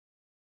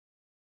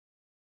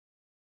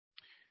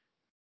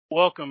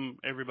Welcome,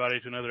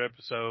 everybody, to another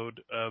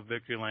episode of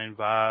Victory Lane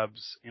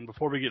Vibes. And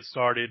before we get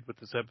started with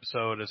this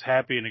episode, as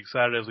happy and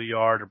excited as we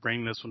are to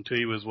bring this one to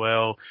you as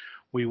well,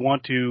 we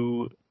want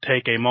to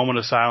take a moment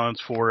of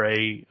silence for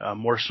a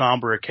more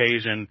somber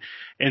occasion.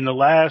 In the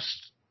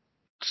last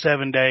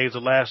 7 days,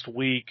 the last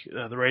week,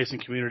 the racing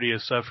community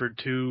has suffered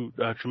two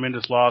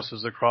tremendous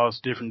losses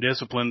across different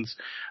disciplines.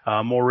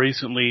 More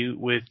recently,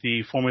 with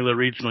the Formula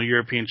Regional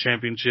European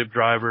Championship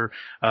driver,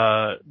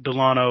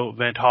 Delano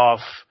Van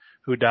Hoff,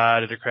 who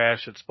died at a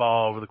crash at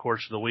Spa over the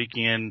course of the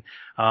weekend.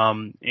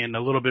 And a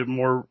little bit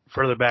more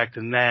further back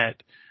than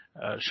that,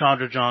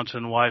 Chandra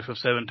Johnson, wife of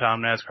seven-time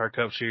NASCAR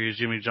Cup Series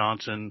Jimmy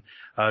Johnson,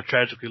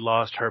 tragically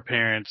lost her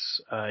parents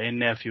and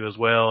nephew as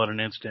well in an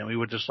incident. We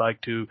would just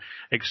like to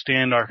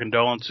extend our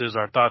condolences,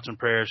 our thoughts and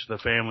prayers to the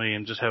family,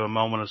 and just have a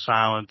moment of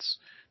silence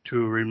to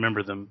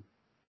remember them.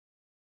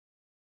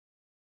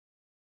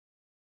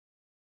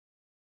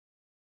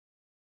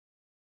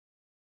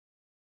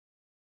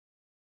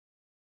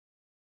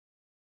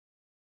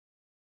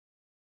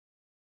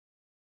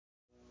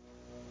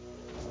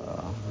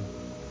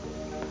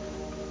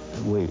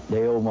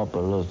 They opened up a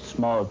little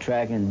small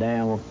track in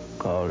Danville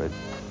called the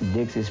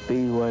Dixie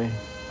Speedway,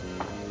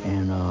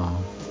 and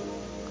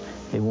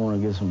they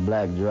wanted to get some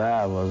black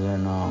drivers,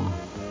 and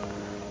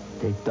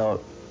they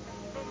thought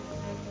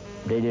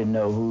they didn't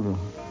know who to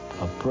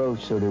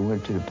approach, so they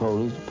went to the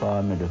police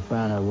department to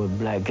find out what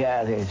black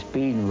guys had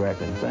speeding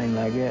records, things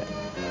like that.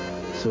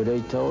 So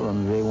they told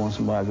them they want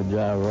somebody who could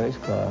drive a race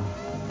car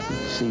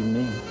to see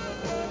me.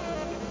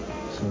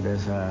 So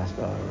that's how I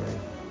started racing.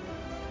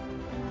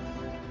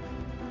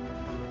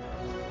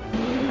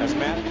 As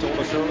Matt told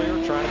us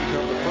earlier, trying to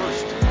become the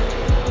first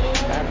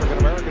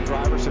African-American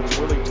driver since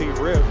Willie T.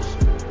 Ribbs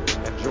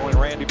and join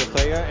Randy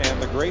Bethea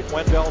and the great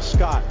Wendell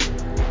Scott.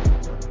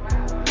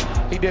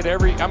 He did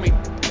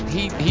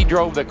he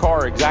drove the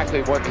car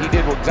exactly what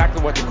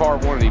the car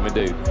wanted him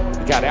to do.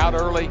 He got out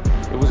early.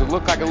 It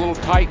looked like a little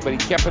tight, but he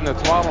kept in the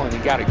throttle and he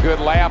got a good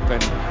lap,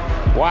 and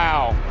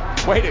wow,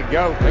 way to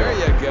go. There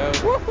you go.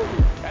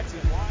 Woo-hoo. That's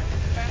his line.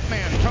 That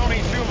man,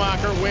 Tony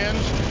Schumacher,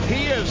 wins.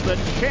 He is the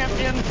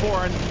champion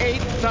for an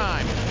 8th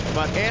time.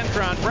 But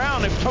Antron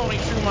Brown, if Tony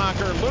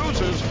Schumacher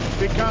loses,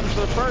 becomes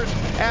the first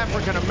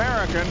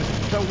African-American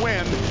to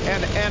win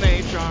an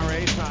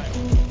NHRA title.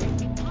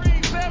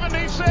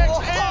 376,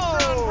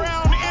 Antron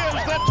Brown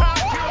is the Top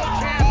Fuel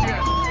champion.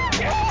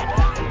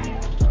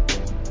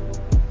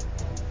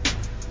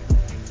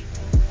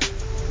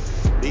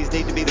 These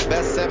need to be the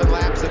best 7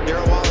 laps of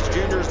Darrell Wallace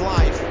Jr.'s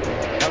life.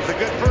 That was a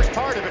good first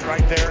part of it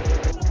right there.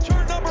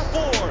 Turn number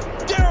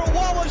 4. Darrell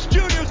Wallace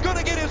Jr. is going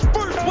to get his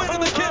first win in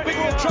the Camping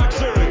World Truck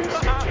Series.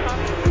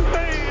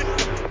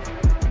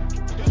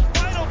 His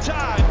final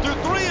time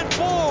through 3 and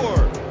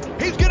 4.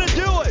 He's going to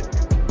do it.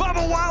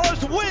 Bubba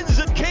Wallace wins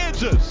at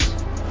Kansas.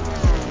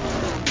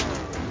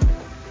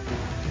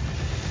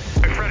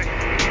 Ready.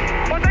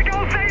 What they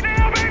gonna say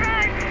now, baby?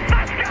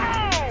 Let's go!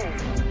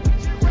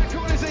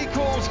 Record is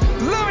equals.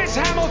 Lewis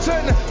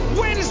Hamilton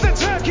wins the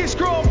Turkish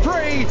Grand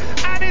Prix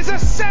and is a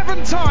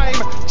 7-time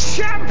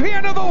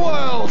champion of the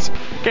world.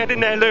 Get in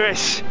there,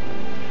 Lewis.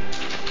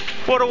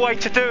 What a way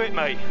to do it,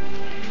 mate.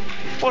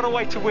 What a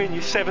way to win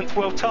your 7th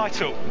world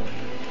title.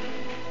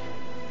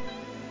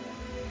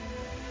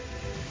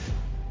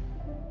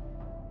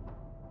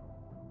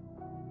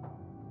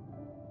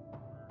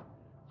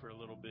 For a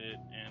little bit,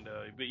 and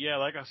but yeah,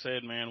 like I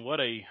said, man, what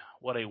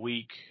a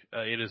week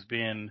it has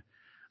been.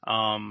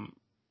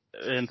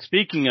 And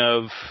speaking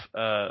of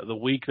the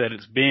week that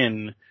it's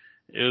been,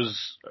 it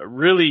was a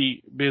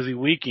really busy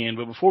weekend.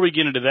 But before we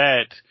get into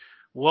that,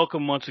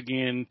 welcome once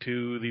again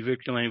to the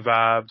Victory Lane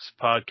Vibes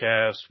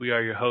podcast. We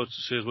are your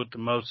hostesses with the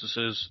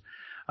mostesses.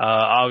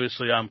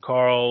 Obviously, I'm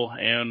Carl,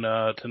 and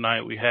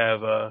tonight we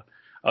have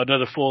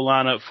another full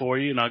lineup for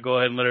you. And I'll go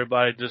ahead and let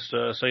everybody just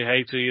say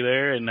hey to you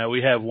there. And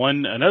we have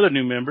another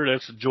new member.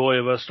 That's the joy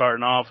of us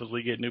starting off as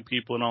we get new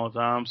people in all the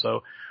time.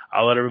 So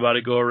I'll let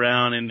everybody go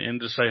around and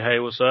just say, hey,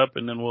 what's up?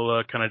 And then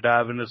we'll kind of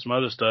dive into some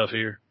other stuff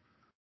here.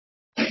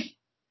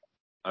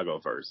 I'll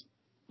go first.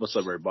 What's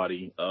up,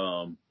 everybody?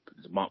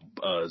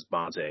 It's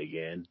Bonte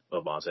again.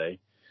 Bonte.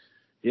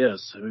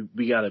 Yes,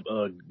 we got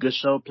a good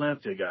show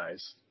planned for you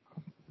guys.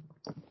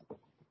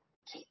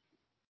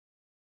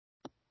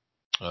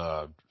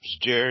 It's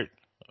Jared.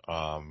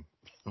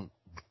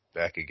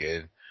 Back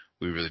again.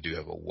 We really do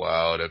have a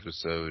wild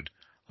episode.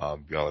 Y'all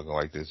are gonna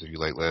like this. If you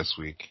liked last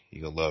week,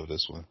 you're gonna love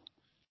this one.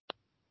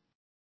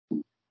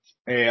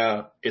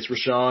 Hey, it's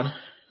Rashawn.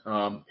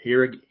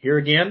 Here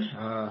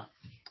again.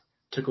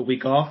 Took a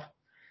week off,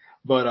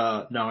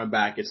 but now I'm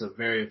back. It's a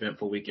very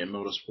eventful weekend,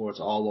 motorsports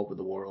all over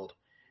the world,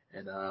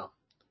 and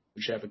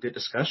we should have a good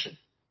discussion.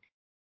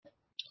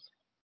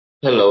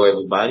 Hello,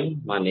 everybody.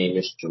 My name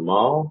is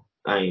Jamal.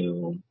 I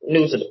am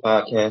new to the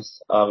podcast,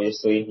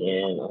 obviously,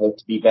 and I hope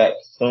to be back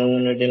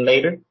sooner than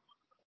later.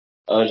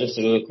 Just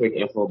a little quick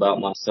info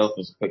about myself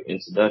as a quick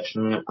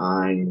introduction.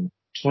 I'm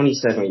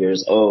 27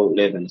 years old,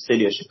 live in the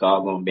city of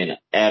Chicago, and been an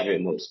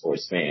avid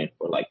motorsports fan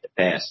for like the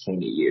past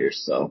 20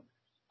 years. So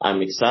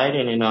I'm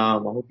excited, and I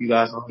hope you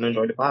guys all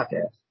enjoy the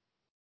podcast.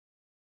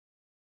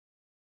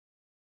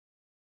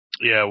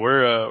 Yeah,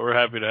 we're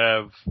happy to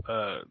have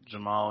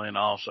Jamal in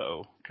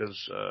also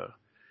because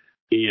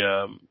he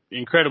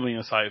incredibly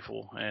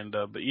insightful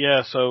but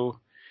yeah, so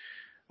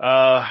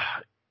a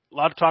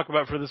lot to talk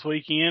about for this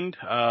weekend.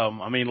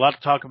 I mean, a lot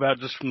to talk about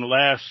just from the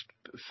last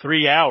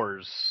 3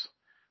 hours,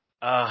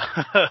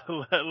 let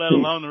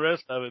alone the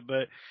rest of it.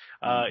 But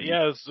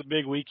yeah, it's a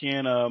big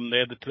weekend.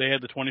 They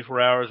had the 24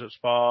 hours at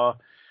Spa,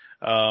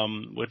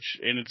 which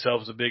in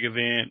itself is a big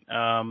event.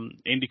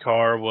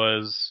 IndyCar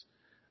was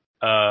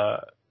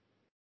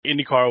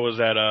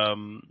at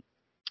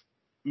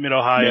Mid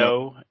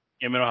Ohio,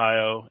 in Mid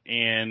Ohio,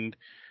 and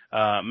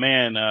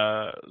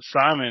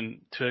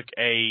Simon took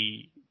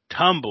a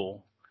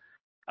tumble.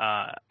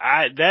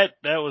 That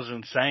was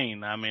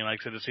insane. I mean, like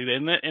I said, to see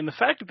that, and the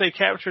fact that they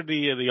captured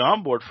the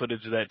onboard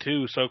footage of that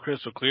too, so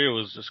crystal clear,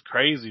 was just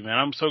crazy, man.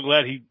 I'm so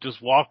glad he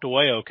just walked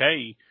away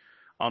okay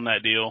on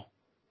that deal.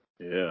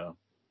 Yeah.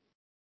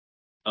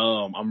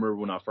 I remember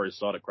when I first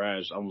saw the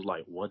crash, I was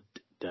like, "What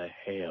the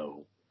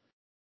hell?"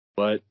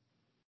 But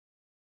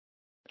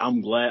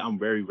I'm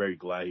very, very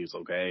glad he was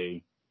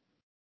okay.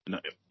 The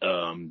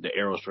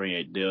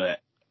Aerostream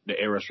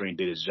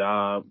did his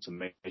job to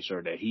make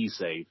sure that he's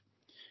safe.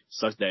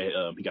 Sucks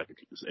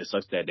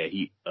that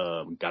he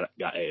got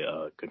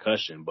a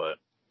concussion, but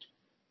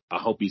I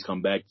hope he's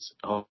come back.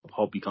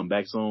 Hope he come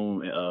back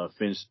soon and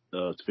finish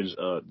the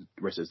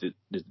rest of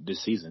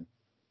this season.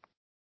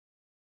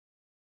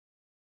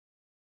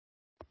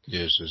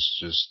 Yes,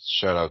 just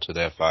shout out to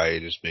the FIA,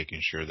 just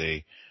making sure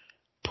they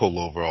pull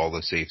over all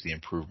the safety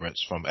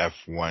improvements from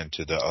F1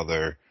 to the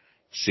other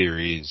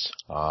series.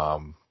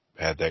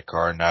 Had that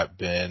car not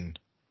been,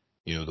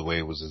 the way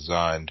it was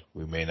designed,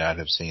 we may not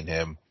have seen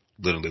him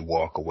literally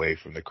walk away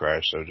from the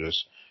crash. So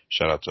just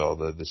shout out to all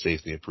the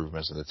safety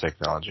improvements and the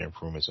technology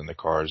improvements in the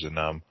cars, and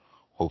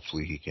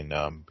hopefully he can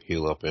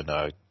heal up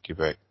and get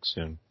back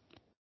soon.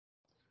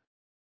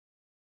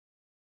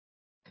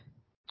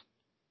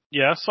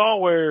 Yeah, I saw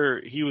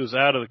where he was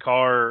out of the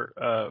car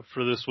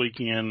for this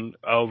weekend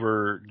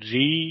over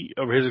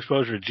his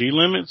exposure to G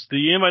limits. Do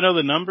anybody know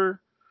the number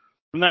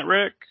from that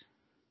wreck?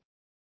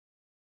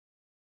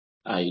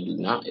 I do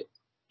not.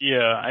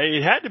 Yeah,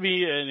 it had to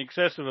be an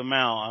excessive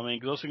amount. I mean,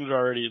 'cause those things are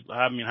already,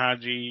 high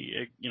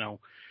G,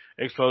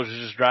 exposures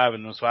just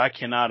driving them. So I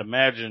cannot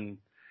imagine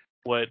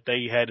what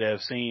they had to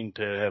have seen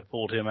to have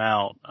pulled him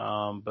out.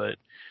 But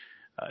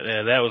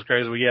yeah, that was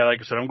crazy. But yeah, like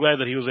I said, I'm glad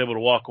that he was able to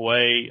walk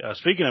away.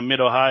 Speaking of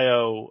Mid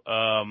Ohio,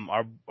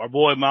 our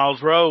boy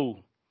Miles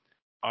Rowe,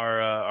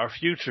 our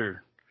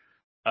future,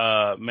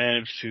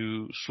 managed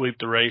to sweep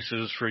the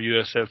races for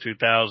USF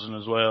 2000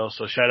 as well.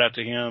 So shout out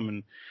to him.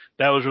 And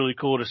that was really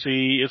cool to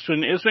see.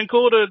 It's been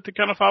cool to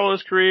kind of follow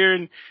his career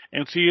and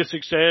see his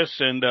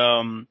success. And,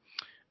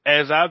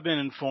 as I've been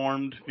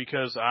informed,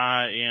 because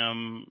I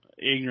am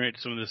ignorant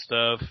to some of this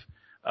stuff,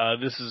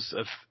 this is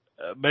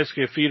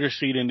basically a feeder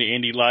seat into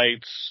Indy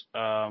Lights.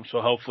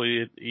 So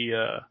hopefully he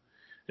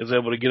is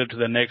able to get up to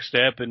the next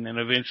step and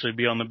eventually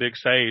be on the big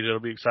stage. It'll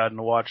be exciting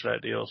to watch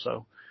that deal.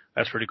 So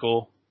that's pretty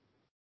cool.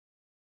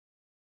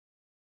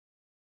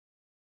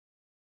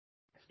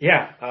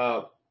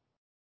 Yeah.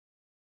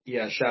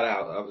 Yeah. Shout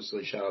out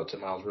to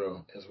Miles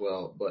Rowe as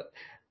well. But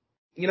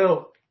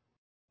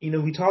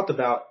we talked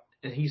about,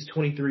 and he's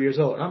 23 years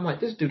old, and I'm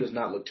like, this dude does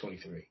not look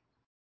 23.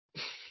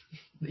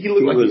 He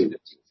looked like he's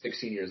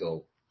 16 years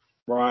old.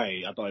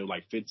 Right. I thought he was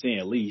like 15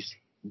 at least.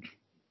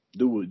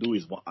 Dude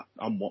is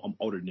I'm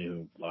older than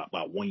him by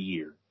about 1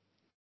 year.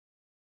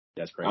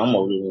 That's crazy. I'm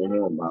older than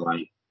him by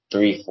like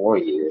 3-4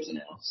 years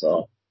now,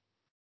 so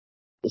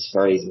it's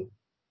crazy.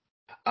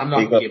 I'm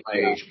not gonna get my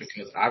age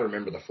because I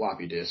remember the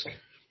floppy disk.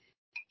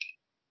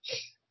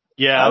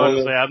 Yeah, I was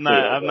gonna say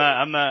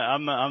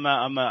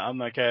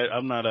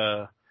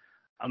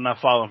I'm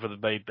not falling for the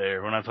bait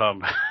there. We're not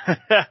talking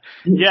about.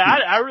 Yeah,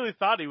 I really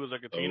thought he was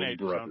like a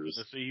teenager or something.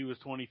 To see he was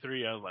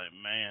 23, I was like,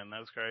 man,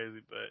 that's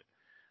crazy. But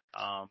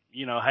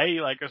hey,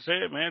 like I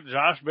said, man,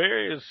 Josh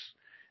Berry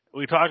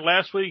we talked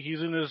last week,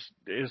 he's in his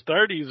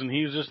 30s and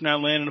he's just now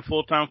landing a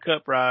full-time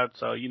Cup ride.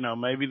 So,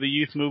 maybe the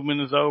youth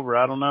movement is over.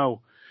 I don't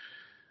know.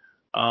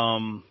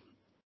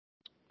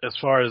 As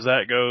far as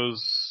that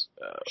goes,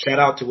 shout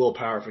out to Will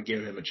Power for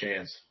giving him a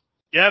chance.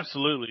 Yeah,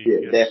 absolutely.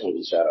 Yeah,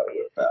 definitely shout out to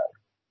Will Power.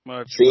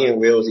 Seeing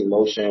Will's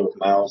emotion with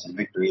Miles in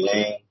victory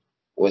lane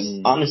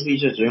was honestly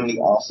just really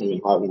awesome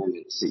and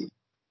heartwarming to see.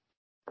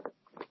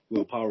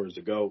 Will Power is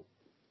the GOAT.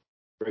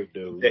 Great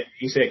dude.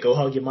 He said, "Go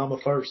hug your mama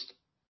first."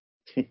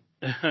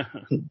 Yeah,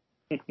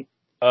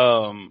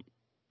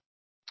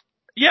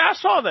 I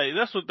saw that.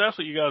 That's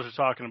what you guys were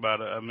talking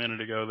about a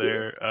minute ago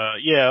there.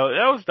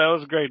 Yeah, that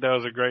was great. That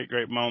was a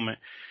great moment.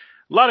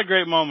 A lot of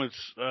great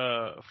moments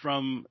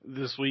from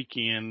this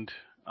weekend.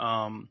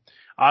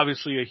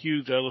 Obviously a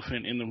huge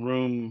elephant in the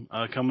room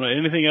coming up.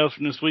 Anything else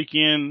from this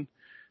weekend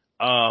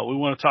we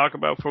want to talk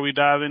about before we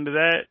dive into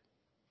that?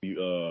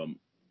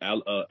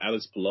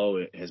 Alex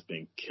Palou has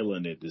been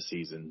killing it this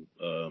season.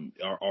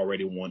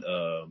 Already won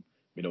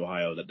Mid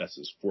Ohio. That's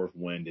his 4th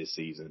win this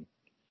season.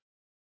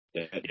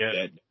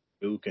 That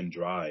dude can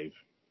drive.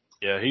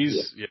 Yeah,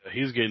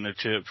 he's getting a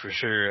chip for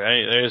sure.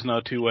 There's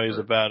no two ways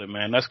about it,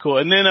 man. That's cool.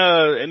 And then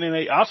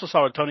I also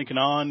saw that Tony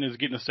Kanaan is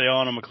getting to stay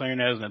on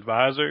McLaren as an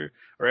advisor,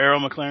 or Arrow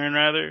McLaren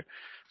rather.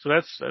 So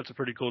that's a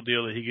pretty cool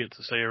deal that he gets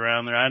to stay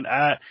around there.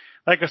 I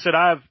like I said,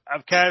 I've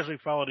casually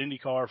followed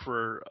IndyCar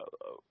for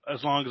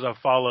as long as I've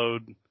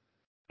followed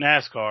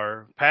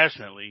NASCAR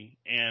passionately,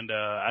 and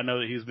I know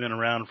that he's been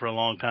around for a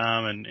long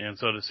time, and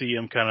so to see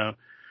him kind of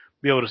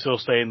be able to still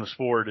stay in the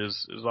sport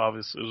is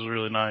obvious. It was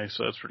really nice.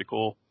 So that's pretty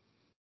cool.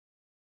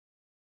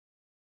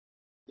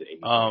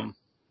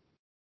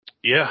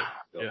 Yeah.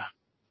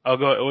 I'll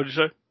go. What'd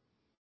you say?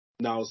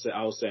 No,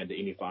 I was saying the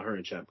Indy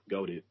 500 champ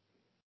goated.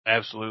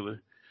 Absolutely.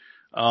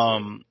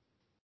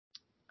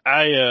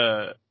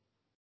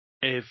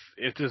 If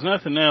there's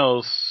nothing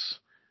else,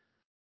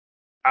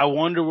 I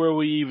wonder where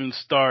we even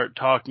start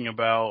talking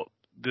about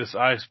this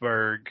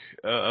iceberg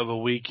of a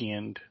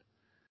weekend.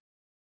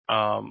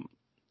 I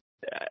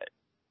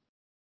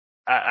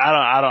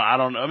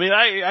don't know. I mean,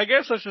 I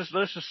guess let's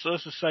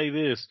just say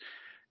this.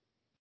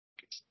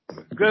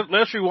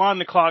 Let's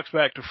rewind the clocks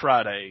back to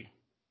Friday.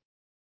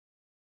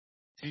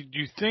 Did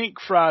you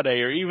think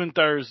Friday or even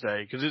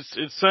Thursday, because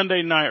it's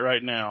Sunday night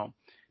right now,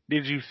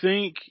 did you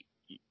think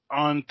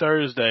on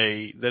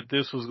Thursday that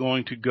this was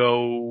going to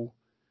go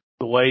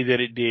the way that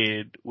it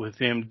did with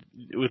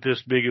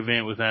this big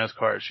event with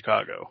NASCAR at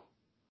Chicago?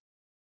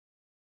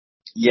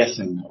 Yes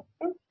and no.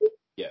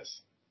 Yes.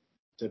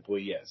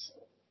 Simply yes.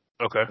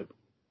 Okay. I'm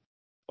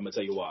going to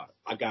tell you why.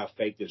 I got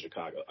faith in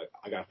Chicago.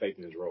 I got faith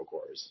in this road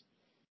course.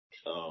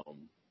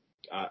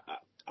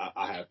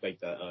 I have faith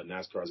that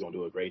NASCAR is going to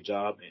do a great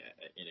job,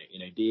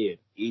 and they did.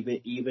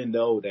 Even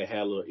though they had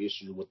a little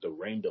issues with the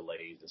rain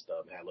delays and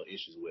stuff, they had a little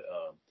issues with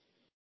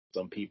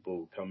some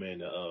people coming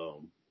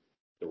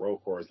the road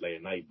course late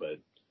at night. But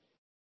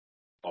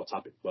off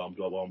topic, what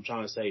I'm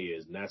trying to say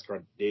is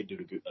NASCAR did do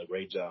a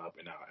great job,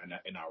 and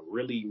I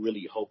really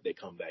really hope they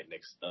come back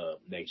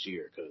next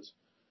year, because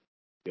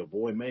your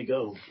boy may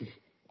go.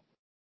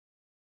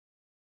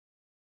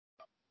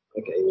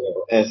 Okay,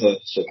 well, as a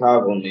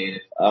Chicago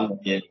native, I'm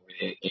going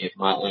to give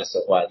my answer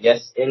why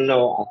yes and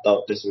no. I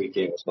thought this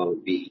weekend was going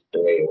to be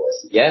the way it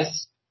was.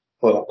 Yes,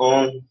 for the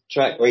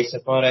on-track racing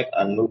product,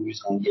 I knew we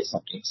was going to get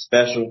something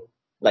special,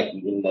 like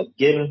we ended up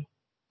getting.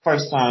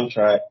 First-time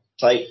track,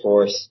 tight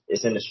course.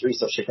 It's in the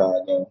streets of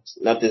Chicago. It's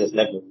nothing that's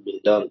never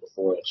been done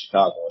before in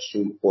Chicago,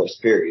 street course,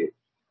 period.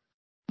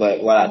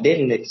 But what I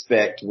didn't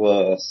expect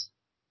was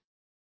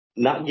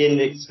not getting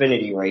the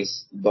Xfinity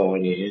race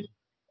going in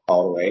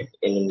all the way,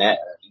 in that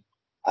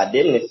I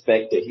didn't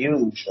expect a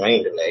huge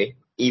rain delay.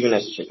 Even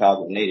as a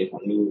Chicago native,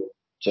 I knew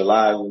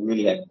July we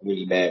really had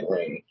really bad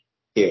rain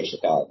here in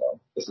Chicago.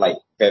 It's like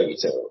very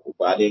terrible.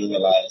 But I didn't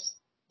realize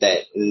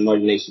that Mother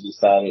Nature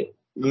decided,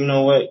 you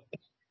know what?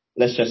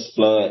 Let's just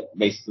flood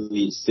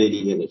basically the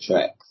city and the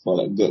track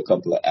for a good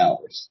couple of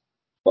hours.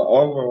 But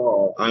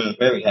overall, I am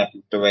very happy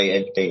with the way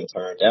everything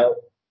turned out.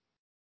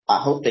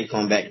 I hope they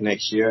come back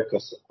next year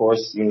because, of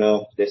course,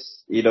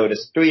 this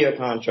 3-year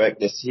contract,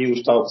 this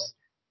huge talks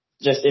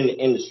just in the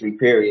industry,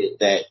 period,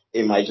 that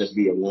it might just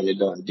be a one and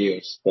done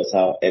deal. That's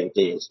how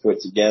everything is put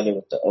together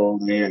with the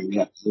old mayor and we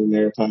have the new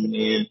mayor coming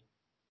in.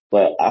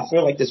 But I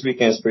feel like this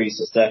weekend is pretty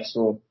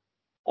successful.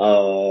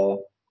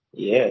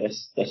 Yeah,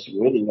 that's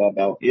really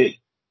about it.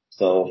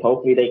 So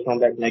hopefully they come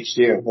back next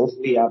year.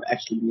 Hopefully I'll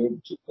actually be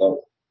able to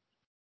go.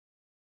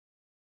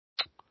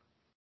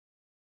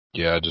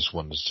 Yeah, I just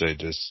wanted to say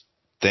this.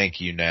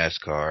 Thank you,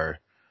 NASCAR,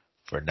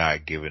 for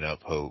not giving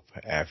up hope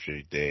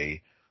after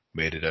they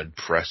made an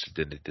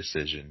unprecedented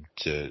decision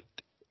to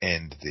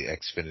end the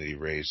Xfinity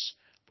race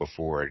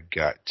before it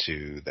got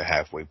to the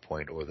halfway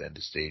point or the end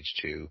of stage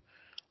 2.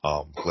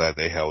 Glad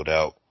they held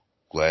out.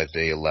 Glad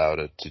they allowed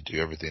it to do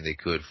everything they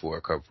could for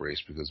a cup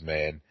race, because,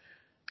 man,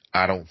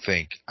 I don't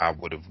think I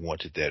would have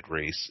wanted that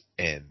race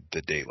in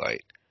the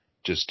daylight.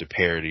 Just the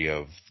parody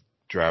of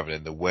driving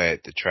in the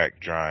wet, the track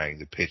drying,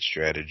 the pit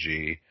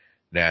strategy,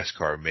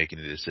 NASCAR making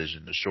the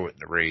decision to shorten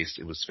the race.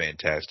 It was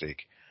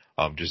fantastic.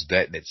 Just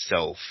that in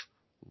itself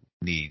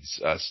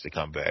needs us to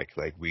come back.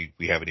 Like we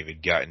haven't even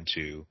gotten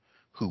to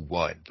who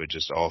won, but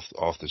just off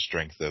the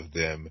strength of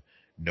them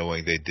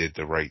knowing they did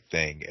the right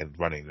thing and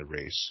running the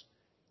race.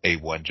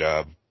 A1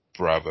 job.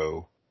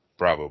 Bravo.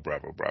 Bravo,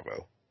 bravo,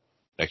 bravo.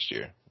 Next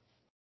year.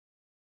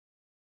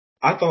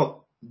 I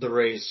thought the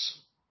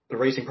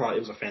racing product, it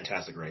was a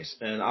fantastic race.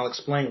 And I'll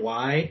explain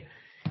why.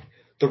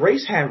 The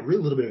race had really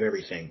a little bit of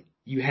everything.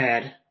 You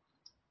had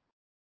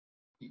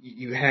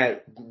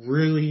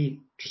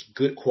really just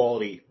good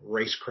quality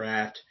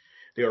racecraft.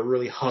 They were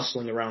really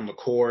hustling around the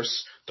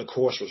course. The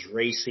course was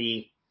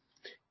racy.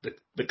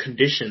 The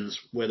conditions,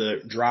 whether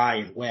dry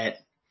and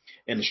wet,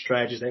 and the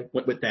strategies that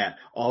went with that.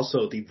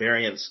 Also, the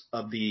variance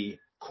of the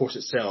course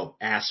itself,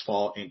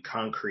 asphalt and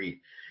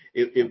concrete.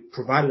 It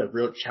provided a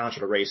real challenge for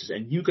the races,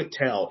 and you could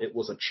tell it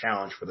was a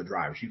challenge for the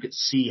drivers. You could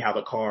see how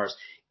the cars,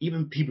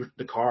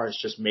 the cars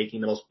just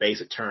making the most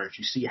basic turns,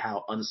 you see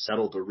how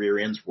unsettled the rear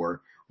ends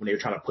were when they were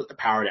trying to put the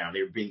power down.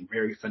 They were being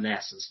very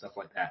finesse and stuff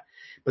like that.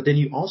 But then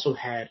you also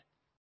had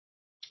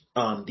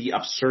the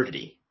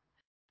absurdity.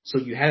 So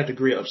you had a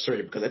degree of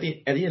absurdity because at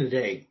the end of the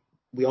day,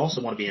 we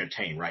also want to be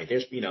entertained, right?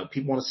 There's,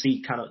 people want to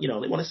see kind of, they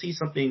want to see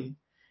something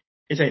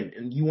insane.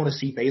 And you want to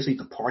see basically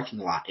the parking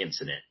lot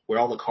incident where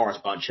all the cars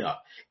bunch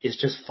up. It's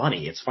just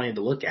funny. It's funny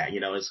to look at,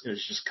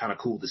 it's just kind of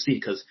cool to see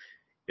because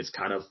it's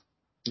kind of,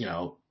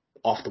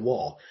 off the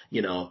wall,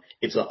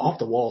 it's an off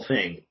the wall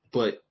thing,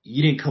 but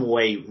you didn't come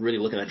away really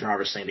looking at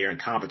drivers saying they're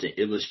incompetent.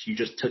 It was, you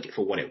just took it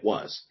for what it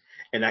was.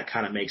 And that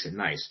kind of makes it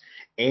nice.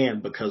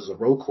 And because of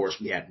the road course,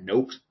 we had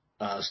no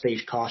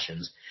stage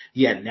cautions.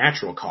 You had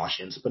natural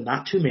cautions, but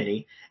not too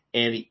many.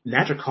 And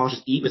natural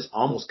cautions, even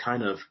almost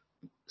kind of,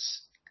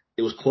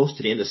 it was close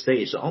to the end of the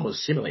stage, so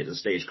almost simulated the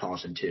stage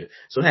caution too.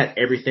 So it had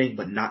everything,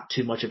 but not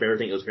too much of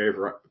everything. It was very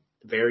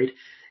varied.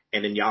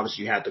 And then you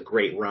had the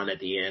great run at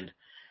the end.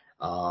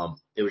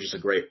 It was just a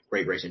great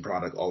racing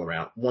product all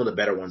around. One of the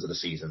better ones of the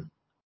season.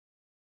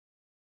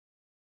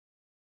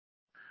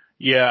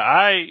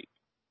 Yeah,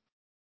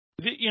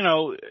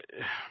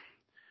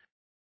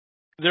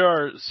 there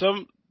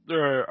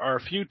are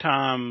a few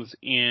times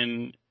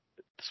in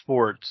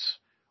sports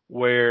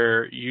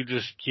where you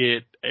just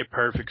get a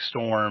perfect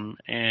storm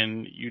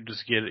and you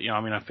just get,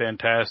 a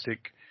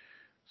fantastic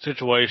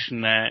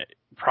situation that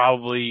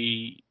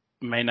probably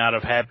may not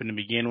have happened to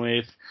begin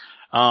with.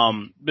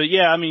 But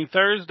yeah,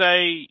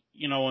 Thursday,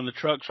 when the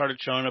truck started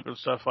showing up and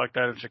stuff like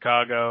that in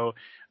Chicago,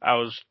 I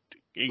was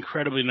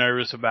incredibly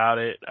nervous about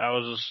it. I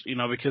was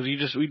just, because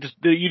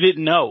you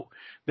didn't know.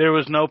 There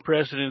was no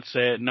precedent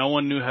set. No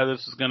one knew how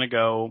this was going to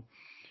go.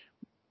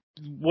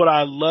 What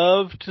I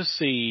love to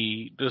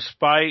see,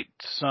 despite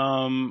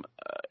some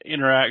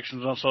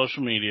interactions on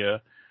social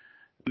media,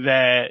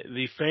 that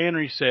the fan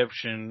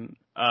reception,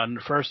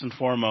 first and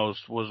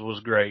foremost,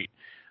 was great.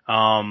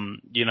 I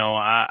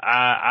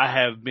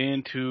have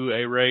been to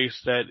a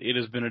race that it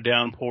has been a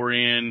downpour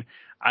in.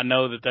 I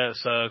know that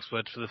sucks,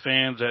 but for the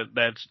fans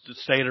that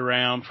stayed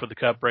around for the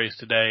Cup race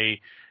today,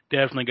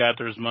 definitely got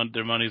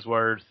their money's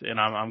worth, and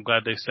I'm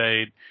glad they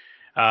stayed.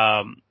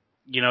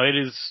 It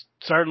is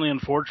certainly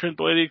unfortunate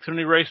the way the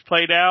Xfinity race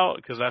played out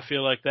because I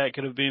feel like that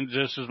could have been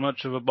just as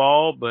much of a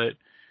ball, but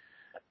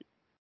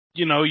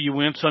you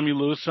win some, you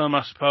lose some,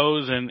 I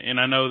suppose, and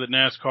I know that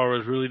NASCAR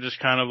was really just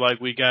kind of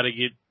like we got to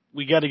get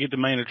the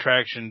main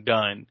attraction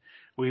done.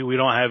 We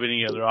don't have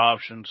any other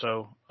option,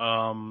 so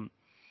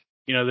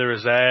there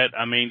was that.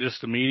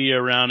 Just the media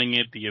surrounding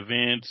it, the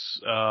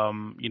events,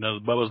 the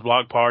Bubba's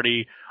Block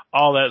Party,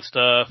 all that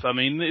stuff.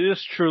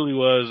 This truly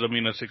was,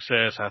 a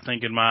success, I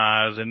think, in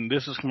my eyes. And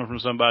this is coming from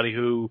somebody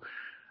who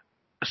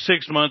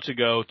 6 months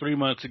ago, 3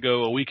 months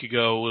ago, a week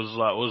ago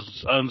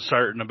was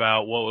uncertain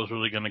about what was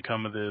really going to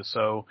come of this.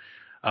 So,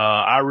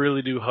 I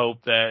really do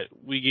hope that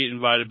we get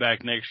invited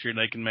back next year and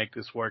they can make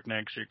this work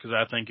next year because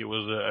I think it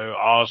was an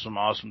awesome,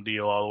 awesome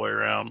deal all the way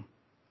around.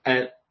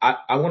 And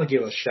I want to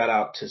give a shout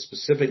out to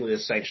specifically the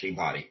sanctioning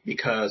body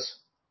because,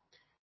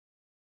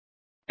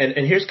 and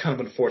here's kind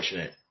of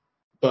unfortunate,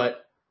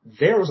 but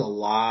there was a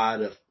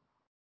lot of,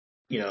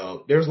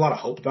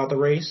 hope about the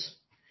race,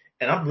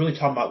 and I'm really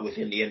talking about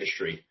within the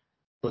industry,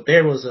 but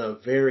there was a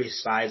very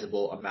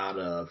sizable amount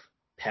of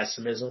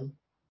pessimism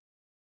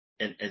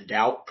and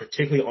doubt,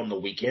 particularly on the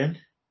weekend.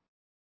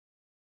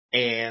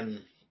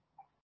 And,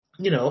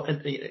 due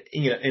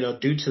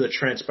to the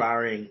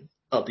transpiring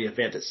of the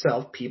event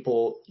itself,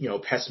 people,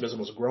 pessimism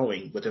was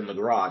growing within the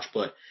garage,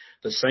 but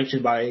the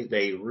sanction body,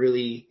 they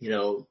really,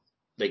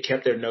 they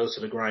kept their nose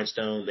to the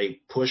grindstone.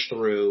 They pushed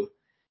through.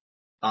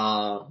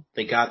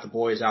 They got the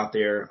boys out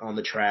there on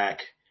the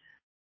track.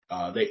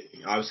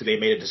 They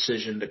made a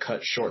decision to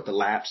cut short the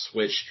laps,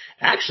 which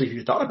actually, if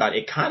you thought about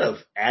it, it kind of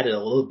added a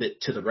little bit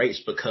to the race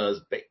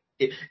because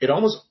it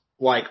almost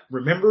like,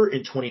 remember in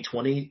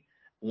 2020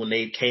 when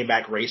they came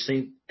back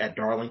racing at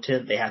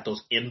Darlington, they had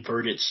those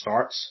inverted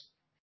starts.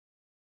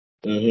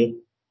 Mm-hmm.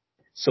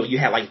 So you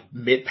had like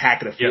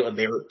mid-pack of the field and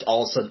they were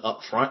all of a sudden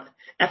up front.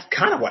 That's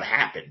kind of what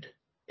happened.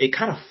 It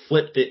kind of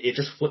flipped it. It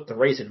just flipped the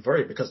race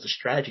inverted because the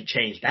strategy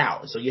changed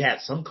out. And so you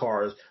had some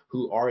cars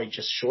who already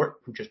just short,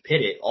 who just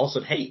pitted. All of a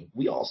sudden, hey,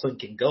 we all of a sudden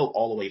can go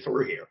all the way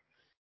through here.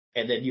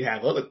 And then you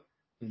have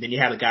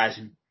the guys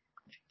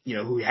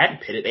who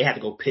hadn't pitted. They had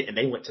to go pit and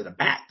they went to the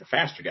back, the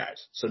faster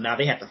guys. So now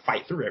they have to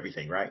fight through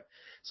everything, right?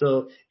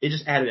 So it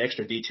just added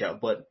extra detail.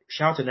 But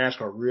shout out to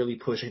NASCAR really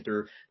pushing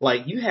through.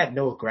 Like, you had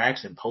Noah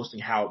Gragson posting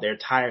how their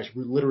tires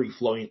were literally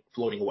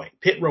floating away.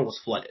 Pit row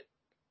was flooded.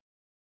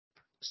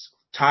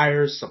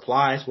 Tires,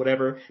 supplies,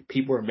 whatever.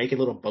 People were making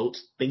little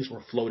boats. Things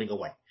were floating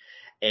away.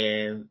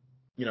 And,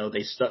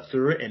 they stuck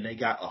through it and they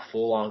got a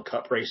full-on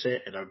Cup race in,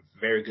 and a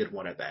very good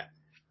one at that.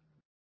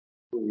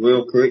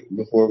 Real quick,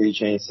 before we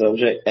change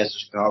subject, as a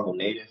Chicago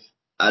native,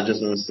 I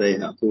just want to say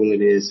how cool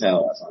it is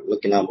how as I'm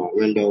looking out my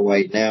window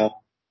right now,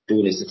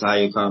 through this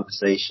entire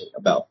conversation,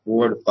 about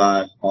 4 to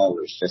 5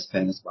 haulers just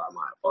passed by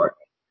my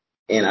apartment.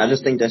 And I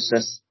just think that's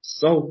just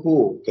so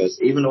cool because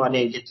even though I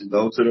didn't get to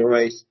go to the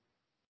race,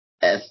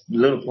 as a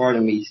little part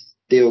of me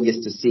still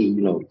gets to see,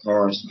 the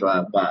cars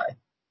drive by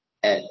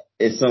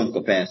in some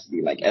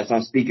capacity. Like, as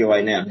I'm speaking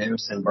right now,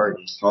 Harrison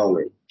Burton's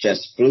hauler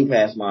just flew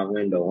past my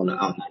window on the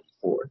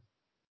I-94.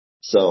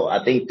 So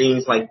I think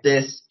things like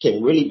this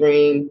can really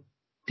bring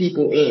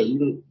people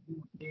in.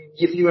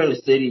 If you're in the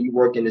city, you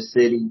work in the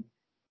city,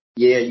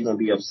 yeah, you're going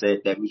to be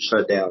upset that we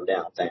shut down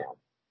downtown.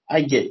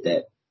 I get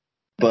that.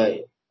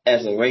 But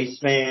as a race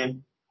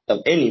fan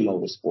of any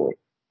motorsport,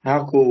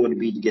 how cool would it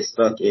be to get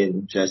stuck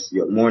in just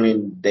your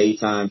morning,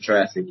 daytime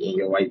traffic and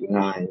you're right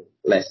behind,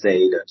 let's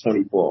say, the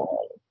 24 hour?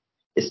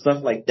 It's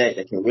stuff like that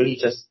that can really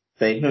just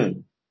say,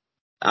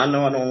 I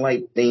know I don't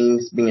like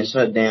things being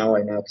shut down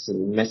right now because it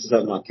messes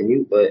up my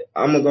commute, but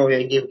I'm going to go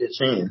ahead and give it a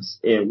chance.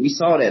 And we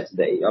saw that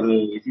today. I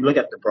mean, if you look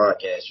at the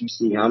broadcast, you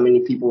see how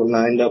many people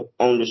lined up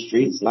on the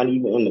streets, not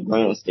even in the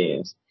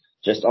grandstands,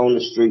 just on the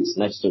streets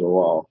next to the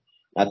wall.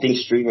 I think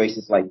street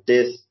races like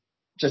this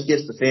just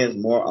gives the fans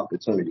more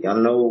opportunity. I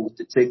know with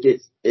the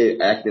tickets,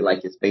 it acted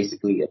like it's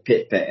basically a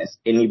pit pass.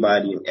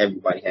 Anybody and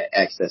everybody had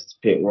access to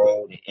pit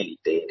road and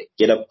anything to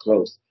get up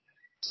close.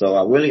 So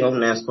I really hope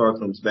NASCAR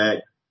comes back.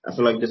 I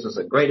feel like this was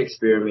a great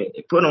experiment.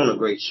 It put on a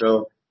great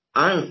show.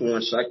 I'm for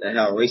one shocked at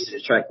how racing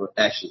the track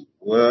actually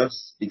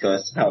was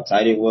because how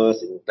tight it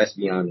was. And let's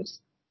be honest,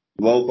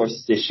 the road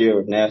courses this year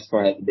with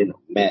NASCAR have been a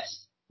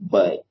mess,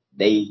 but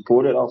they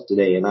pulled it off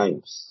today, and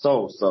I'm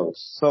so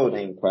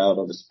dang proud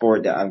of the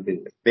sport that I've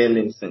been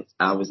defending since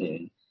I was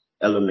in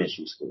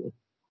elementary school.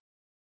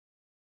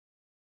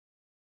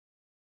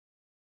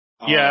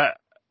 Yeah.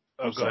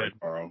 I'm go sorry, ahead.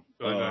 Carl.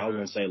 Go ahead. I was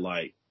gonna say,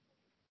 like,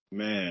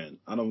 man,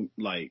 I don't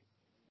like.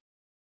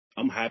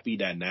 I'm happy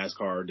that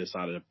NASCAR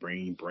decided to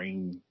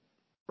bring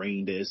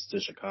this to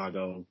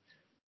Chicago.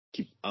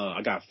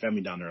 I got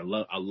family down there.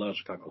 I love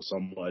Chicago so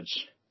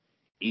much,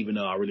 even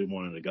though I really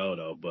wanted to go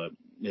though. But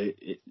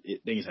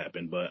things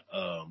happen. But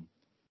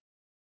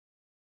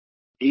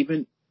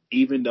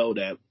even though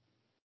that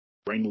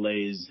rain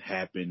delays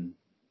happened,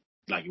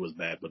 like it was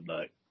bad, but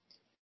like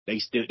they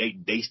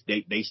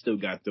still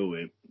got through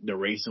it. The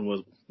racing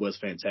was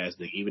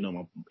fantastic. Even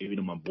though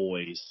my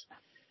boys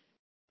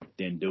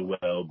didn't do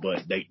well,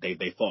 but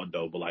they fought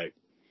though. But like,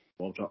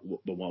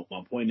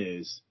 my point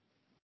is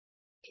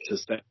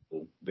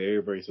successful,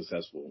 very very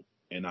successful,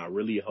 and I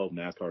really hope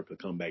NASCAR could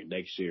come back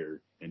next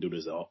year and do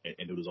this all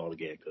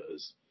again.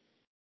 Because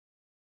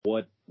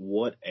what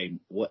a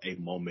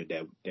moment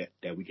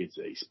that we get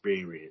to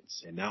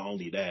experience, and not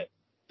only that,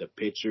 the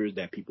pictures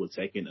that people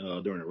taking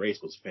during the race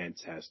was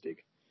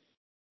fantastic.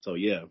 So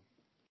yeah,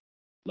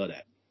 love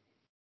that.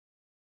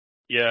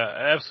 Yeah,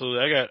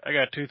 absolutely. I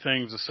got two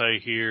things to say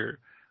here.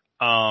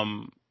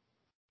 But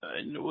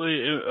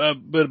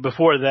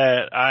before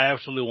that, I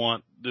absolutely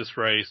want this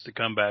race to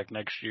come back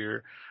next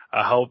year.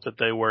 I hope that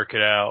they work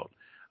it out.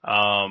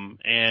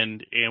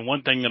 And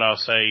one thing that I'll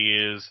say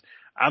is,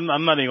 I'm not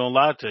even gonna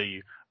lie to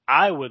you.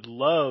 I would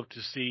love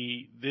to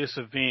see this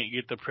event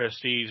get the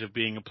prestige of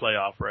being a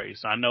playoff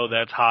race. I know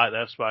that's hot,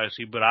 that's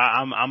spicy, but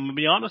I'm gonna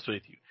be honest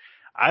with you.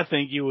 I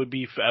think it would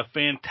be a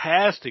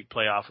fantastic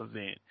playoff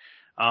event.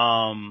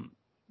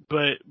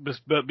 But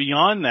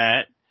beyond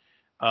that,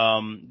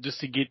 just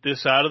to get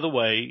this out of the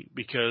way,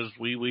 because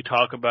we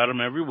talk about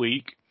them every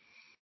week.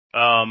 We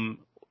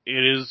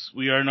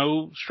are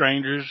no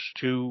strangers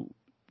to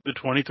the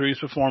 23's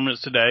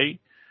performance today.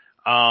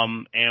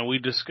 And we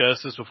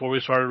discussed this before we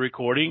started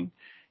recording.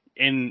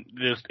 In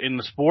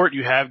the sport,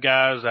 you have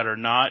guys that are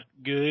not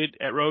good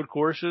at road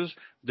courses.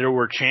 There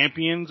were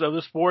champions of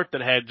the sport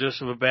that had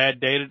just as a bad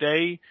day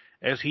today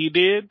as he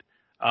did.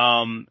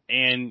 And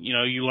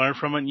you learn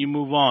from it and you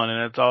move on,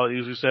 and that's all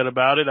usually said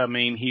about it. I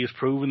mean, he has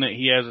proven that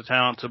he has a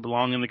talent to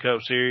belong in the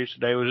Cup Series.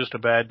 Today was just a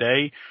bad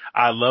day.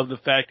 I love the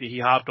fact that he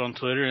hopped on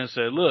Twitter and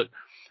said, "Look,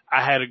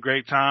 I had a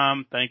great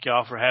time. Thank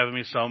y'all for having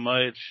me so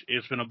much.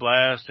 It's been a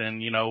blast,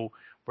 and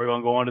we're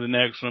gonna go on to the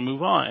next one and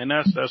move on." And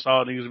that's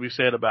all that needs to be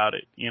said about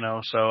it.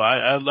 So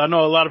I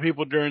know a lot of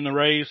people during the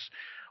race,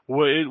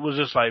 it was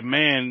just like,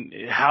 man,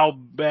 how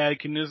bad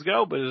can this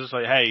go? But it's just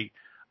like, hey,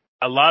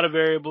 a lot of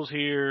variables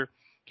here.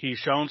 He's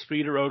shown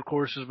speed at road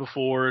courses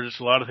before. Just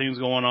a lot of things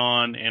going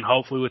on, and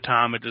hopefully with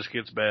time it just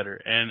gets better.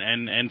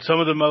 And some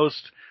of the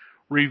most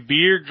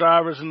revered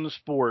drivers in the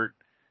sport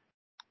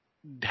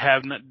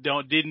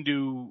didn't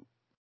do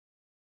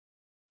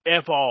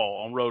F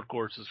all on road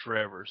courses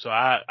forever. So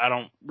I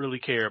don't really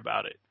care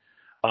about it.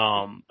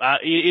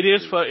 It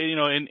is fun,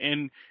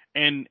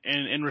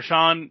 and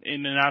Rashawn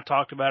and I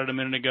talked about it a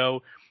minute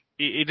ago.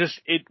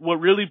 What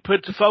really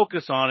puts a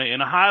focus on it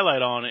and a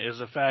highlight on it is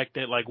the fact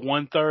that like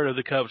 1/3 of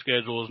the Cup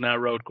schedule is now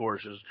road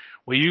courses.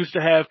 We used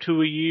to have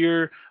 2 a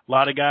year. A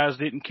lot of guys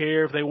didn't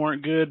care if they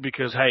weren't good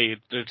because, hey,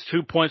 it's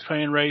 2 points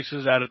paying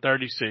races out of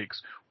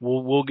 36.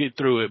 We'll get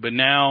through it. But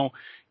now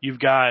you've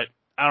got,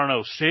 I don't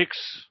know,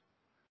 6,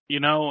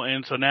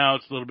 and so now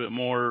it's a little bit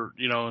more,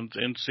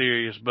 and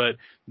serious. But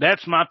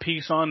that's my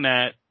piece on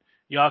that.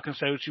 Y'all can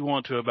say what you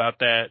want to about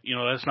that.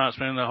 Let's not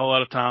spend a whole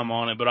lot of time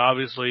on it. But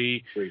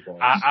obviously,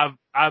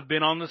 I've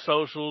been on the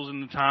socials in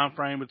the time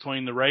frame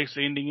between the race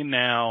ending and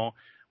now.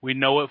 We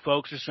know what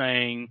folks are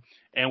saying,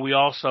 and we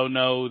also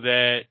know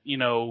that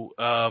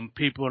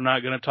people are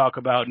not going to talk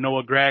about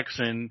Noah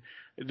Gragson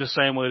the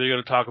same way they're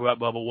going to talk about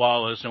Bubba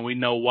Wallace, and we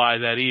know why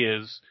that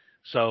is.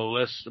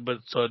 So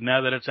so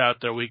now that it's out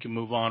there, we can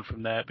move on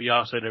from that. But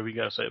y'all say whatever you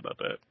got to say about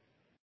that.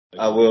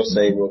 I will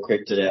say real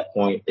quick to that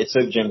point, it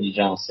took Jimmy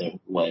Johnson,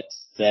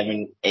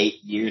 7, 8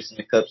 years in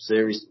the Cup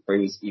Series before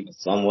he was even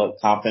somewhat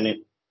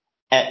confident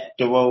at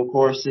the road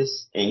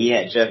courses. And he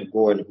had Jeff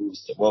Gordon, who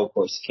was the road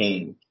course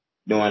king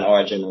during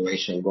our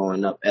generation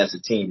growing up as a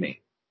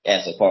teammate,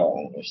 as a car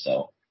owner.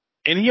 So,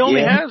 and he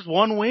only has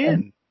one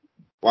win.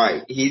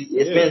 Right.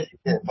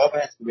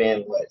 Bubba has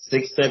been,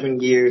 6, 7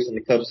 years in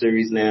the Cup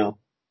Series now,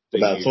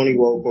 about 20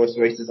 road course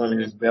races under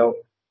his belt.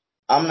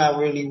 I'm not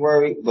really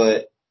worried,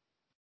 but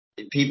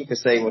people can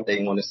say what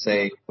they want to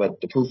say,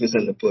 but the proof is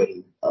in the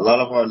pudding. A lot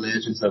of our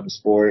legends of the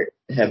sport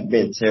have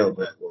been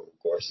terrible at road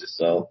courses,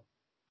 so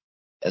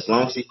as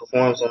long as he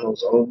performs on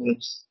those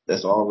ovals,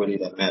 that's all really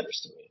that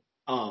matters to me.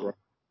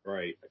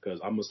 Right.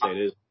 Because I'm gonna say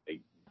this: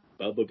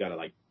 Bubba got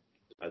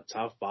a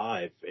top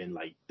 5 and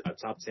a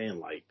top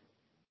 10.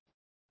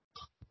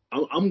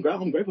 I'm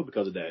grateful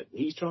because of that.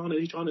 He's trying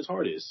his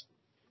hardest,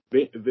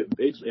 and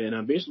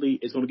eventually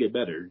it's gonna get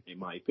better, in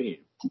my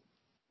opinion.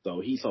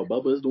 So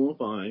Bubba is doing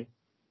fine.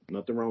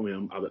 Nothing wrong with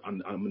him.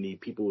 I'm gonna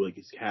need people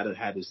had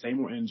the same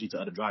more energy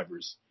to other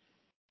drivers.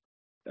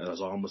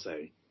 That's all I'm gonna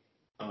say.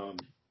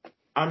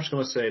 I'm just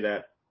gonna say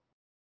that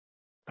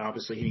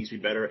obviously he needs to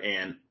be better,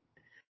 and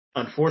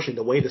unfortunately,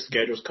 the way the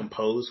schedule's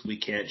composed, we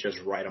can't just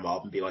write him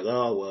off and be like,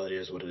 oh, well, it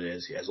is what it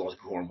is. As long as he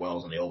performs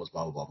well on the ovals,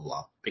 blah, blah, blah, blah,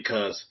 blah.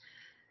 Because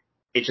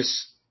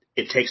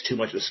it takes too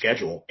much of the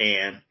schedule.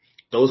 And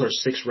those are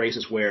 6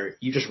 races where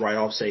you just write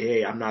off, say,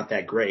 hey, I'm not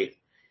that great.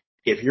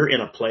 If you're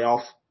in a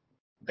playoff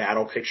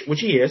battle picture, which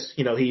he is,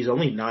 he's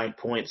only 9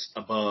 points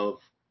above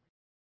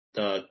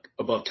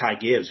Ty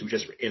Gibbs, who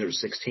just entered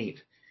 16th.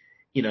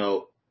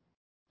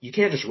 You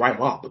can't just write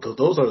him off, because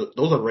those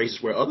are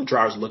races where other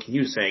drivers are looking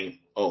at you saying,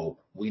 oh,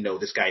 we know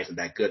this guy isn't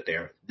that good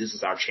there. This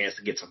is our chance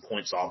to get some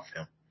points off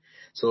him.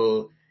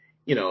 So,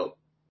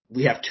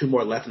 we have 2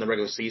 more left in the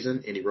regular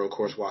season, Indy Road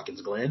Course,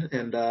 Watkins Glen.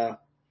 And, and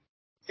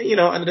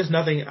there's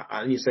nothing,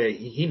 I need to say,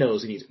 he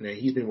knows he's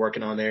been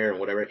working on there and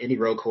whatever. Indy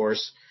Road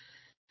Course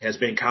has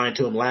been kind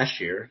to him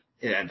last year.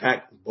 In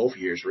fact, both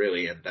years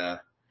really. And,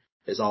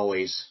 there's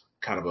always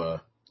kind of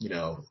a,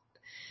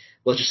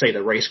 let's just say the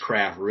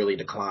racecraft really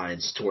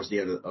declines towards the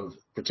end of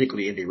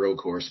particularly Indy Road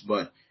Course.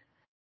 But,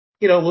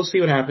 we'll see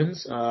what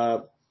happens.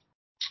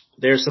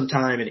 There's some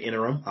time in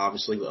interim.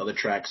 Obviously, with other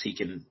tracks he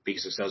can be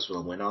successful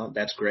and win on.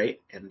 That's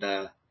great. And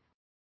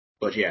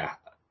but yeah,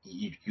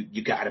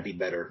 you got to be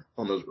better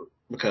on those,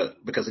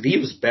 because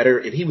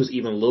if he was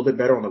even a little bit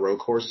better on the road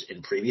course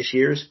in previous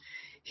years,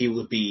 he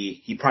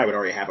probably would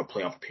already have a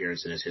playoff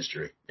appearance in his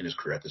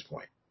career at this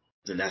point.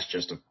 And that's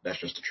just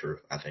the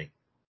truth, I think.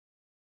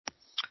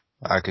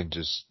 I can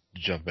just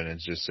jump in and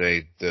just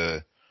say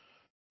the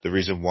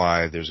reason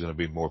why there's going to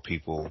be more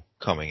people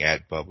coming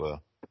at Bubba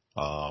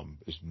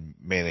is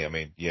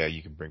mainly,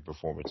 you can bring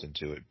performance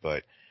into it,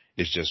 but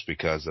it's just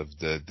because of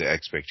the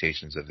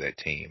expectations of that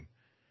team.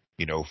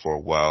 For a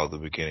while, the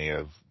beginning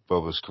of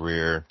Bubba's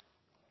career,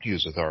 he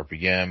was with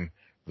RPM,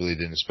 really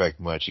didn't expect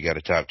much. He got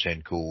a top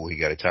 10, cool. He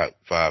got a top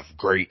 5,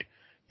 great.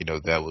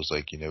 That was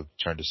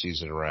turned the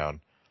season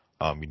around.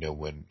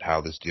 When how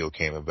this deal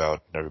came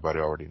about, everybody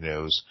already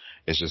knows.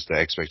 It's just the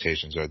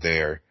expectations are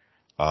there.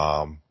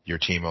 Your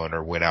team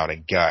owner went out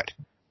and got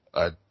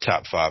a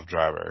top 5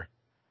 driver,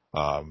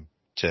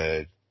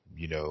 to,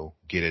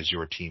 get as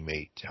your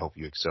teammate, to help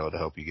you excel, to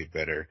help you get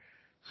better,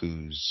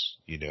 who's,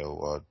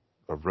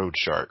 a road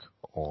shark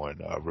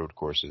on road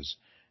courses.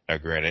 Now,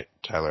 granted,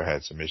 Tyler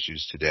had some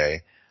issues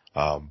today,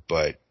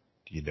 but,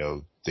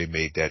 they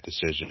made that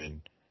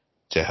decision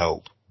to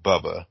help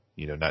Bubba,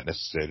 not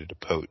necessarily to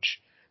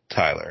poach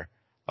Tyler.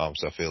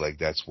 So I feel like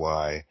that's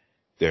why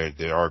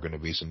there are going to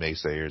be some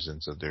naysayers,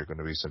 and so there are going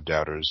to be some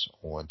doubters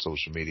on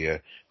social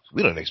media.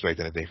 We don't expect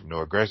anything from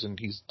Noah Gragson.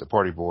 He's the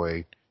party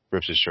boy,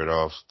 rips his shirt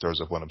off,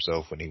 throws up on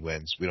himself when he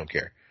wins. We don't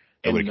care.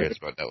 Nobody cares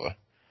about Noah.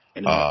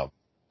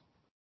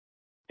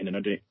 And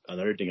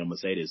another thing I'm gonna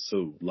say is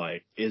too,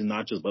 it's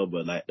not just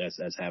Bubba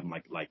that's having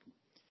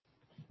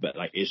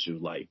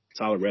issues.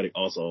 Tyler Reddick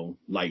also,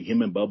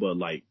 him and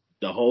Bubba,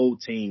 the whole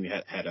team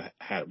had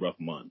a rough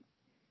month.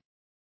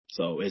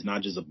 So it's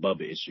not just a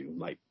Bubba issue.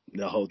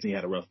 The whole team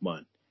had a rough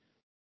month.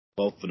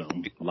 Both of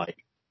them,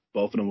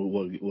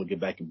 will get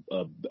back and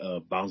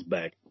bounce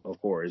back. Of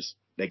course,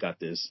 they got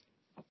this.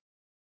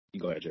 You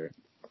go ahead, Jared.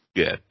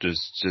 Yeah,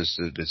 just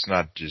it's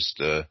not just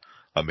a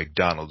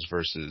McDonald's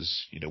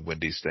versus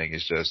Wendy's thing.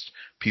 It's just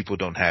people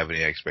don't have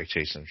any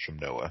expectations from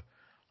Noah.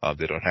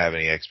 They don't have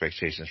any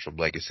expectations from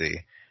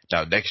Legacy.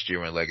 Now next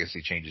year when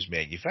Legacy changes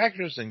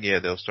manufacturers, then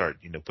they'll start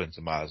putting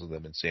some eyes on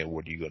them and saying,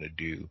 what are you going to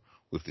do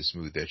with this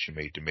move that you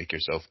made to make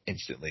yourself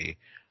instantly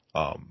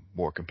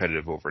more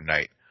competitive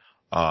overnight?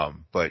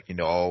 But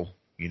all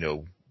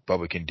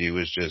Bubba can do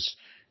is just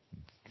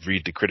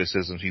read the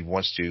criticisms he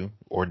wants to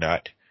or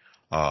not.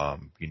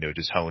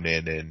 Just hone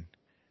in and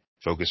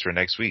focus for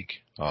next week.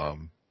 To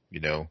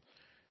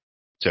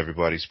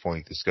everybody's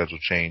point, the schedule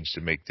changed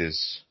to make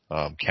this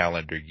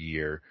calendar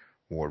year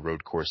more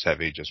road course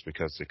heavy just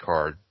because the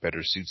car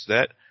better suits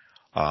that.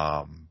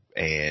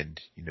 And,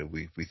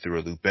 we threw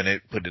a loop in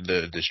it, put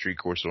the street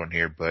course on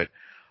here, but,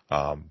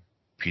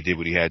 he did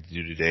what he had to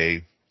do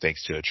today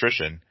thanks to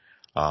attrition.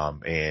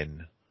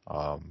 SVG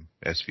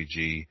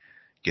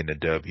getting a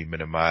dub. He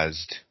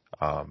minimized,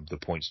 the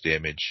points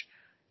damage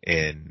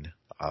in,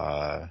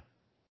 the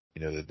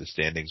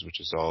standings, which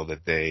is all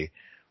that they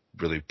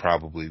really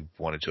probably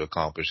wanted to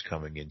accomplish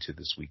coming into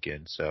this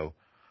weekend. So,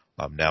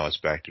 now it's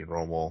back to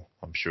normal.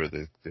 I'm sure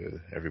that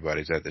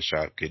everybody's at the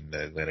shop getting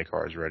the Atlanta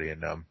cars ready,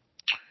 and,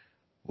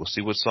 we'll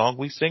see what song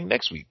we sing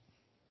next week.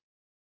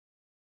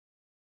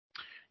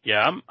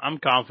 Yeah, I'm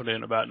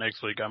confident about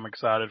next week. I'm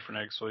excited for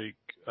next week.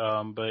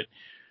 So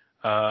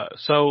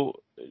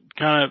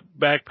kind of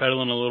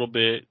backpedaling a little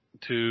bit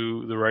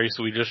to the race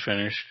that we just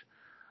finished.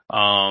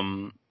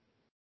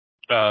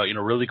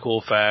 Really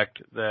cool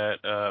fact that,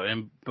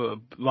 and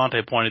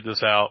Lonte pointed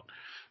this out,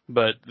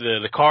 but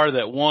the car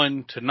that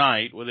won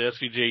tonight with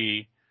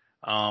SVG,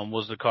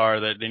 was the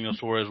car that Daniel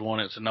Suarez won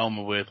at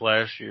Sonoma with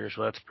last year.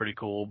 So that's pretty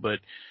cool. But,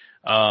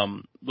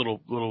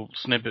 little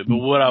snippet. But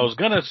what I was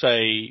going to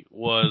say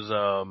was,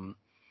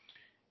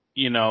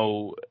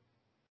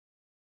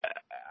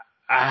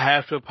 I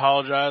have to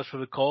apologize for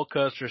the Cole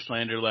Custer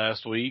slander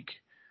last week,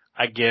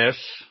 I guess.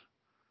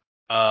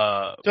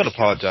 Don't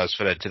apologize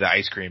for that to the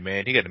ice cream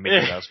man. He got to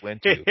Mickey Mouse win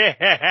too.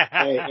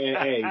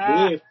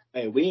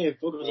 We ain't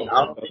focused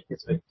on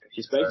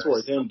respect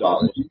towards him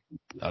though.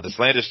 The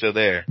slander's still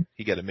there.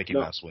 He got a Mickey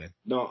Mouse win.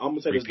 No, I'm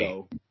gonna say this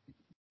though.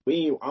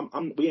 We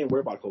ain't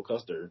worried about Cole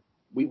Custer.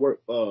 We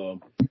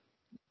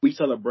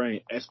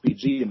celebrate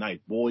SPG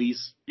tonight,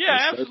 boys.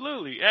 Yeah,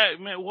 absolutely.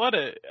 Man,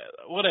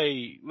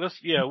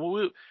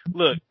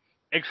 look,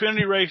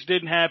 Xfinity race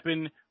didn't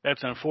happen.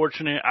 That's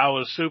unfortunate. I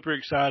was super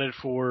excited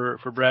for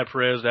Brad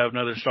Perez to have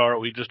another start.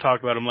 We just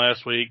talked about him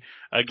last week.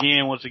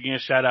 Once again,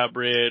 shout out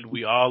Brad.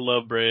 We all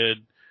love Brad.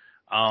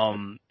 I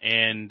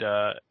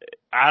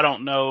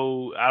don't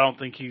know. I don't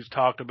think he's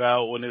talked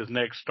about when his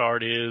next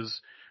start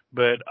is,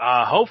 but,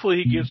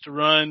 hopefully he gets to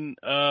run,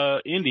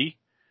 Indy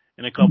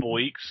in a couple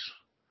weeks.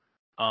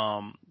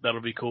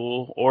 That'll be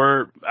cool.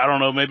 Or, I don't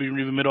know, maybe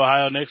even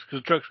Mid-Ohio next,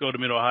 because the trucks go to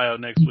Mid-Ohio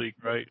next week,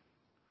 right?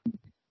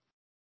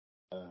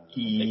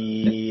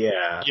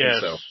 Yeah. I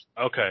think so.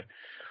 Okay.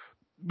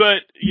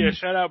 But, yeah,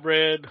 shout out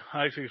Brad.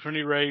 Actually,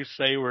 Xfinity race,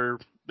 they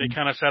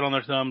kind of sat on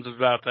their thumbs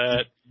about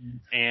that,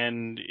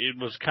 and it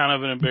was kind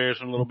of an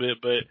embarrassment a little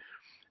bit, but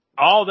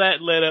all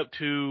that led up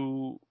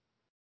to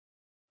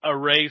a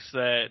race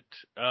that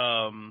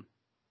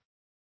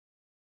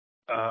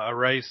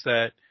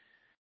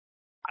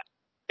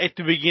at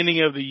the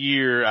beginning of the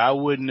year, I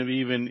wouldn't have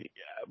even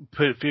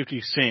put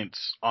 50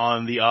 cents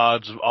on the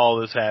odds of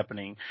all this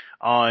happening,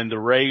 on the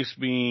race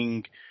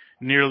the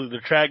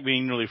track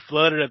being nearly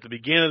flooded at the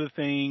beginning of the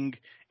thing,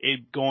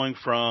 it going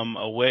from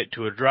a wet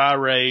to a dry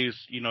race,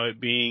 it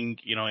being,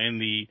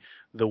 in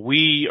the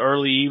wee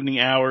early evening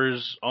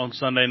hours on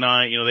Sunday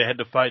night, they had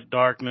to fight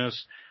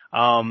darkness,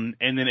 and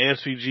then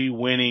SVG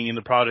winning in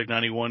the Project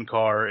 91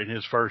 car in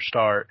his first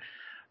start.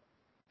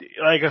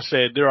 Like I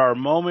said, there are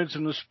moments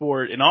in the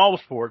sport, in all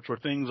sports, where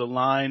things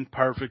align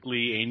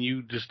perfectly and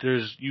you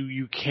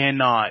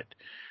cannot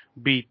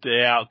beat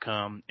the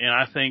outcome. And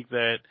I think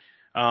that,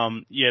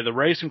 the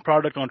racing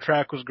product on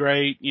track was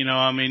great.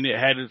 It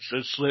had its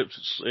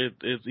slips,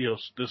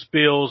 the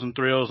spills and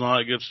thrills and all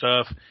that good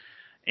stuff.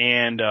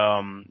 And,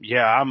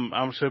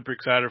 I'm super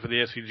excited for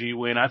the SVG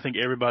win. I think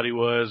everybody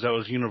was. That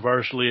was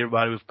universally.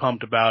 Everybody was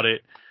pumped about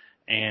it.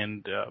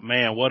 And,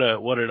 man, what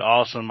an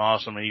awesome,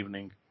 awesome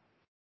evening.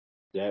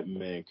 That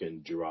man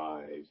can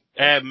drive.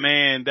 That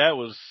man,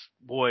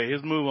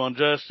 his move on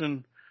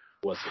Justin.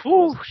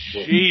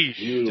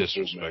 Sheesh.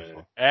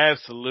 Disrespectful.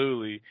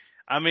 Absolutely.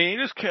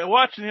 Just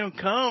watching him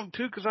come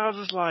too, because I was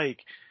just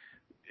like,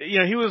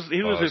 he was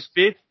in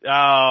fifth.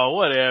 Oh,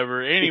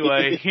 whatever.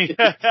 Anyway,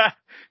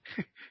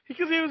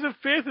 because he was in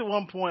fifth at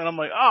one point. I'm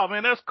like, oh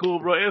man, that's cool,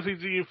 bro.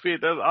 SEG in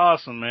fifth. That's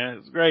awesome, man.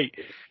 It's great.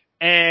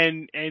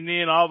 And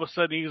then all of a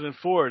sudden he's in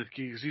fourth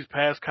because he's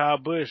past Kyle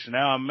Busch. And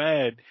now I'm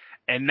mad.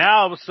 And now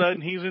all of a sudden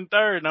he's in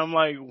third, and I'm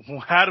like,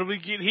 how did we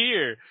get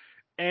here?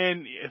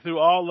 And through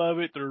all of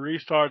it, through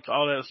restarts,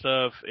 all that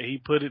stuff, he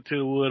put it to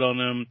the wood on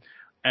them.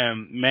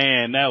 And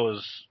man, that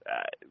was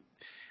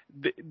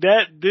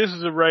this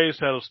is a race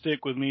that'll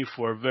stick with me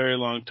for a very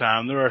long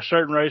time. There are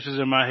certain races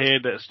in my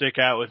head that stick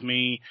out with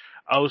me.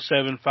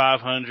 07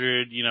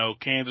 500,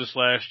 Kansas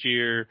last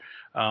year,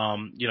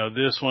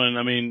 this one.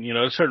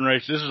 Certain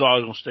races. This is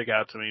always going to stick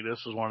out to me.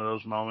 This is one of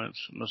those moments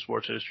in the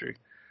sports history.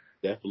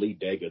 Definitely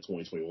Dega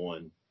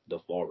 2021, the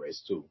fall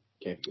race too.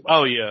 Can't forget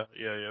about that.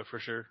 Yeah, for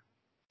sure.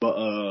 But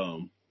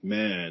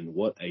man,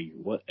 what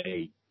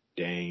a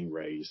dang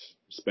race,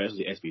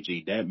 especially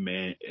SVG. That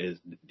man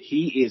is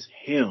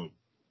him.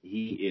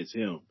 He is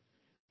him.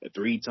 A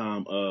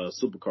 3-time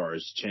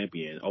Supercars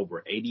champion,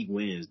 over 80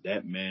 wins.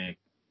 That man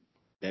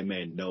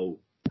know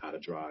how to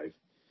drive.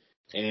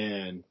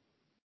 And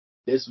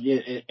this,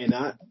 and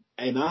I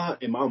in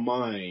my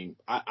mind,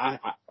 I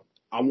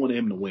wanted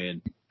him to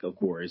win, of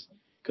course,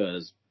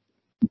 because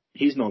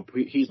he's no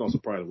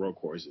surprise road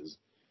courses,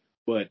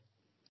 but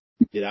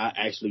did I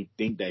actually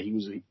think that he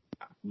was,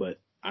 but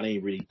I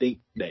didn't really think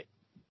that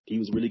he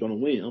was really going to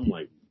win. I'm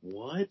like,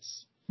 what?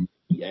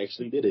 He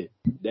actually did it.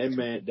 That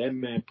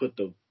man put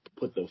the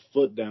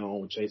foot down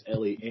on Chase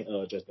Elliott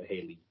and Justin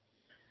Haley.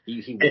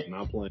 He was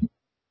not playing.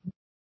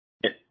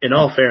 In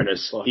all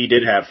fairness, he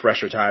did have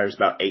fresher tires,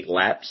 about 8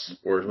 laps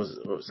or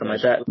something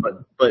like that.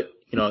 But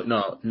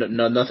no,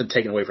 nothing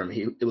taken away from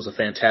him. It was a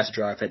fantastic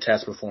drive,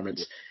 fantastic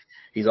performance.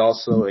 He's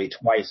also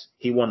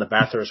he won the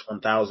Bathurst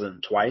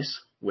 1000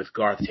 twice with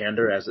Garth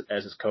Tander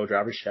as his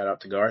co-driver. Shout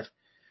out to Garth,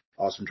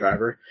 awesome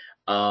driver.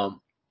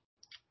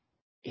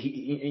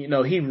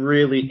 He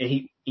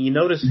really, you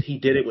notice he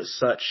did it with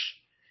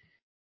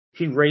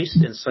he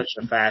raced in such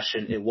a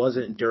fashion. It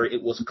wasn't dirty.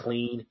 It was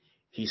clean.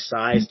 He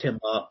sized him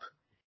up.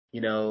 He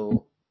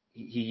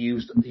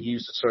used the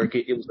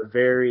circuit. It was a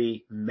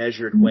very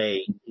measured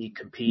way he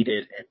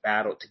competed and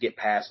battled to get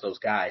past those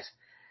guys.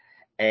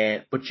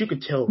 But you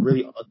could tell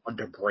really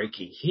under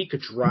braking, he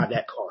could drive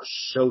that car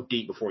so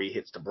deep before he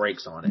hits the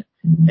brakes on it,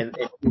 and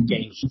it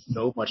gained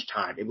so much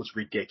time. It was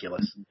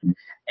ridiculous.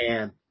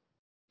 And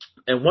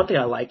one thing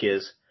I like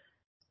is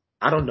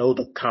I don't know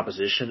the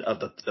composition of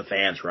the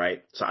fans,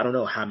 right? So I don't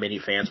know how many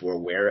fans were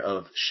aware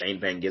of Shane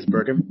Van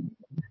Gisbergen,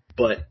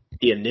 but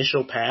the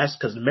initial pass,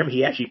 because remember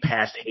he actually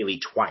passed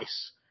Haley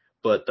twice,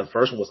 but the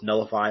first one was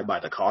nullified by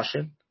the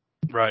caution.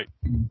 Right.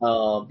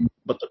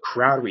 But the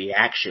crowd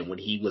reaction when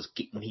he was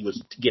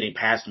getting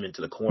past him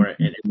into the corner,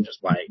 and it was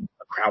just like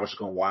the crowd was just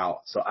going wild.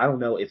 So I don't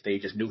know if they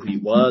just knew who he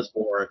was,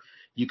 or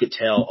you could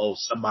tell,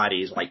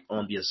 somebody's like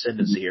on the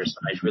ascendancy here,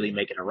 somebody's really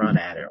making a run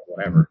at it or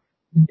whatever.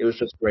 It was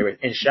just great.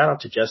 And shout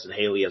out to Justin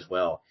Haley as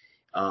well.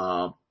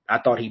 I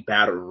thought he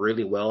battled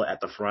really well at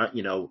the front,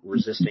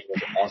 resisting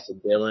with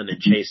Austin Dillon and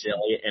Chase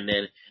Elliott, and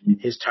then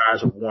his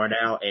tires were worn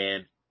out.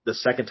 And the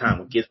second time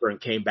when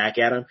Gisbergen came back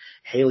at him,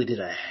 Haley did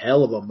a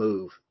hell of a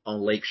move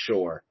on Lake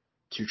Shore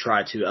to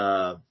try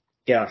to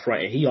get out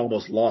front, and he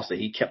almost lost it.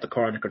 He kept the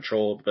car under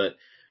control, but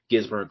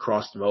Gisbergen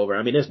crossed him over.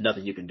 I mean, there's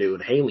nothing you can do,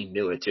 and Haley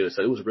knew it too,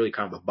 so it was really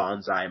kind of a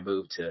bonsai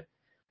move to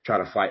try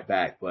to fight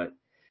back. But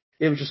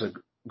it was just a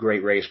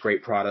great race,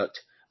 great product.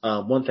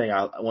 One thing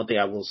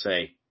I will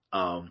say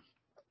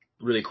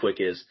really quick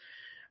is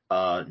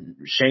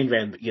Shane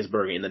Van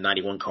Gisbergen in the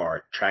 91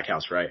 car,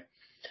 Trackhouse, right?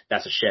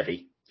 That's a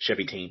Chevy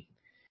team.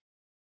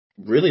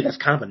 Really, that's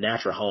kind of a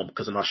natural home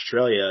because in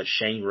Australia,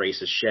 Shane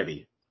races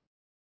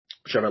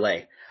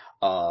Chevrolet.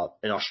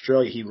 In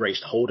Australia, he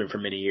raced Holden for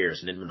many years,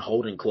 and then when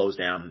Holden closed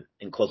down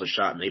and closed the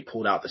shop and they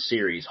pulled out the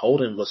series,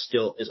 Holden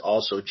is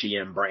also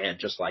GM brand,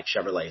 just like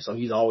Chevrolet. So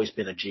he's always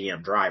been a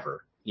GM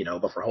driver,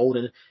 but for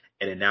Holden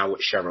and then now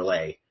with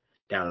Chevrolet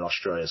down in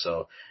Australia.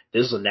 So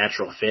this is a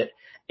natural fit,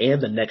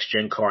 and the next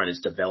gen car in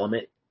its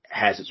development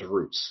has its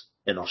roots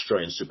in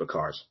Australian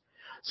supercars.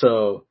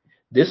 So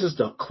this is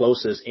the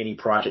closest any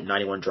Project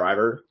 91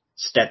 driver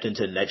stepped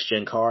into the next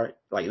gen car.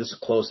 Like, this is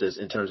the closest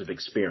in terms of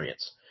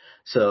experience.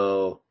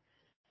 So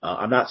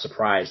I'm not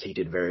surprised he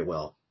did very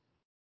well.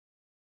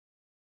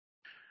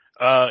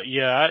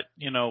 Just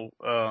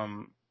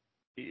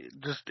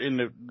in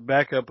the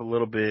back up a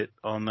little bit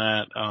on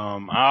that,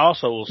 I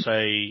also will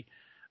say,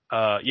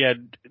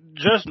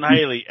 Justin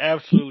Haley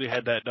absolutely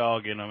had that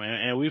dog in him,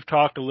 and we've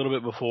talked a little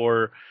bit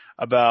before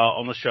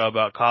on the show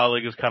about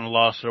colleagues has kind of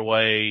lost their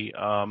way.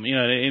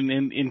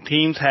 And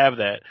teams have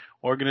that.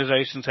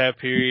 Organizations have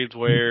periods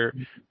where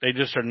they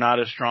just are not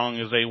as strong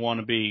as they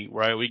want to be,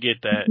 right? We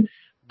get that.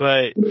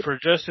 But for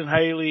Justin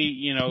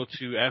Haley,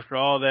 to, after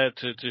all that,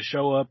 to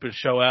show up and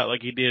show out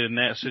like he did in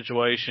that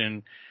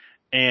situation,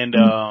 and,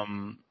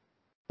 and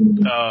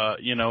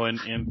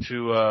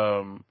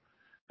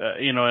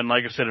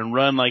like I said, and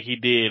run like he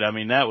did, I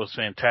mean, that was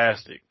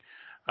fantastic.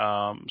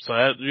 So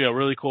that,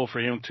 really cool for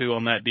him too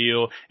on that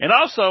deal. And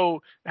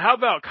also, how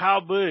about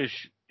Kyle Busch,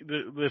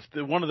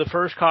 one of the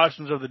first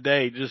cautions of the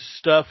day, just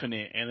stuffing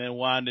it and then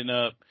winding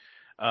up,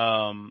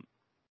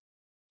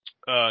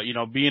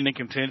 being in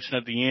contention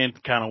at the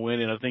end, kind of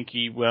winning. I think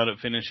he wound up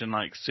finishing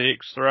like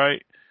 6th,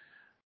 right?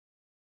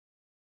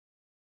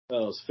 That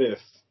was 5th.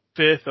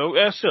 5th. Oh,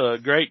 that's still a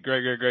great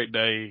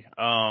day.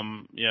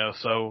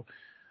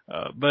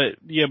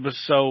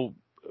 So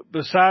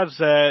besides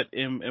that,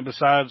 and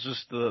besides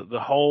just the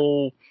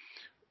whole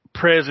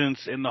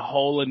presence and the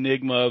whole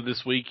enigma of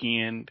this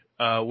weekend,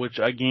 which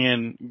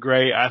again,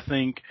 great. I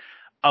think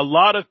a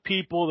lot of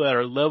people that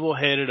are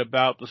level-headed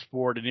about the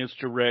sport and its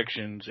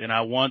directions, and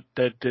I want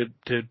that to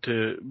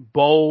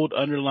bold,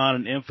 underline,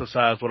 and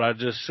emphasize what I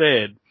just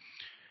said,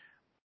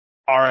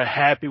 are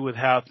happy with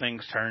how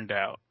things turned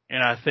out.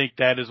 And I think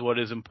that is what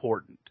is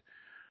important.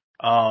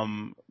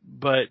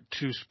 But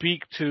to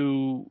speak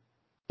to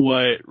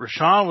what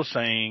Rashawn was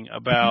saying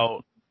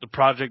about the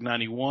Project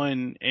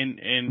 91,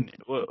 and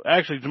well,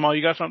 actually, Jamal,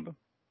 you got something?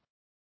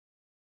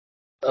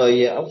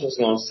 Yeah, I was just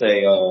gonna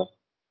say,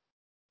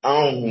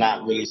 I'm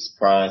not really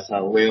surprised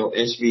how well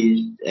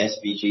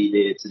SVG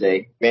did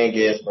today. Van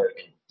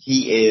Gisbergen,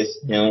 he is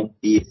him.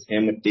 He is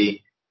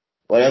Timothy.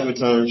 Whatever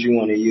terms you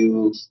want to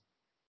use.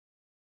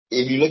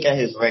 If you look at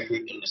his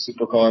record in the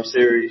Supercar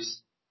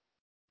series,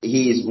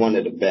 he is one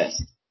of the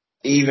best.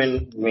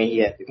 even when he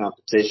had the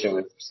competition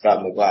with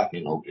Scott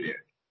McLaughlin over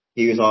there.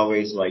 He was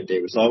always like,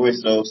 there was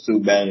always those two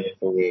battling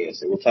for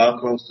wins. And with how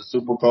close the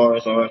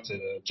supercars are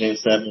to Gen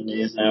 7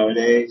 is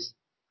nowadays,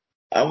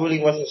 I really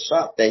wasn't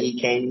shocked that he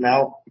came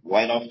out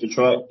right off the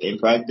truck in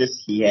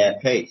practice. He had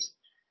pace.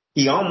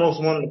 He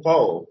almost won the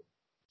pole.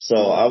 So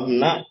I'm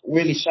not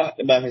really shocked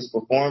about his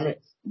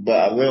performance,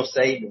 but I will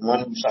say the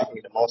one who shocked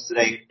me the most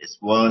today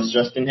was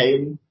Justin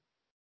Haley.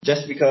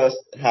 Just because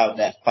how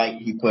that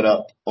fight he put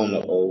up on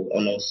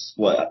those,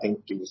 what, I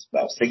think it was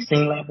about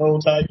 16 lap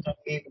hold times, I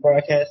believe the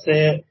broadcast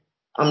said.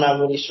 I'm not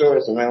really sure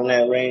it's around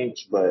that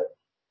range, but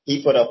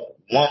he put up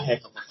one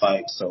heck of a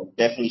fight. So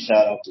definitely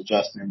shout out to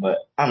Justin, but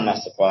I'm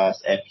not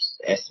surprised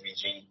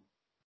SVG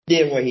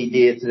did what he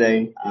did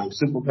today. I'm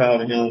super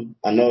proud of him.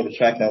 I know the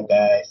track out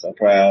guys are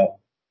proud.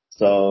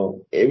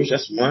 So it was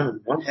just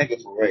one heck of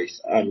a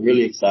race. I'm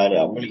really excited.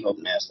 I really hope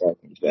NASCAR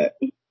comes back.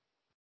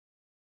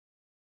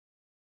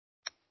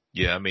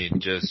 Yeah, I mean,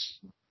 just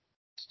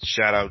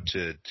shout out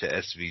to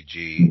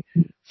SVG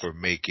for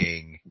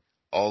making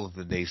all of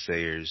the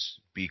naysayers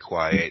be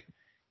quiet,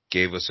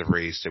 gave us a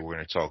race that we're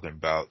going to talk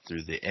about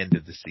through the end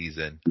of the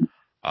season.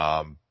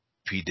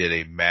 He did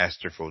a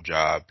masterful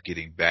job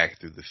getting back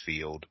through the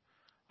field,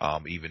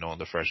 even on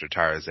the fresher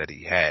tires that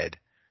he had.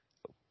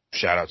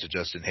 Shout out to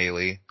Justin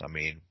Haley. I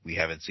mean, we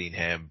haven't seen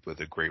him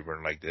with a great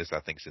run like this, I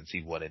think, since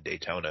he won in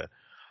Daytona.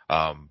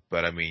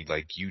 But I mean,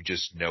 like, you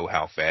just know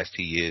how fast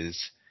he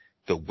is,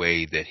 the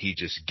way that he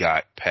just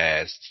got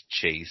past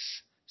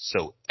Chase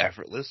so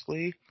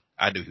effortlessly.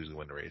 I knew he was going to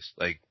win the race.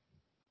 Like,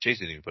 Chase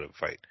didn't even put up a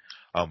fight.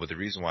 But the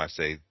reason why I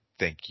say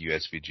thank you,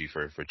 SVG,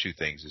 for two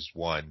things is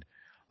one,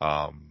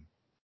 the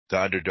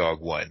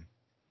underdog won.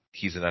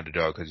 He's an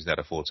underdog because he's not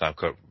a full-time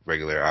Cup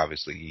regular.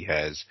 Obviously, he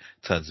has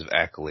tons of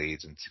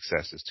accolades and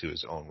successes to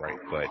his own right.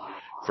 But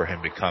for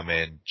him to come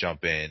in,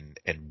 jump in,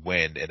 and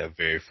win in a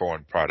very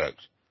foreign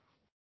product,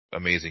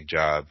 amazing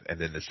job. And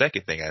then the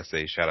second thing I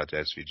say, shout out to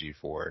SVG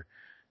for,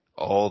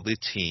 all the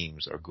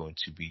teams are going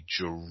to be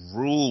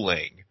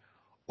drooling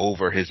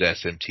over his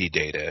SMT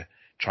data,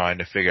 trying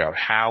to figure out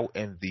how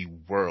in the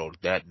world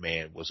that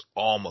man was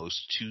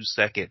almost 2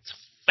 seconds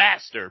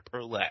faster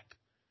per lap.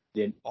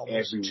 Than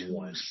Almost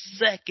everyone. 2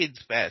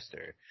 seconds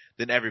faster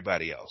than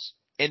everybody else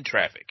in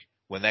traffic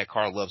when that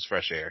car loves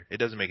fresh air. It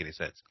doesn't make any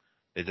sense.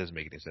 It doesn't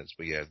make any sense.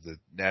 But yeah, the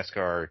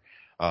NASCAR,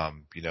 I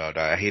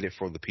hate it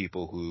for the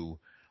people who,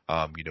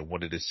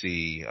 wanted to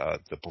see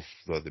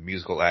the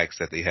musical acts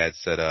that they had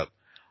set up.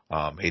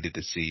 Hated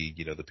to see,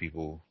 the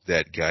people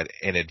that got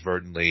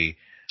inadvertently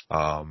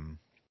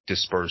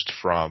dispersed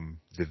from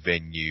the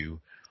venue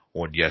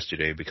on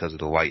yesterday because of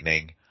the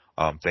lightning.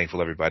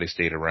 Thankful everybody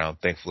stayed around.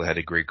 Thankful it had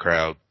a great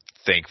crowd.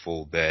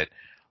 Thankful that,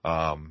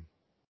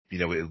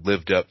 it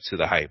lived up to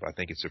the hype. I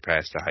think it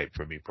surpassed the hype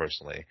for me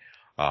personally.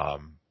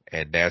 And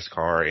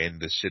NASCAR in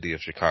the city of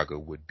Chicago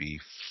would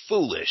be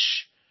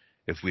foolish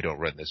if we don't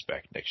run this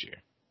back next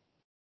year.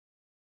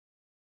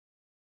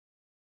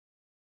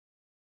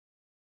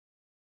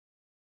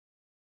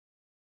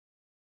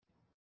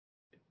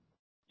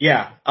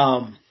 Yeah.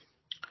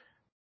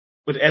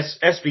 With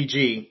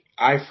SVG,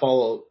 I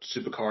followed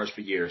supercars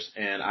for years,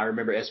 and I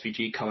remember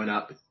SVG coming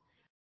up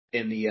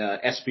in the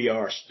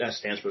SBR, that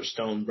stands for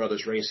Stone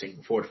Brothers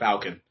Racing, Ford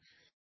Falcon,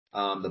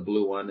 the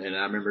blue one. And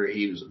I remember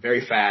he was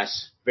very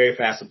fast, very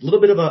fast. A little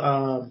bit of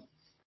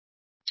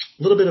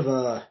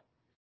a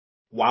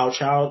wild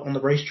child on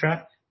the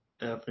racetrack,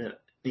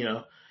 you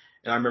know.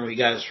 And I remember he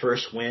got his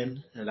first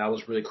win, and that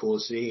was really cool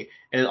to see.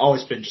 And it's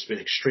always been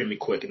extremely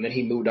quick. And then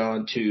he moved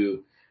on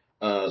to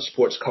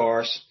sports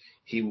cars.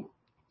 He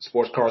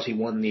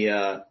won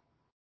the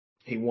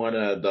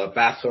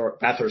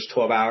Bathurst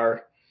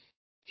 12-hour.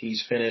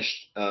 He's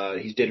finished.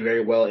 He did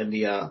very well in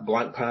the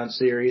Blanc Pond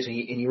series, and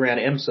he ran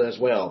IMSA as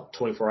well,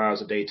 24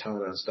 hours of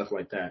Daytona and stuff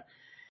like that.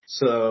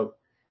 So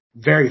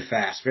very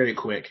fast, very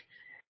quick.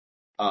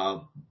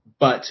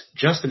 But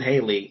Justin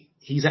Haley,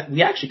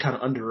 we actually kind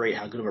of underrate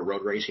how good of a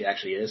road race he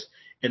actually is.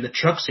 In the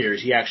truck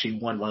series, he actually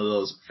won one of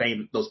those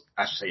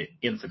I should say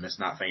infamous,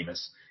 not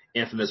famous,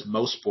 infamous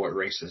most sport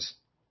races.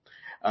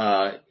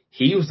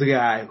 He was the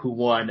guy who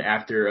won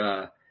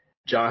after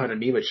John Hunter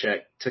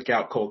Nemechek took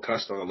out Cole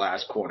Custer on the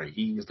last corner.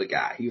 He was the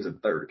guy. He was in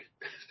third.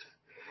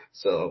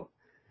 So,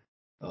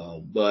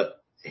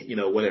 but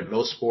whether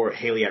most sport,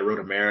 Haley at Road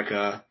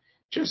America,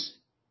 just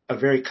a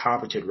very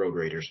competent road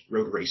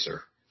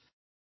racer.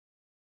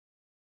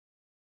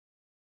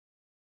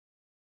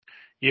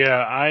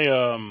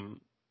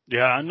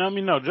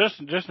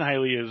 Justin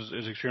Haley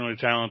is extremely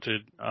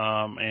talented,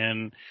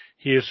 and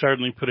he has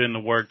certainly put in the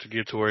work to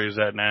get to where he's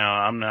at now.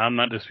 I'm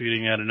not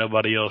disputing that, and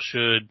nobody else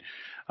should.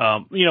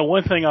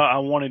 One thing I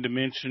wanted to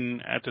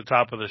mention at the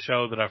top of the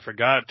show that I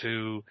forgot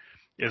to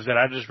is that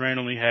I just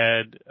randomly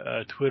had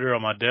Twitter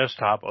on my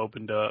desktop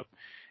opened up,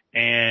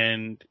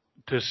 and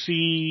to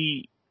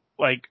see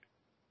like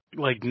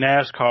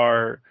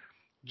NASCAR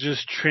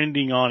just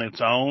trending on its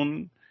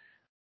own,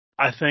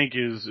 I think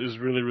is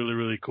really, really,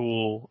 really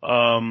cool.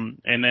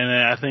 And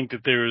I think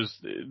that there is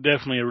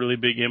definitely a really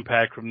big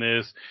impact from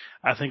this.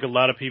 I think a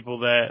lot of people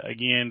that,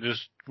 again,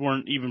 just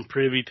weren't even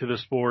privy to the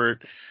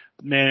sport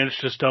managed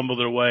to stumble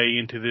their way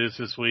into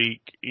this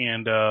week.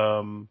 And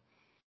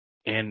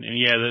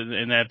yeah,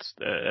 and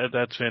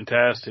that's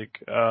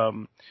fantastic.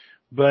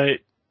 But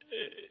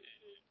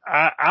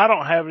I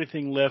don't have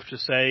anything left to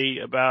say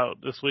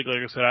about this week.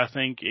 Like I said, I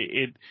think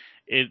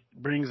it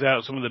brings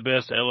out some of the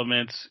best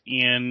elements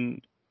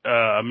in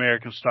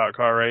American stock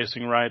car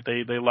racing. Right?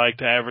 They like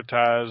to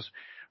advertise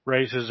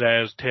races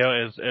as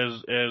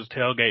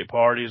tailgate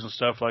parties and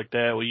stuff like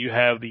that. Well, you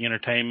have the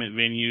entertainment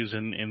venues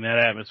in that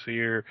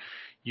atmosphere.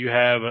 You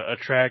have a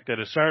track that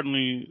is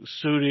certainly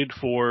suited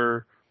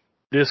for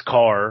this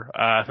car.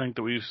 I think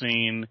that we've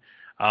seen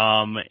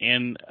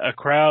and a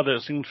crowd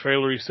that seems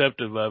fairly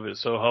receptive of it.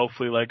 So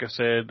hopefully, like I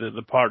said,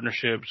 the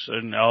partnerships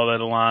and all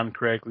that align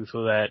correctly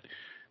so that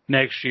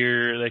next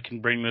year they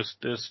can bring this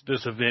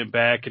event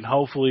back, and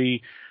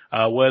hopefully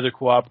weather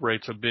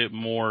cooperates a bit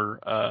more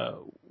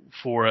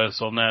for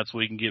us on that, so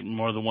we can get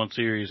more than one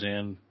series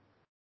in.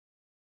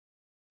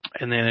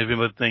 And then if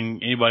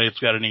anybody that's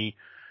got any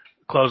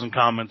closing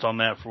comments on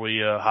that before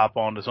we hop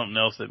on to something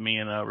else that me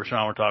and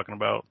Rashawn were talking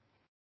about.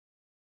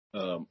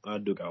 I got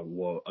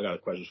a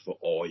question for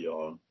all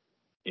y'all.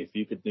 If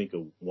you could think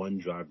of one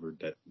driver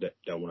that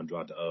want to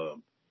drive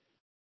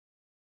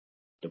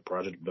the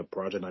Project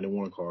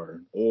 91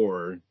 car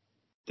or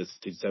the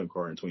 67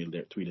 car in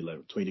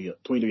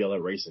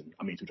 2011 racing.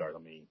 I mean, two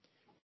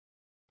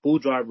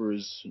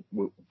drivers.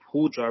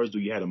 Who drivers do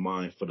you have in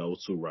mind for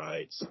those two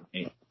rides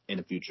in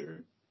the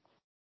future?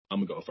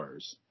 I'm gonna go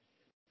first.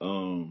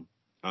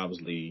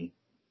 Obviously,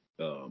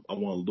 I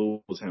want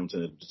Lewis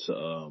Hamilton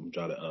to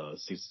drive the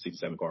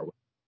 67 car,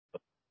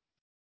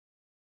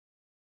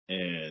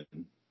 and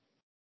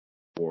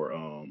for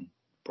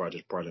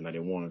Project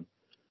 91,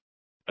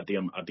 I think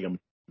I'm gonna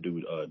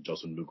do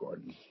Joseph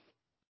Newgarden.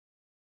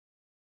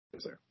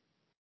 Yes, sir.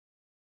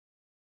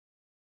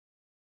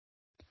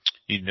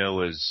 You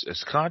know,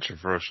 as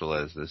controversial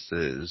as this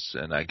is,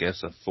 and I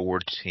guess a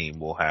Ford team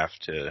will have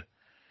to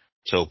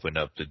open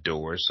up the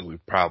door, so we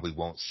probably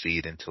won't see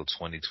it until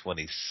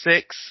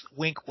 2026.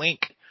 Wink,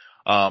 wink.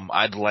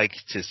 I'd like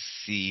to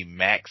see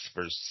Max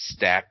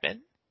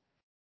Verstappen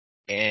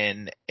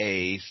in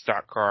a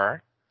stock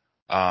car.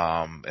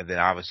 And then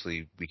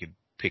obviously we could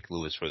pick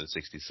Lewis for the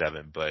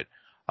 67, but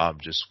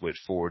just with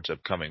Ford's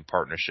upcoming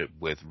partnership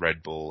with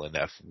Red Bull and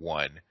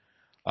F1,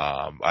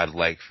 I'd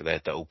like for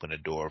that to open a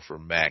door for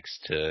Max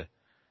to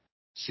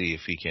see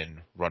if he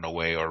can run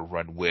away or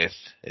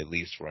at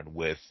least run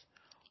with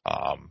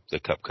the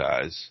Cup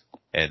guys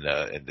in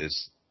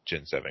this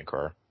Gen 7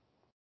 car.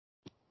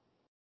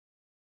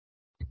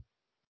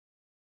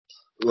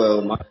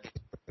 Well, my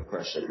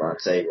question,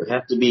 Monte, would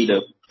have to be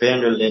the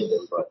Vander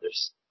Linden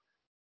brothers.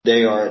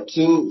 They are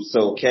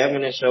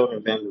Kevin and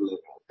Sheldon Vander Linden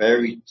are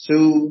very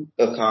two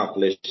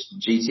accomplished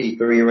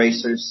GT3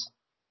 racers.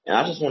 And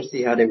I just want to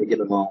see how they would get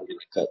along in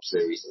the Cup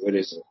Series, whether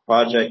it's a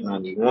Project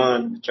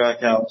 91, the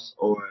Trackhouse,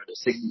 or the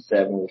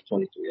 67 with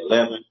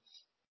 2311.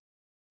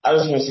 I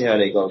just want to see how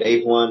they go.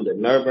 They've won the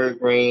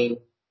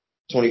Nürburgring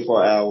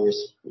 24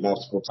 hours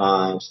multiple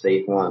times.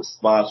 They've won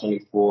Spa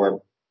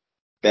 24,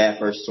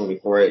 Bathurst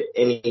 24.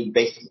 Any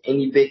big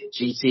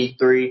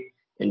GT3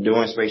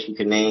 endurance race you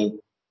can name,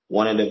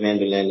 one of the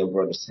Vander Linden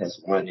brothers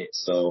has won it.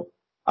 So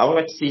I would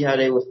like to see how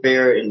they would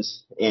fare in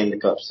the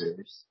Cup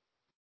Series.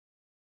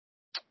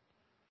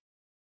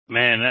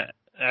 Man,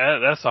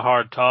 that's a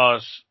hard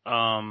toss.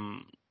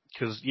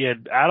 'Cause yeah,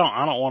 I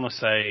don't want to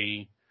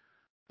say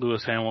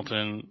Lewis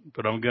Hamilton,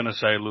 but I'm gonna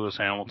say Lewis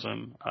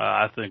Hamilton.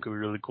 I think it would be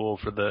really cool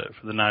for the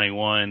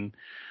 91.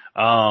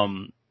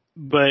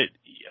 But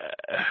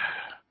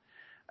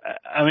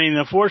I mean,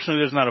 unfortunately,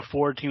 there's not a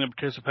Ford team that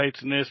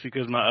participates in this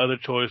because my other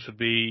choice would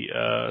be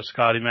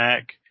Scotty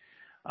Mack.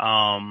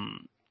 Let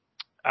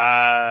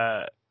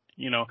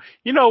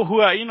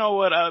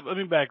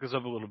me back this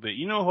up a little bit.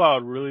 You know who I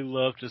would really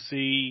love to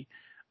see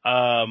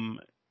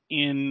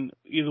in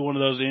either one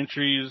of those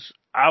entries?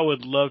 I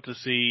would love to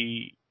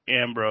see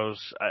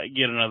Ambrose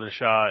get another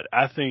shot.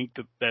 I think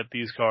that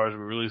these cars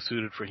were really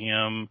suited for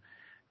him,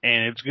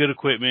 and it's good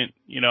equipment.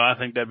 I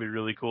think that'd be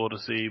really cool to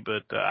see,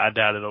 but I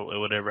doubt it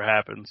would ever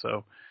happen.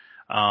 So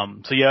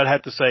yeah, I'd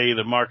have to say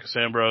either Marcus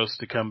Ambrose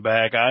to come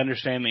back. I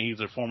understand that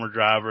he's a former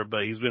driver,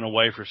 but he's been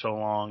away for so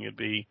long. It'd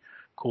be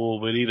cool,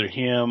 but either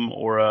him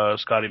or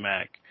Scotty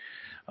Mack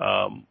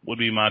would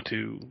be my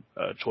two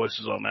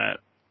choices on that.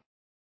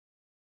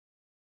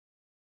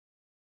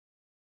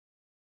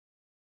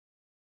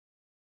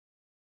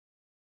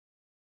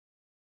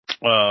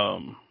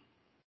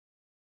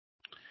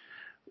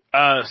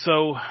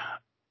 So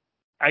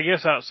I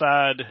guess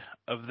outside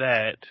of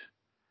that,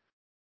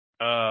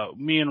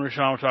 me and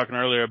Rashawn were talking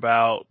earlier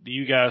about, do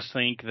you guys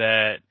think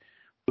that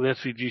with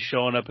SVG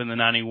showing up in the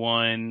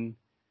 91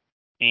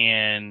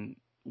 and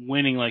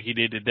winning like he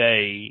did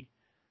today,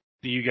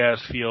 do you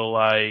guys feel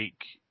like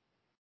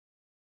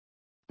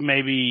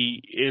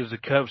maybe is the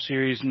Cup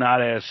Series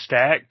not as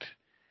stacked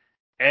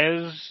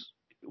as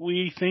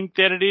we think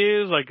that it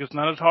is. Like, it's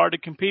not as hard to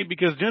compete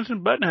because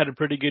Jenson Button had a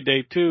pretty good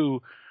day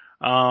too.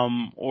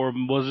 Or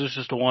was this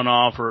just a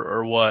one-off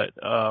or what?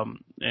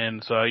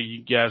 And so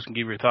you guys can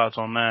give your thoughts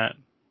on that.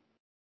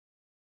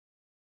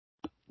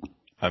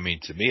 I mean,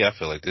 to me, I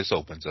feel like this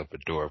opens up a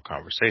door of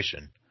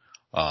conversation.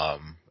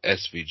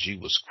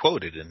 SVG was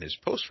quoted in his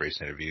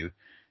post-race interview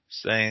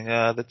saying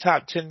the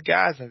top 10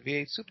 guys in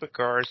V8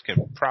 supercars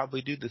can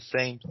probably do the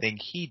same thing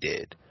he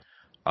did.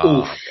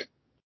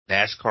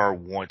 NASCAR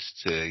wants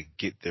to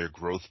get their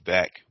growth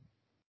back,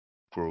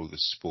 grow the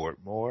sport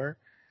more.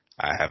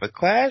 I have a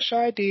Clash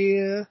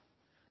idea.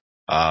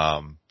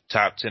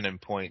 Top 10 in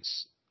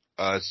points,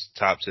 us,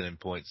 top 10 in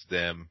points,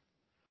 them,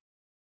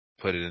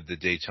 put it in the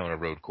Daytona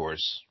road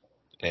course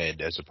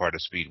and as a part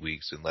of Speed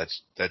Weeks, and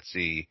let's put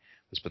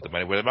the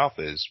money where the mouth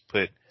is.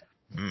 Put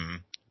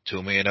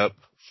 $2 million up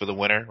for the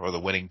winner or the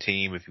winning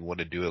team if you want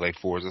to do it like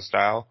Forza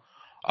style.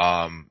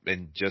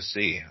 And just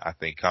see. I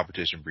think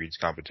competition breeds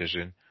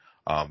competition.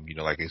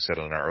 Like I said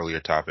on our earlier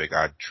topic,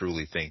 I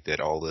truly think that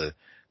all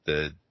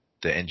the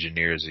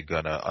engineers are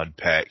gonna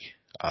unpack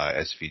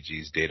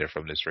SVG's data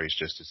from this race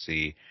just to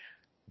see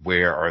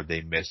where are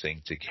they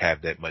missing to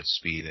have that much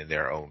speed in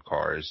their own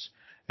cars.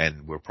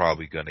 And we're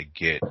probably gonna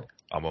get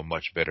a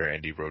much better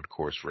Indy road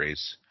course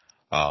race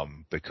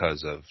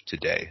because of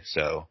today.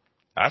 So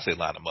I say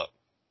line them up.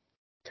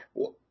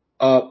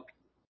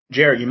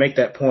 Jared, you make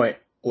that point,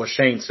 what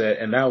Shane said,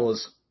 and that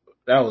was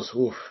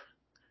oof,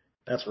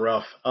 that's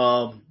rough.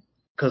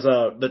 Because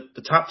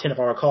the top 10, if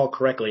I recall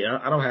correctly,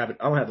 I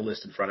don't have the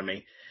list in front of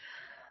me,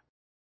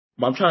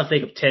 but I'm trying to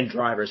think of 10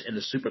 drivers in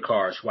the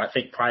supercars who I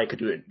think probably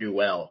could do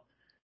well.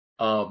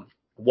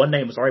 One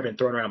name has already been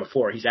thrown around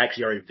before. He's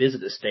actually already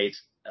visited the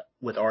States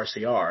with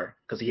RCR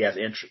because he has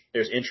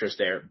there's interest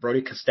there.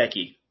 Brody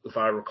Kostecki, if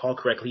I recall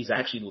correctly, he's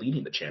actually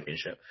leading the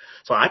championship.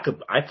 So I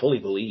fully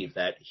believe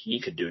that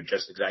he could do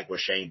just exactly what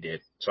Shane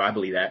did. So I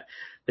believe that.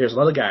 There's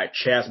another guy,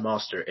 Chaz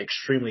Monster,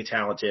 extremely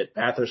talented,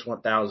 Bathurst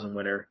 1000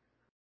 winner,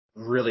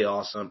 really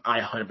awesome. I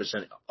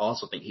 100%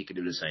 also think he could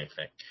do the same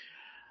thing.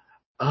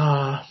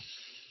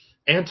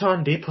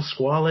 Anton De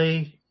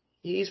Pasquale,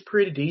 he's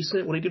pretty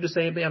decent. Would he do the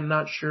same thing? I'm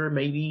not sure.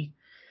 Maybe.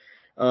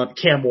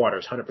 Cam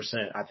Waters,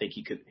 100%. I think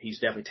he's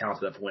definitely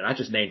talented enough to win. I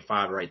just named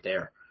 5 right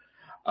there.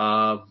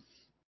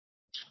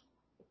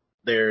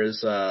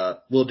 There's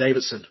Will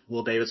Davidson.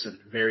 Will Davidson,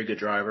 very good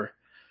driver.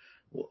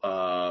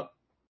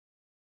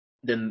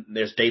 Then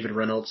there's David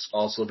Reynolds,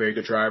 also a very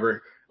good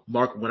driver.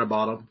 Mark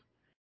Winterbottom,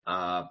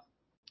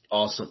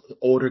 awesome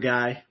older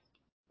guy,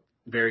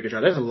 very good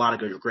driver. There's a lot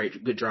of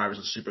good drivers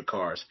in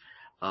supercars.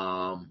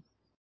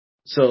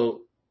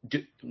 So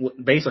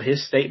based on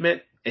his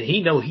statement, and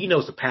he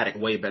knows the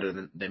paddock way better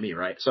than me,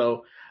 right?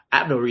 So I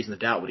have no reason to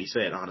doubt what he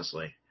said,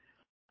 honestly.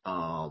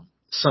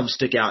 Some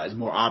stick out as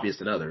more obvious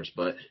than others,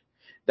 but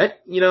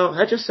that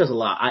just says a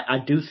lot. I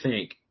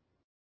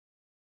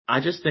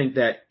just think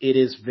that it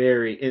is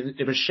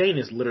if Shane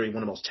is literally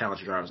one of the most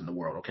talented drivers in the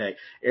world, okay?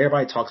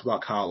 Everybody talks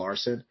about Kyle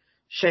Larson.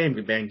 Shane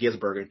Van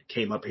Gisbergen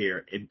came up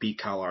here and beat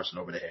Kyle Larson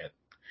over the head,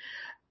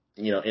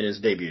 in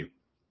his debut.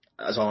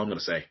 That's all I'm going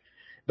to say.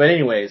 But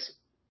anyways,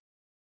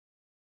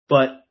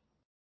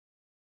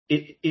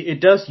 it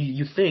does,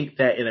 you think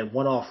that in a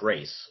one-off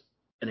race,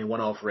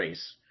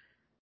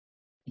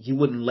 you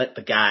wouldn't let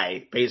the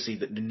guy,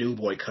 basically the new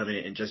boy, come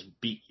in and just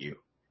beat you,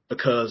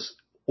 because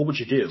what would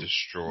you do?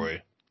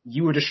 Destroy.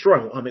 You were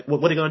destroying. I mean,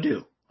 what are you going to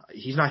do?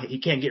 He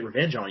can't get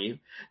revenge on you.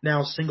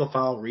 Now, single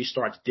file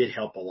restarts did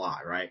help a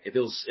lot, right? If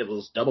it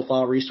was double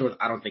file restarts,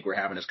 I don't think we're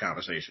having this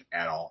conversation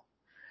at all.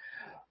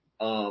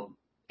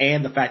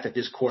 And the fact that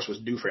this course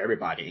was new for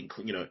everybody,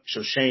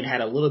 so Shane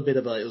had it was a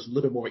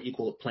little bit more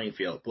equal playing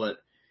field, but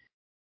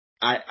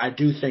I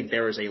do think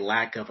there is a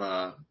lack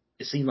of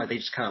it seemed like they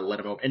just kind of let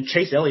him open. And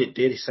Chase Elliott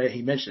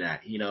he mentioned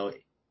that,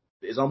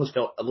 it almost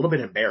felt a little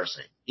bit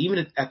embarrassing.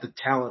 Even at the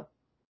talent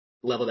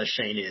level that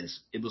Shane is,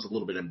 it was a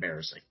little bit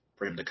embarrassing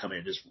for him to come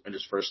in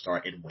his first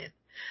start and win.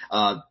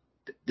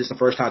 This is the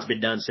first time it's been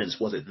done since,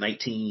 was it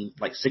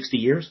 60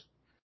 years?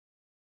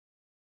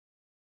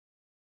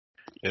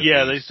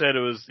 Yeah, they said it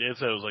was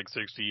like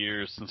 60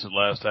 years since it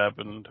last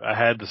happened. I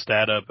had the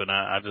stat up and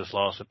I just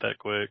lost it that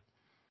quick.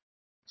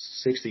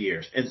 60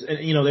 years. And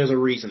there's a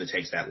reason it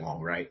takes that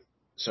long, right?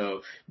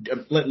 So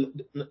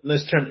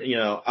let's turn,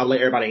 I'll let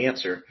everybody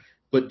answer.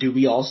 But do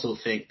we also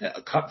think that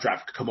a cup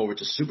driver could come over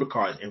to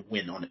supercars and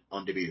win on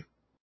debut?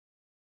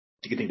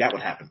 Do you think that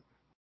would happen?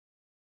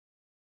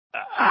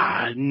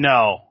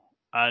 No.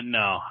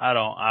 No, I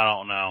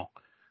don't know.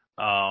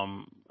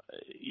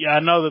 Yeah,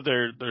 I know that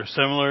they're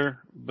similar,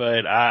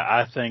 but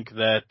I think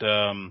that,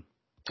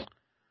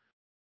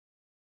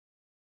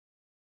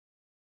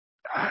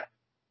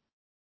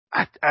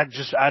 I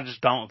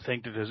just don't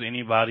think that there's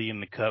anybody in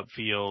the Cup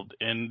field,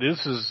 and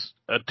this is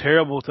a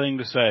terrible thing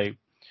to say.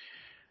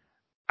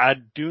 I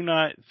don't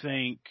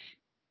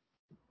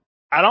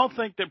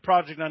think that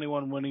Project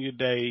 91 winning a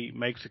day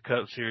makes the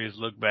Cup Series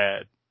look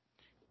bad.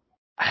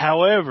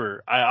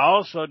 However, I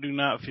also do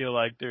not feel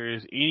like there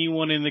is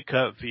anyone in the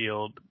Cup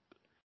field,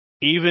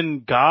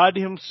 even God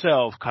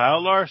himself,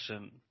 Kyle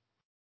Larson,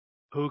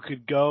 who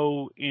could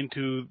go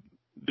into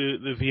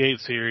the V8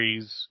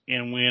 series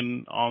and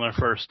win on their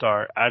first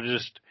start. I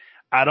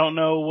don't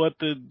know what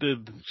the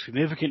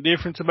significant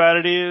difference about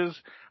it is,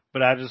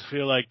 but I just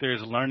feel like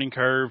there's a learning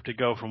curve to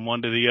go from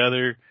one to the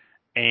other.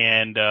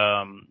 And,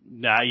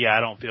 I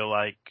don't feel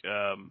like,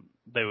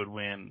 they would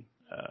win,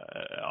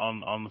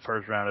 on the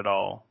first round at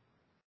all.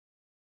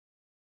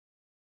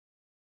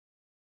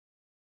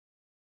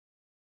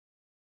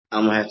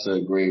 I'm gonna have to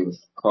agree with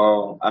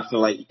Carl. I feel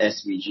like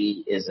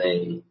SVG is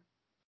a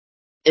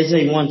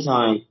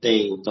one-time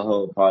thing with the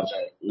whole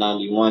project.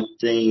 91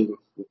 thing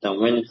with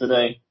them winning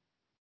today.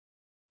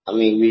 I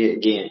mean,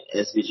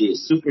 SVG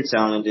is super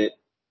talented,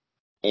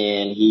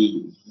 and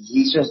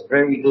he's just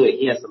very good.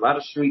 He has a lot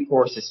of street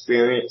course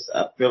experience.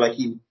 I feel like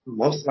he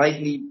most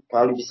likely,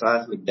 probably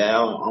besides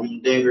McDowell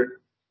and Umdinger,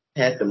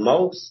 had the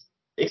most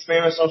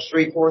experience on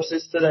street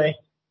courses today.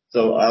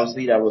 So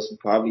obviously that was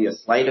probably a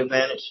slight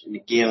advantage. And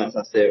again, as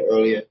I said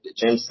earlier, the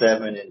Gen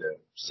 7 and the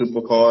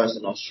supercars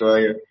in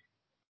Australia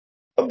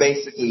are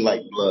basically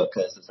like blood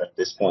cousins at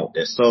this point.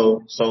 They're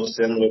so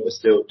similar but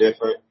still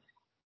different.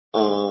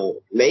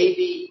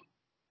 Maybe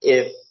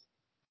if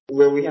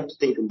where we have to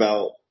think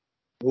about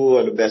who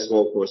are the best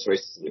road course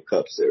races in the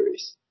Cup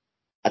Series,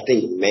 I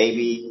think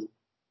maybe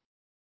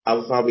I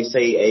would probably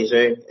say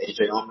AJ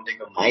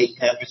Allmendinger might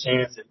have a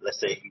chance if, let's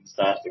say, he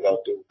decides to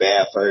go through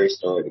Bad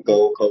First or the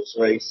Gold Coast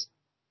race.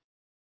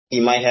 He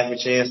might have a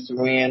chance to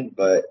win,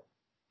 but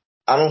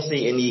I don't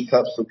see any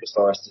Cup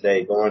superstars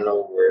today going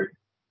over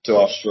to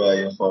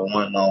Australia for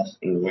one off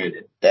and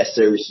winning. That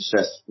series is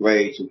just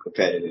way too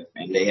competitive,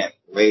 and they have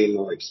way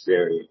more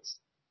experience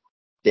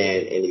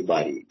than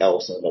anybody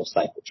else on those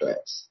type of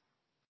tracks.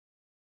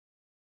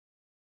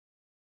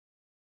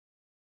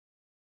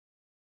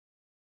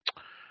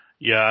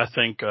 Yeah, I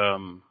think,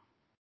 the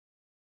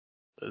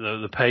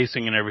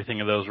pacing and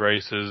everything of those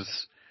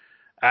races,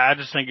 I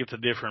just think it's a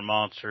different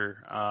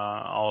monster,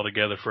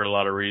 altogether for a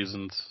lot of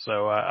reasons.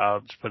 So I'll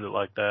just put it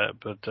like that.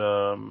 But,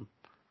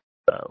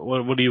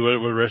 what do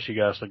the rest of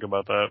you guys think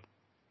about that?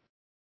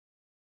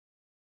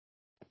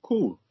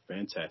 Cool.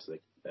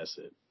 Fantastic. That's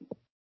it.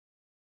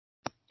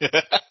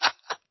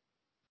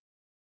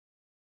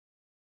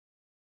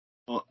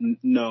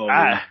 No.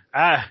 Yeah,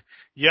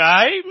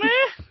 hey, man.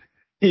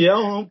 Yeah,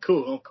 I'm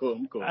cool.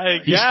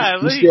 Hey, he's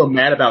still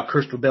mad about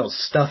Christopher Bell's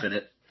stuff in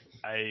it.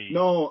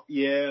 No,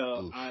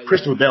 yeah.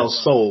 Christopher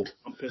Bell's sold.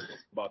 I'm pissed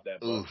about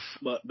that. Oof.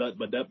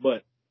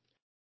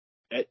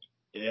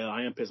 Yeah,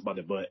 I am pissed about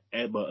it. But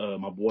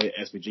my boy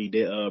SVG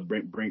did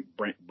bring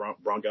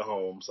it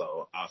home,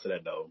 so I'll say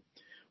that though.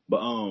 But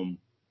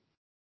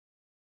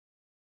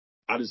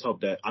I just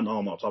hope that I know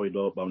I'm probably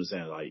low, but I'm just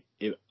saying like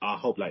I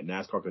hope like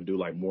NASCAR can do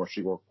like more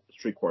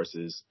street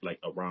courses like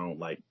around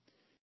like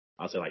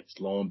I'll say like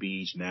Long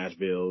Beach,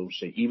 Nashville,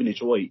 even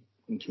Detroit.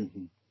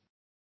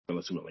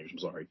 Unless too much language, I'm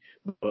sorry.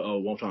 But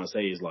what I'm trying to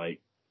say is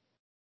like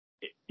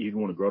if you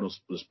want to grow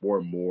the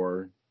sport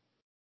more,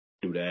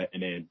 do that,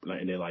 and then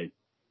like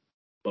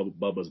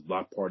Bubba's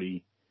block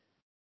party,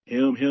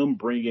 him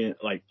bringing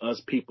like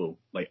us people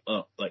like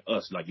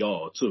us like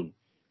y'all too,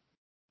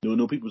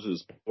 new people to the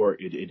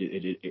sport.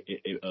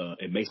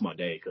 It makes my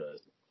day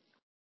because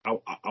I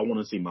want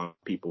to see my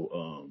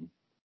people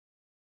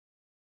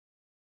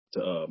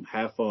to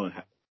have fun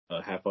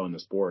in the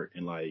sport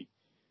and like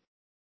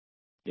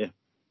yeah.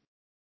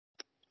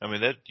 I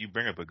mean, that you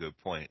bring up a good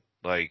point.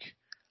 Like,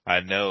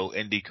 I know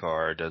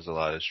IndyCar does a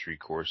lot of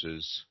street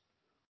courses.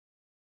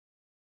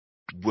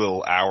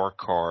 Will our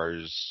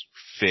cars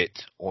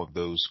fit on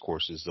those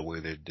courses the way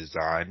they're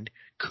designed?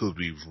 Could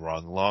we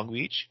run Long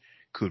Beach?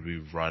 Could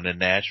we run a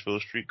Nashville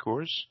street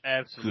course?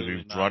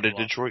 Absolutely. Could we run a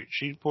Detroit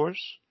street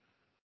course?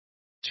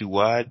 Too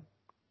wide?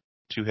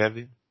 Too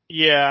heavy?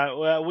 Yeah,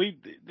 well,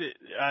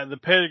 the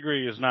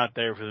pedigree is not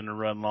there for them to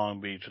run Long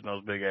Beach in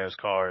those big ass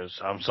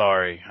cars. I'm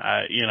sorry.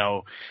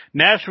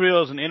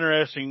 Nashville is an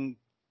interesting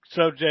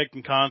subject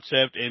and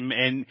concept,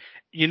 and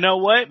you know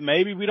what?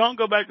 Maybe we don't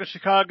go back to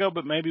Chicago,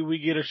 but maybe we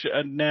get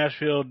a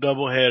Nashville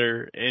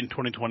doubleheader in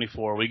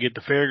 2024. We get the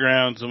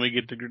fairgrounds and we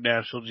get the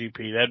Nashville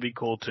GP. That'd be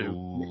cool too.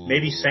 Ooh.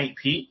 Maybe St.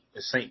 Pete.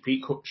 Is St.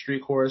 Pete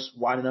street course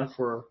wide enough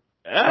for?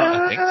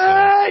 I think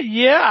so.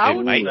 Yeah, I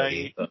would might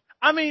say. be.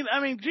 I mean,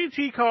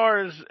 GT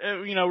cars,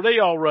 they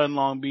all run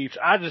Long Beach.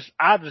 I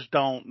just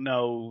don't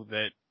know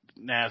that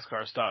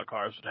NASCAR stock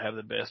cars would have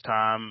the best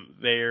time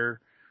there.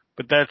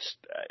 But that's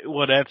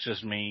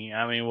just me.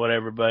 I mean,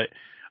 whatever. But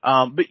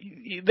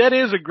that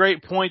is a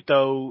great point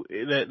though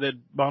that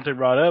Bonte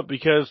brought up,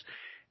 because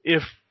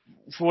if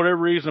for whatever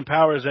reason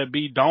powers that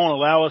be don't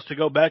allow us to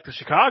go back to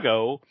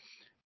Chicago,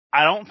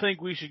 I don't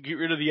think we should get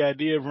rid of the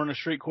idea of running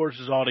street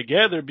courses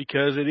altogether,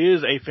 because it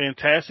is a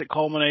fantastic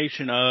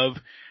culmination of,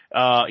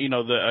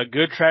 a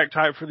good track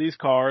type for these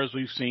cars.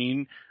 We've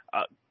seen,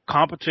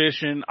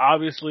 competition,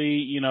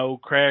 obviously,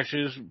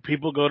 crashes.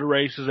 People go to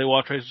races, they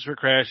watch races for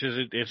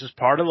crashes. It's just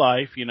part of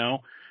life, and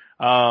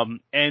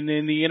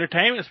then the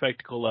entertainment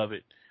spectacle of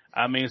it.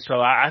 I mean,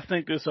 so I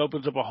think this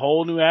opens up a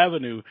whole new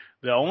avenue.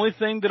 The only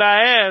thing that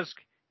I ask,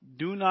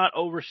 do not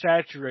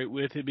oversaturate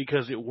with it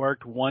because it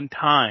worked one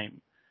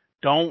time.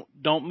 Don't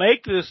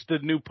make this the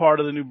new part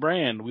of the new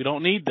brand. We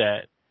don't need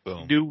that.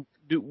 Boom. Do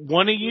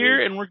one a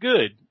year and we're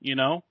good, you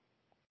know?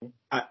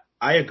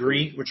 I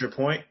agree with your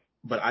point,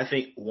 but I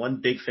think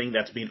one big thing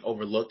that's being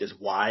overlooked is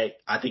why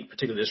I think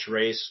particularly this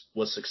race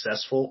was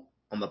successful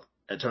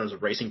in terms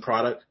of racing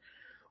product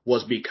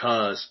was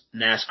because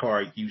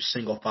NASCAR used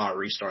single file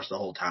restarts the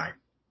whole time.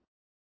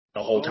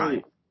 The whole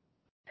time.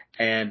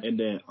 And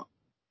then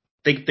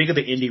think of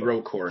the Indy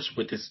road course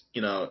with this,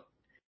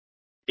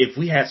 if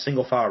we had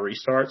single file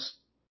restarts,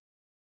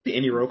 the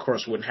Indy road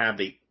course wouldn't have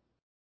the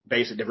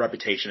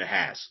reputation it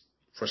has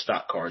for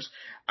stock cars.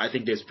 I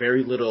think there's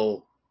very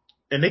little,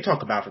 and they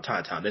talk about it from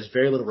time to time, there's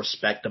very little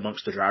respect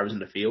amongst the drivers in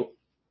the field.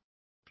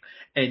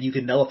 And you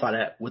can nullify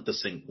that with the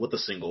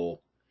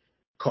single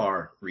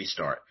car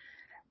restart.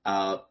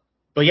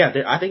 But yeah,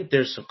 I think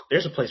there's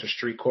a place for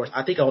street course.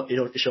 I think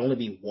it should only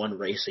be one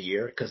race a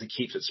year because it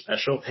keeps it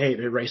special. Hey,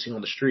 they're racing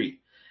on the street.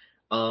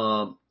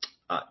 I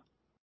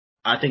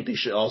think they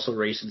should also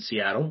race in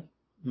Seattle,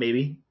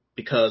 maybe,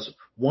 because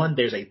one,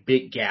 there's a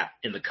big gap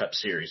in the Cup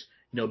Series.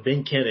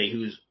 Ben Kennedy,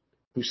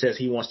 who says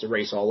he wants to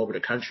race all over the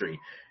country,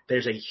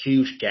 there's a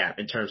huge gap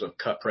in terms of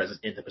Cup presence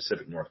in the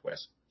Pacific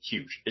Northwest.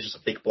 Huge. It's just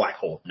a big black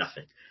hole of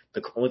nothing.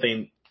 The only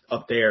thing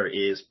up there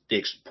is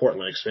the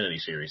Portland Xfinity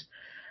Series.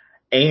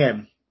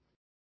 And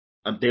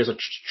there's a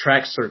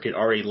track circuit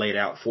already laid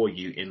out for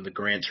you in the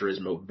Gran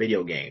Turismo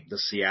video game, the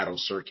Seattle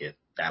circuit.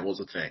 That was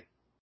a thing.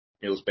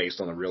 It was based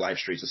on the real life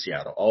streets of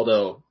Seattle.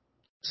 Although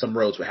some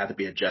roads would have to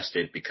be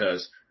adjusted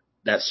because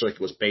that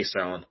circuit was based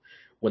on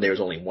when there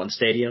was only one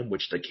stadium,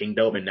 which the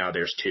Kingdome, and now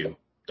there's two,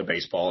 the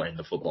baseball and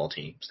the football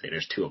teams.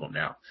 There's two of them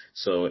now.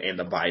 So, and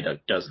the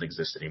viaduct doesn't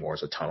exist anymore.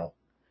 It's a tunnel.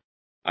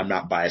 I'm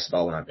not biased at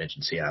all when I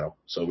mention Seattle,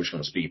 so we're just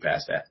going to speed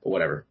past that, but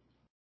whatever.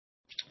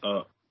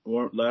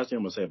 Last thing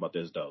I'm going to say about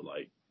this,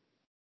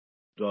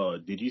 though,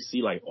 did you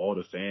see all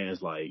the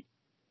fans on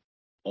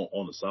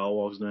the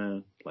sidewalks,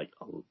 man?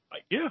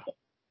 Yeah,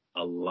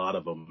 a lot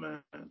of them,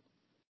 man.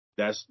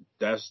 That's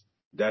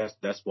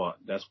what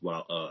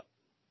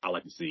I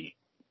like to see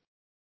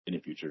in the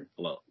future.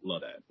 Love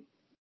that.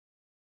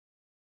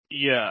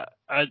 Yeah.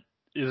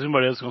 Is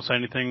anybody else going to say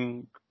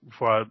anything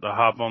before I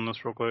hop on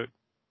this real quick?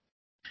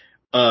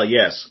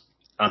 Yes.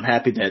 I'm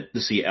happy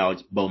to see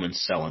Alex Bowman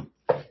selling.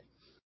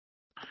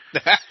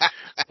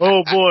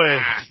 Oh boy,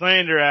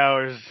 slander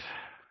hours.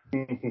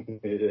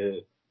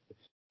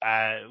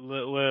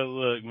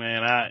 Look,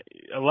 man.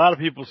 A lot of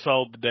people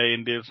sold today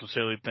and did some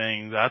silly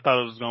things. I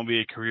thought it was going to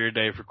be a career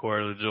day for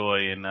Corey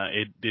LaJoy, and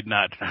it did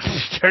not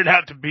turn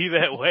out to be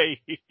that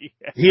way.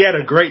 He had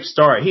a great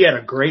start. He had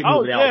a great move.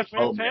 Oh yeah,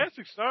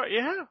 fantastic start.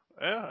 Yeah,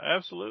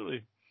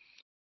 absolutely.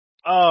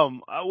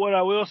 What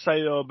I will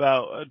say though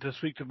about to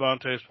speak to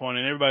Vontae's point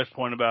and everybody's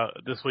point about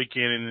this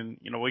weekend,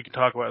 and we can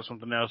talk about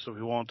something else if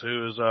we want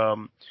to. Is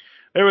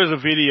there was a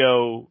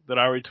video that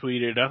I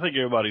retweeted. I think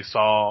everybody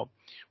saw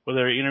where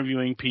they were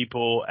interviewing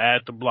people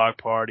at the block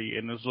party,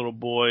 and this little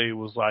boy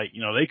was like,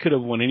 they could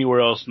have went anywhere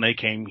else and they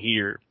came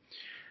here.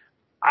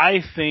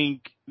 I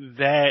think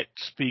that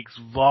speaks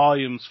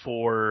volumes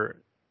for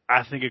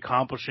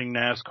accomplishing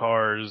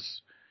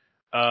NASCAR's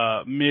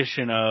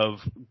mission of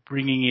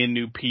bringing in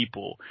new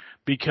people,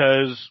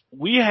 because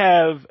we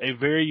have a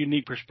very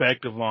unique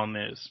perspective on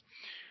this.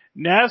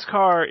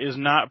 NASCAR is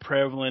not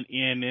prevalent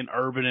in an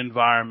urban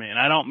environment, and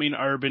I don't mean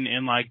urban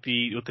in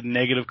with the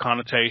negative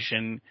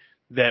connotation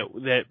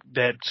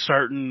that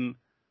certain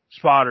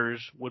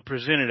spotters would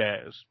present it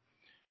as.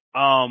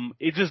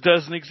 It just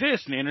doesn't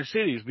exist in inner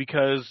cities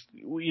because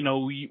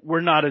we're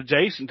not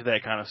adjacent to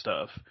that kind of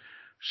stuff.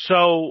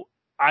 So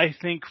I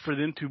think for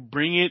them to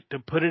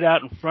put it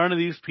out in front of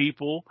these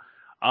people,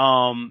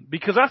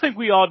 because I think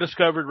we all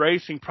discovered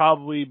racing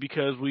probably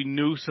because we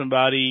knew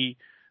somebody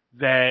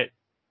that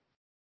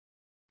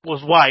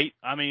was white.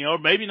 I mean, or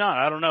maybe not,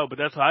 I don't know, but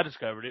that's how I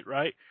discovered it,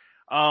 right?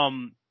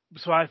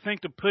 So I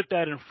think to put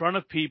that in front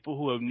of people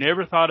who have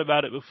never thought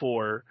about it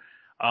before,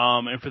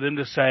 and for them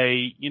to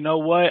say, you know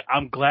what,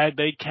 I'm glad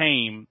they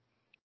came,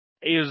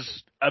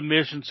 is a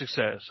mission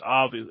success.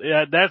 Obviously,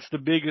 that's the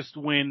biggest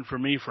win for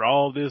me for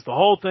all of this. The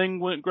whole thing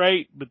went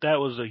great, but that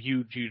was a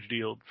huge, huge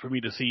deal for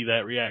me to see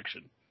that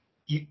reaction.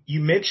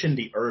 You mentioned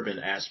the urban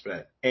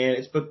aspect,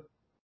 and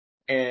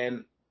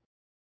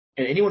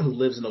anyone who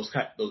lives in those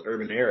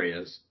urban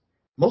areas,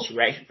 most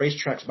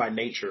racetracks by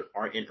nature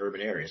aren't in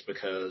urban areas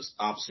because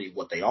obviously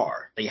what they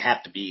are, they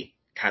have to be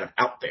kind of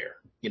out there,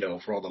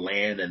 for all the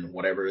land and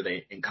whatever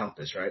they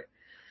encompass, right?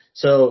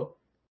 So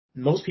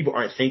most people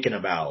aren't thinking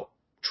about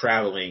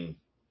traveling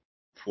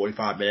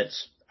 45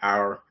 minutes,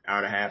 hour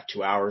and a half,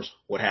 2 hours,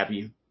 what have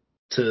you,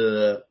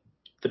 to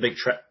the big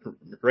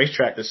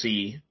racetrack to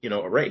see,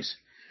 a race.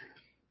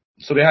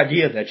 So the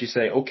idea that you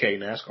say, okay,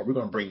 NASCAR, we're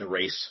going to bring the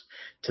race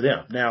to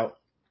them. Now,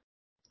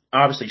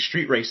 obviously,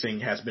 street racing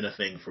has been a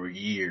thing for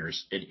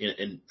years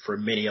and for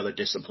many other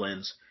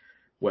disciplines,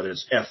 whether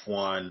it's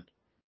F1,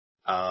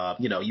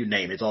 you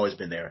name it, it's always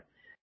been there.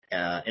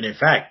 And in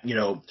fact,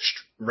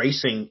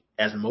 racing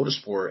as a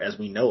motorsport, as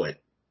we know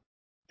it,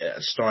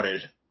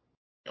 started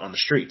on the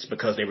streets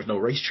because there was no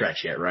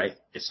racetracks yet, right?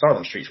 It started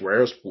on the streets. Where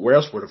else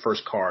were the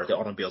first cars, the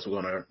automobiles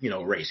were going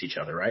to, race each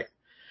other, right?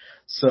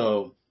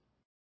 So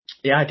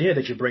the idea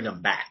that you bring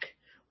them back,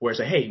 where it's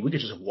like, hey, we could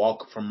just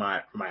walk from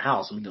my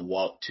house and we can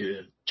walk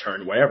to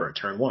turn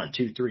 1,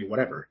 2, 3,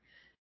 whatever.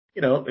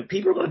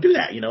 People are going to do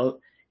that.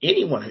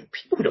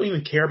 People who don't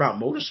even care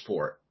about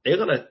motorsport, they're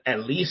going to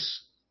at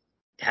least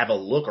have a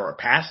look or a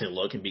passing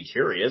look and be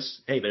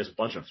curious. Hey, there's a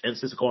bunch of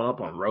fences going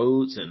up on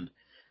roads and,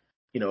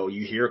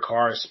 you hear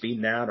cars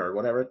speeding out or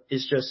whatever.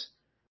 It's just,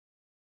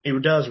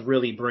 it does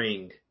really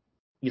bring,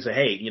 you say,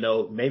 hey,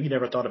 maybe you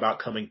never thought about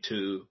coming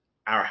to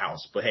our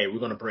house, but hey, we're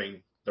going to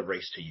bring the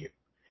race to you.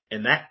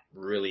 And that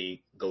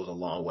really goes a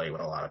long way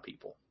with a lot of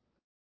people.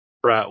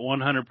 Right,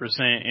 100%.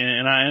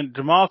 And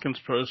Jamal can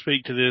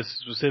speak to this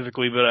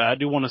specifically, but I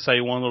do want to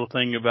say one little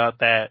thing about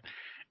that.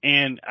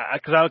 And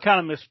because I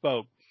kind of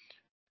misspoke.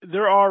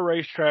 There are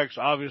racetracks,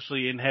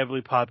 obviously, in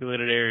heavily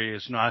populated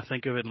areas. I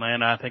think of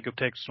Atlanta, I think of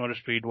Texas Motor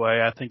Speedway,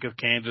 I think of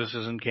Kansas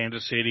as in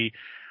Kansas City.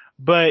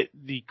 But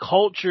the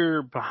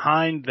culture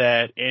behind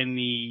that and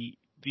the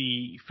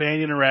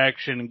fan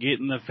interaction and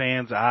getting the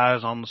fans'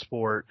 eyes on the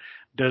sport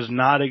does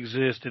not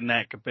exist in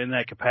that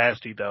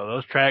capacity, though.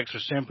 Those tracks are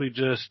simply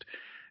just,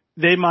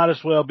 they might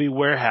as well be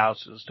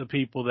warehouses to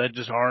people that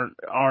just aren't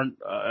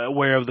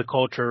aware of the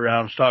culture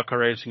around stock car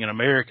racing in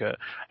America.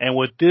 And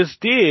what this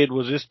did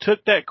was this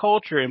took that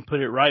culture and put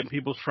it right in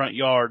people's front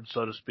yards,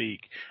 so to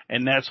speak.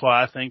 And that's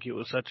why I think it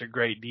was such a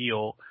great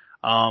deal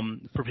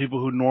for people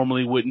who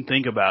normally wouldn't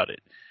think about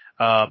it.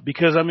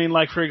 Because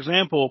for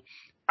example,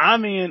 I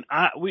am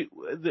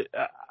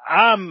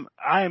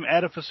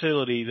at a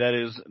facility that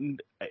is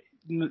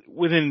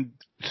within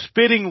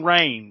spitting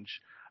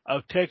range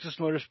of Texas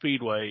Motor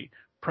Speedway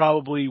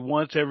probably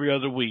once every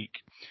other week.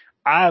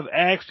 I've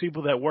asked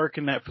people that work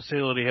in that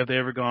facility, have they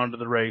ever gone to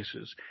the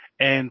races?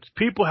 And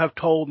people have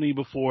told me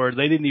before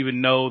they didn't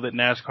even know that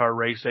NASCAR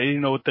raced. They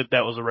didn't know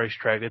that was a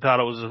racetrack. They thought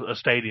it was a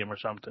stadium or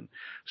something.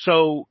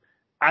 So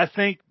I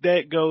think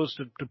that goes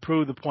to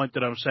prove the point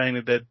that I'm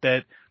saying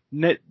that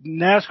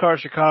NASCAR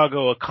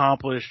Chicago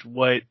accomplished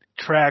what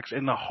tracks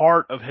in the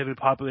heart of heavily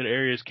populated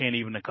areas can't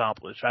even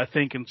accomplish, I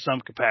think, in some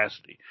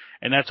capacity.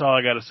 And that's all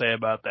I got to say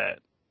about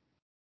that.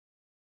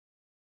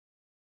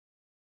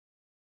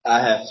 I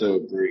have to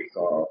agree,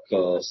 Carl,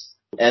 because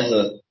as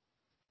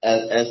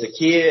a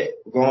kid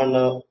growing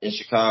up in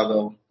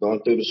Chicago,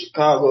 going through the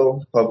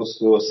Chicago public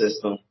school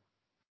system,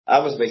 I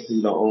was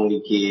basically the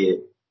only kid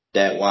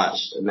that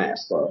watched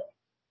NASCAR.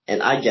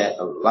 And I got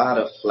a lot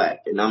of flack,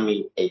 and I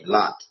mean a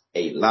lot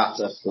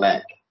of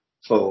flack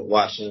for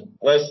watching.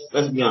 Let's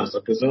be honest,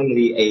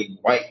 presumably a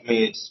white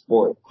man's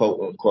sport,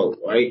 quote unquote,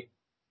 right?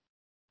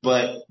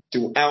 But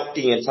throughout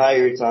the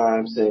entire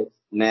time since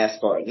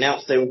NASCAR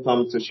announced they were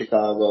coming to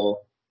Chicago,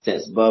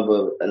 since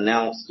Bubba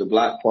announced the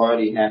block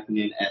party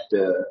happening at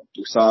the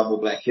DuSable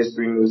Black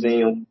History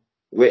Museum,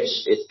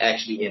 which is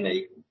actually in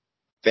a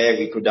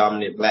very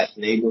predominant black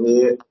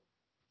neighborhood,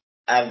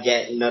 I've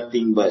got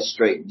nothing but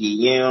straight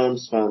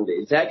DMs from the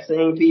exact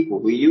same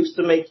people who used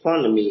to make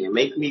fun of me and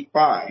make me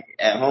cry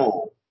at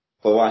home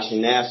for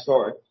watching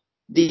NASCAR,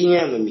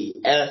 DMing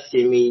me,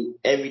 asking me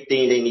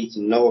everything they need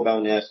to know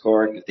about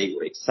NASCAR because they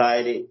were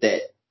excited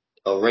that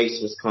a race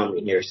was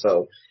coming here.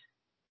 So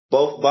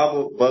both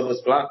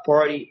Bubba's Block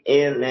Party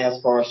and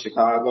NASCAR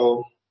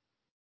Chicago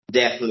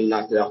definitely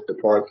knocked it off the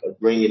park of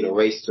bringing the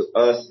race to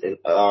us and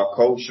our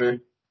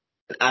culture.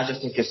 I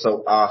just think it's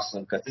so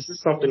awesome because this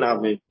is something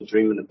I've been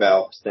dreaming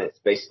about since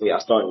basically I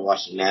started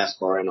watching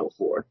NASCAR in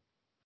 '04.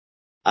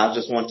 I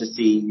just want to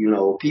see,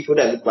 people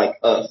that look like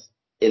us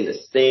in the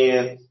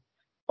stands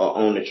or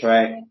on the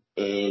track,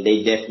 and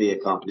they definitely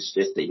accomplished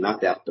this. They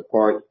knocked it out the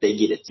park. They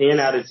get a 10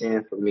 out of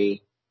 10 for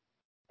me.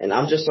 And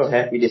I'm just so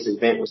happy this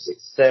event was a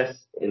success.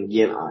 And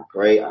again, I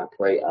pray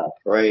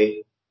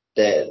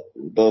that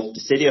both the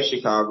city of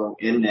Chicago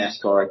and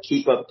NASCAR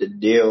keep up the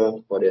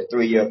deal for their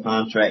 3-year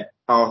contract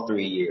all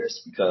 3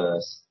 years,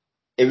 because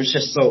it was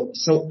just so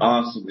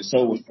awesome and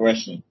so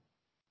refreshing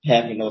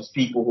having those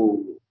people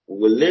who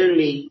would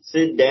literally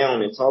sit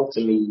down and talk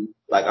to me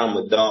like I'm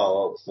a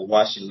dog for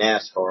watching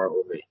NASCAR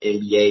over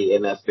NBA,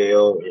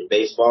 NFL, and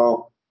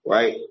baseball,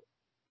 right?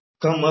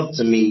 Come up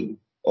to me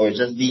or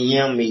just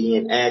DM me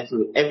and ask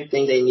me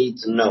everything they need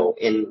to know.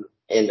 In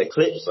the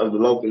clips of the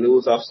local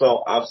news I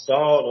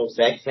saw those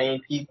exact same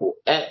people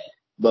at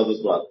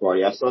Bubba's Block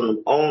Party. I saw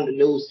them on the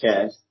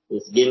newscast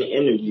just getting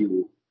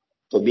interviewed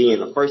for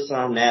being a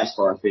first-time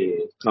NASCAR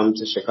fan coming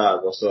to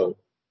Chicago. So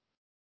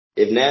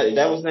if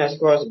that was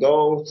NASCAR's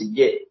goal to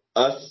get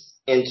us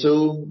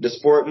into the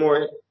sport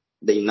more,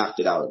 they knocked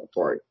it out of the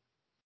park.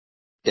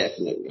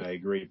 Definitely. I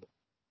agree.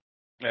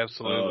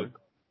 Absolutely.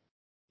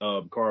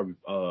 Carl,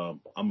 I'm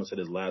gonna say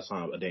this last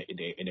time, and then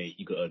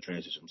you could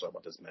transition. I'm sorry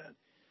about this, man.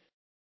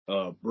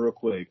 Real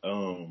quick,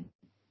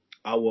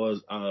 I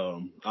was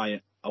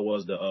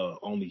the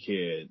only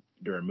kid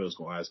during middle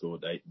school and high school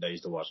that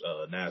used to watch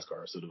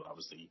NASCAR, so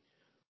obviously.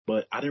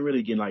 But I didn't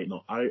really get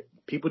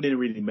people didn't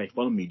really make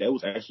fun of me. They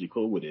was actually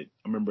cool with it.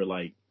 I remember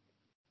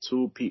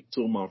two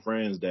of my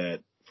friends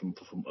that from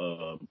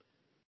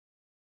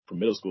from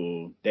middle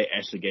school, they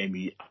actually gave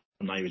me,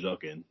 I'm not even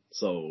joking.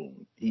 So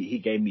he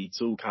gave me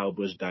 2 Kyle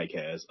Busch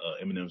diecasts,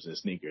 M&M's and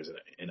sneakers,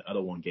 and the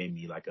other one gave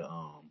me like a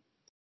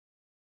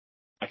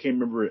I can't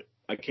remember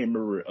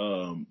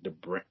the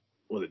brand,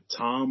 was it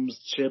Tom's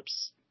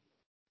Chips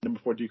number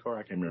 42 car?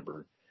 I can't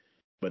remember,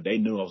 but they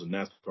knew I was a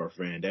NASCAR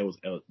fan. That was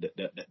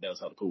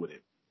hella cool with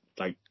it.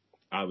 Like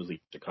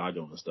obviously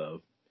Chicago and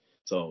stuff.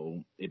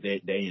 So if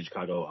they in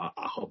Chicago, I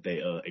hope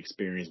they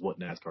experience what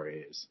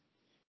NASCAR is.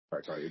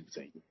 Sorry,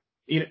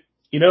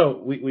 You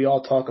know, we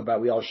all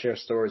we all share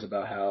stories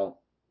about how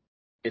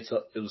it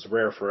was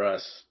rare for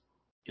us,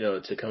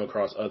 to come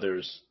across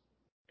others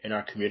in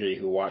our community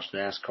who watched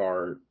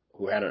NASCAR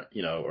who hadn't,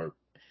 or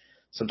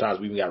sometimes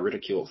we even got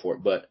ridiculed for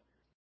it. But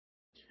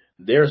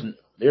there's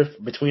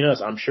between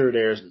us, I'm sure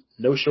there's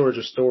no shortage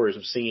of stories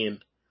of seeing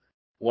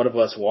one of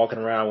us walking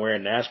around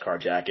wearing NASCAR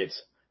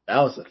jackets.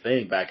 That was the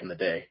thing back in the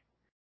day.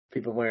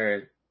 People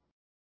wearing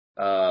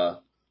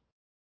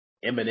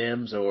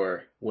M&M's,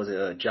 or was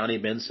it Johnny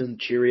Benson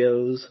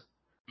Cheerios?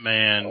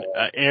 Man,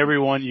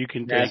 everyone you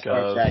can think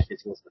NASCAR of.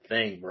 jackets was the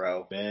thing,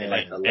 bro. Man. In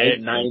like the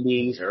late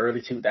 90s,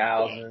 early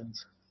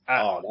 2000s.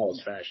 That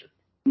was fashion.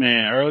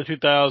 Man, early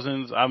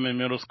 2000s, I'm in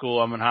middle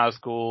school, I'm in high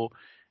school,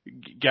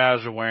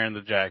 guys are wearing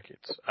the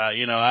jackets.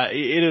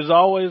 It has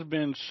always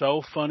been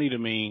so funny to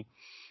me,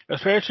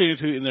 especially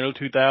in the early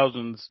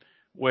 2000s,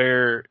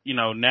 where,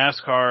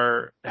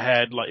 NASCAR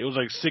had it was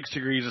like 6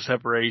 degrees of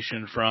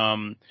separation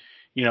from,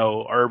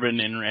 urban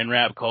and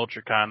rap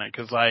culture kind of,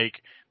 cause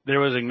there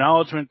was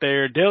acknowledgement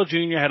there. Dale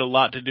Jr. had a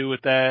lot to do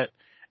with that.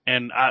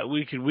 And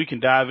we can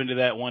dive into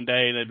that one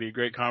day, and that'd be a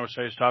great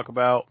conversation to talk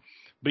about.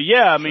 But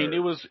yeah, I mean, it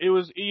was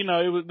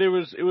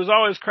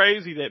always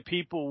crazy that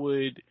people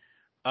would,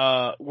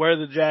 wear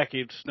the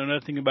jackets, know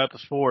nothing about the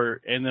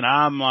sport. And then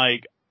I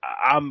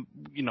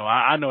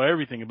know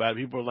everything about it.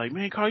 People are like,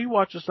 man, Carl, you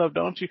watch this stuff,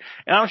 don't you?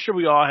 And I'm sure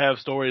we all have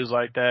stories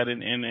like that,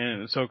 and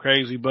it's so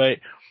crazy. But,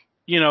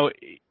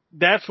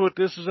 that's what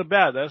this is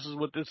about. This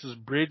is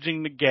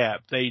bridging the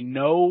gap. They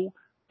know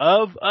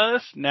of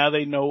us, now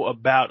they know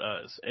about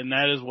us. And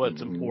that is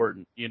what's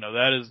important.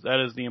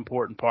 That is the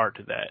important part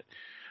to that.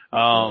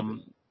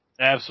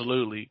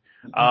 Absolutely.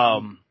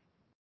 Go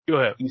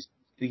ahead.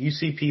 You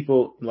see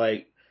people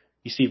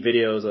you see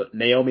videos of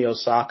Naomi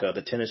Osaka,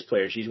 the tennis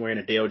player. She's wearing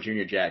a Dale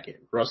Jr.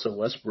 jacket. Russell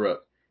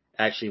Westbrook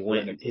actually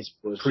went his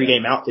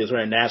pregame outfit was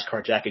wearing a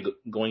NASCAR jacket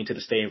going to the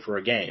stadium for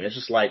a game. It's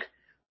just like,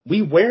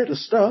 we wear the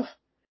stuff,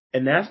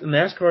 and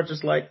NASCAR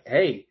just like,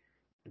 hey,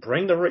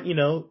 bring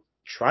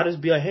try to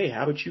be like, hey,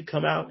 how about you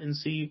come out and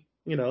see,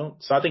 So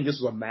I think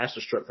this was a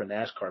masterstroke for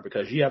NASCAR,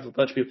 because you have a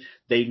bunch of people,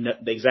 they know,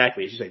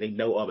 exactly as you say, they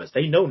know of us.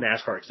 They know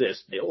NASCAR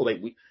exists.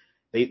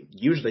 They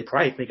usually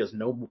probably think it's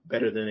no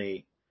better than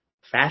a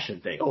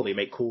fashion thing. Oh, they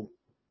make cool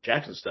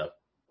Jackson stuff.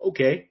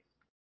 Okay.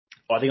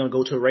 Are they going to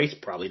go to a race?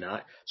 Probably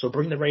not. So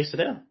bring the race to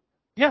them.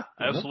 Yeah,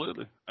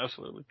 absolutely.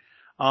 Absolutely.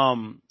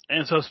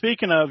 And so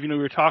speaking of, we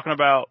were talking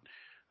about,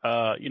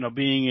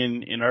 being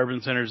in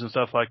urban centers and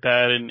stuff like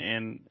that,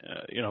 and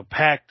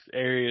packed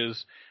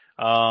areas.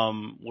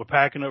 We're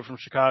packing up from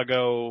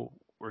Chicago.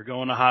 We're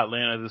going to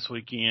Hotlanta this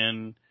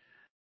weekend.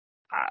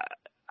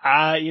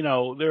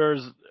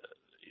 There's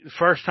the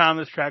first time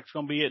this track's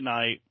going to be at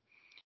night.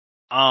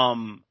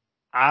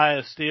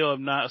 I still have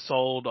not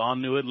sold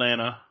on New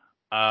Atlanta.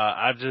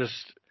 I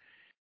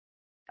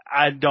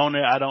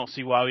don't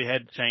see why we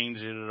had to change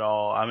it at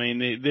all. I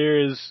mean, there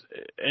is,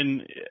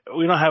 and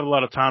we don't have a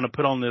lot of time to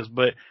put on this,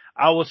 but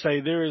I will say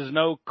there is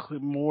no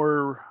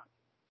more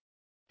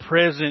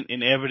present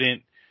and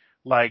evident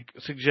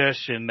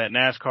suggestion that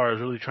NASCAR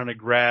is really trying to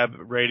grab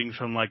ratings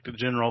from the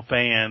general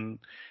fan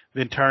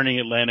than turning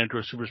Atlanta into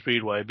a super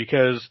speedway,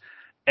 because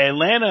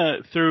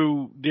Atlanta,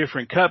 through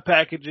different cut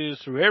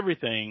packages, through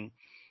everything,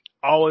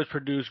 always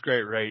produced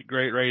great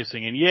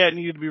racing. And yeah, it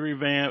needed to be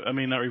revamped. I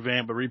mean, not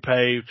revamped, but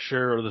repaved,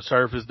 sure, or the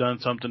surf has done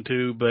something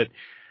too. But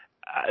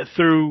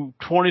through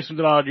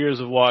 20-something odd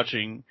years of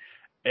watching,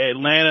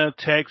 Atlanta,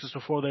 Texas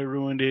before they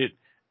ruined it,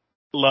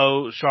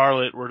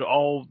 Charlotte were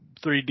all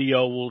 3D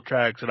oval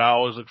tracks that I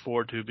always look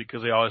forward to,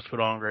 because they always put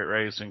on great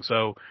racing.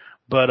 So,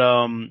 but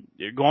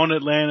going to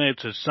Atlanta,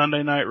 it's a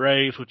Sunday night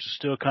race, which is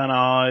still kind of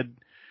odd.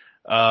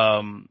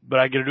 But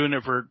I get doing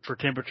it for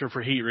temperature,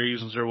 for heat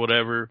reasons or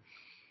whatever.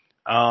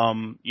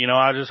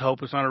 I just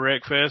hope it's not a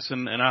wreck fest,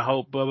 and I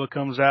hope Bubba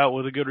comes out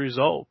with a good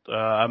result.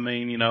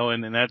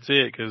 And that's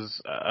it, because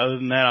other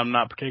than that, I'm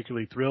not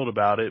particularly thrilled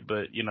about it,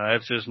 but,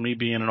 that's just me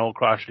being an old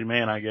crotchety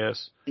man, I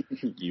guess.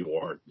 You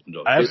are.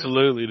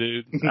 Absolutely,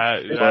 dude.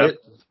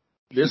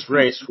 This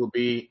race will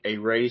be a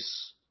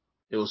race.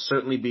 It will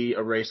certainly be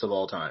a race of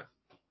all time.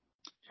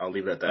 I'll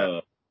leave it at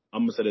that.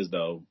 I'm gonna say this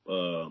though.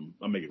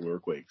 I'll make it real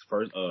quick.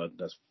 First,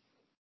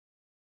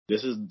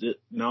 this is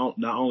not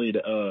only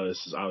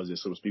this is obviously a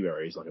super speedway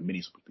race, like a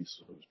mini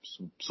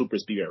super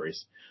speedway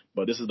race,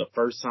 but this is the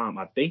first time,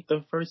 I think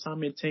the first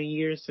time in 10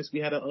 years since we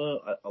had a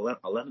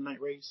 11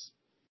 night race.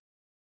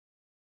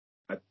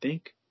 I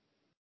think.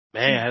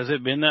 Man, has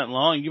it been that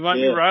long? You might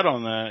be right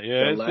on that.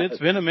 Yeah, it's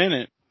been a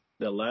minute.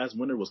 The last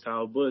winner was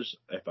Kyle Busch.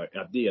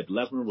 The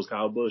last winner was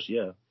Kyle Busch.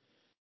 Yeah.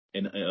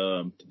 and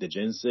the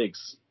Gen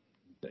 6.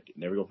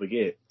 Never gonna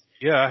forget.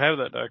 Yeah, I have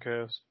that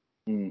diecast.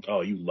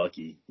 Oh, you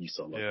lucky. You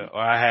so lucky. Yeah,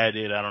 or I had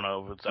it. I don't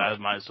know if it's, I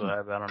might still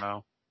have it. I don't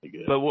know.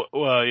 Good. But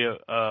yeah.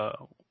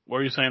 What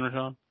were you saying,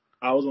 Rashawn?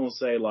 I was gonna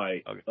say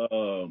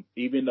Okay.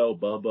 even though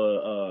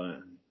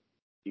Bubba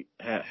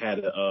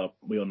had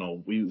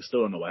we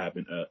still don't know what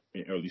happened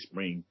in early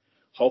spring.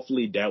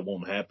 Hopefully that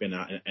won't happen.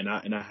 I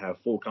have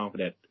full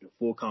confidence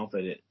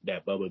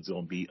that Bubba's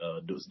gonna be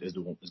is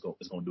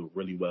gonna do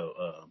really well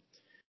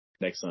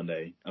next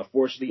Sunday.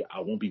 Unfortunately, I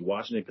won't be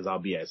watching it because I'll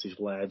be at Six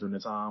Flags during the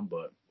time,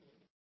 but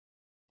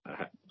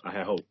I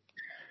have hope.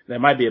 That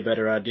might be a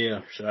better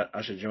idea.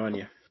 I should join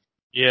you.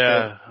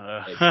 Yeah.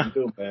 Hey, you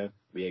do, man.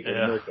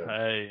 Yeah.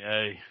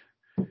 Hey.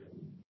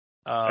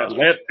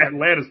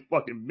 Atlanta's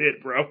fucking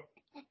mid, bro.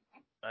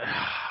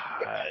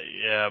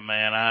 Yeah,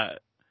 man.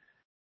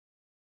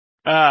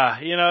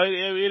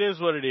 It is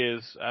what it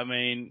is. I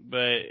mean,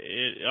 but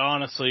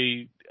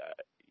honestly,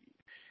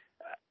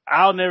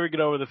 I'll never get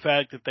over the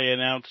fact that they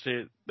announced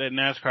it, that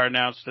NASCAR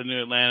announced the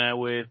new Atlanta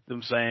with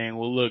them saying,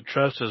 well, look,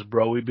 trust us,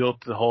 bro. We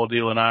built the whole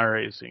deal in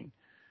iRacing.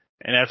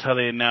 And that's how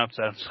they announced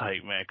that. It's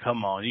like, man,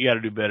 come on. You got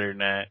to do better than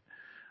that.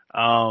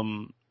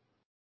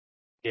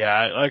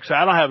 Yeah, like I said,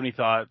 I don't have any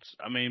thoughts.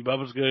 I mean,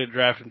 Bubba's good at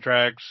drafting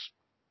tracks.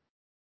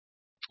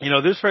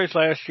 This race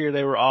last year,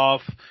 they were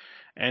off.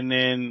 And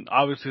then,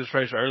 obviously, this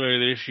race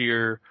earlier this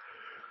year,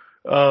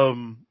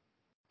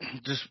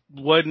 just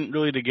wasn't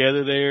really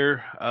together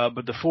there.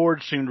 But the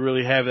Fords seemed to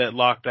really have that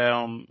locked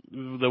down.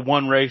 The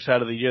one race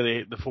out of the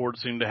year, the Fords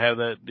seemed to have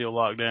that deal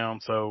locked down.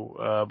 So,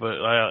 but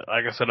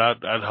like I said,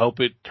 I'd hope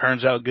it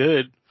turns out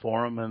good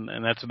for them,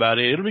 and that's about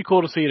it. It'll be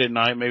cool to see it at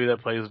night. Maybe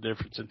that plays a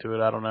difference into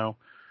it. I don't know.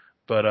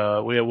 But,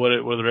 what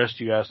do the rest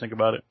of you guys think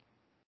about it?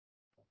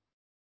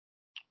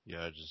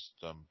 Yeah,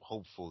 I'm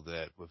hopeful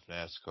that with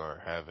NASCAR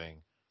having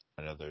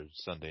another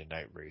Sunday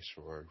night race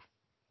for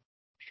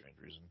strange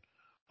reason,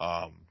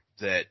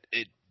 that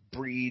it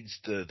breeds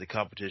the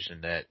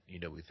competition that,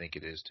 we think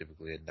it is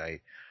typically at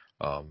night.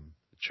 The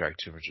track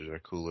temperatures are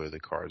cooler, the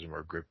cars are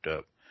more gripped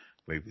up.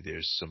 Maybe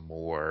there's some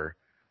more,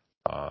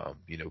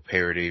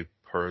 parity.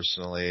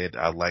 Personally,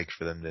 I'd like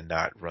for them to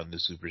not run the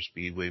super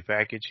speedway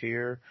package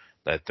here.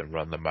 Let them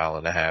run the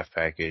 1.5 mile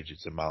package.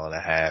 It's 1.5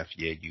 miles.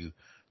 Yeah, you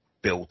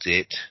built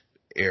it,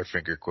 air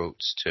finger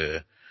quotes,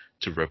 to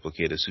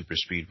replicate a super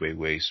speedway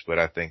race. But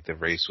I think the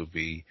race would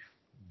be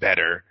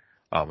better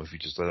if you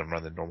just let them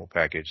run the normal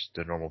package.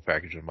 The normal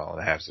package of 1.5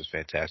 miles is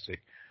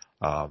fantastic.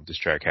 This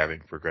track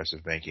having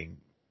progressive banking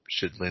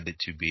should lend it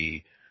to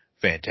be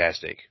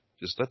fantastic.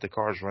 Just let the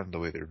cars run the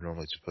way they're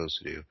normally supposed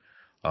to do.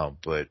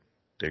 But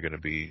they're going to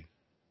be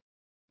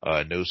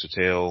nose to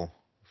tail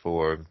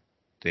for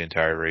the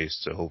entire race.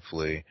 So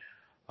hopefully,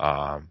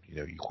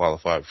 you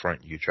qualify up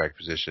front, you track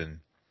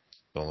position.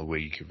 The only way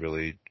you could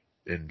really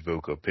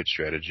invoke a pit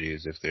strategy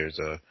is if there's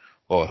a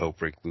all hell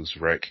break loose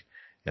wreck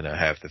and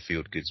half the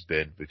field gets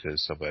bent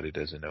because somebody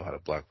doesn't know how to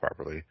block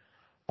properly.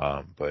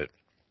 But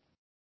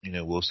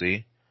we'll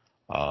see.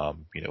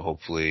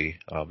 Hopefully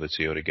the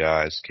Toyota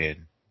guys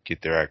can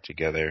get their act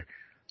together.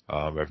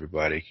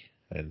 Everybody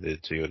and the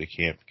Toyota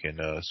camp can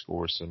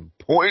score some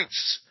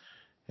points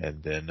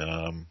and then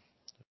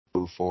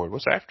move forward.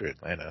 What's after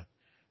Atlanta?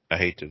 I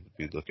hate to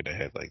be looking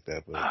ahead like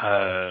that,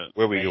 but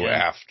where we go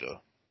after?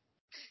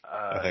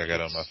 I think I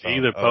got on my phone.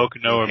 Either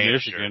Pocono or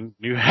Michigan.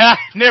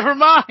 Never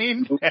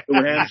mind.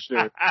 New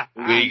Hampshire.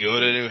 We go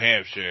to New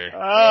Hampshire.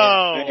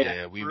 Oh,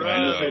 yeah, we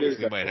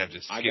might have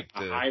to skip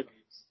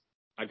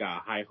I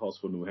got high hopes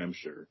for New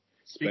Hampshire.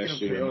 Speaking of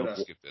Toyota,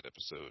 skip that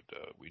episode.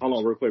 Hold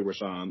on, real quick,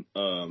 Rashawn.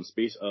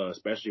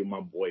 Especially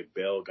my boy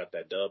Bell got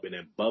that dub, and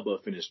then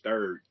Bubba finished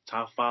third,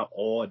 top 5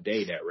 all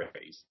day that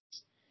race.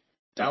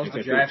 That was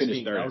the draft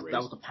scheme. That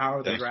was the power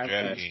of the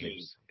draft scheme.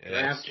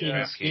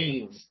 DraftKings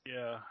scheme.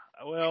 Yeah.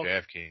 Well,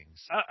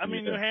 DraftKings. I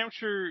mean, New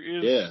Hampshire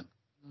is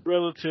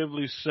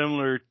relatively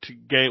similar to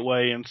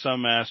Gateway in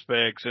some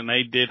aspects, and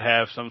they did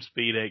have some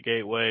speed at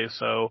Gateway.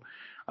 So,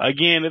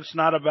 again, it's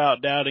not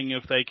about doubting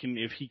if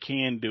he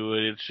can do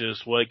it. It's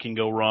just what can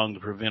go wrong to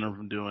prevent him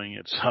from doing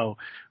it. So,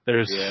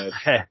 there's,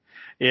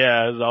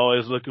 it's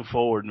always looking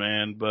forward,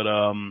 man. But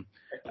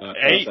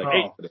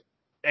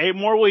 8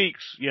 more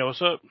weeks. Yeah,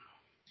 what's up?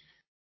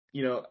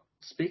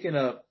 Speaking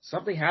of,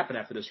 something happened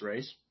after this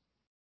race.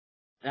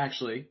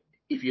 Actually,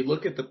 if you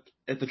look at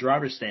the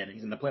driver's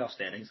standings and the playoff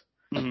standings,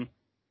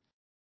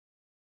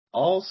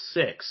 all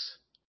 6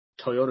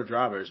 Toyota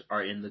drivers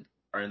are in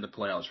the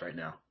playoffs right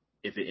now.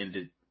 If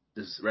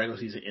this regular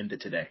season ended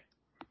today.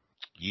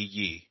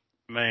 Yee.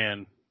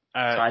 Man.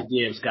 Ty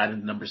Gibbs got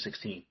into number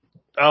 16.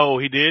 Oh,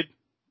 he did?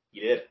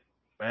 Yeah.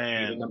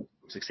 Man.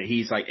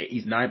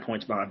 He's 9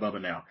 points behind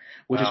Bubba now,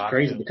 which is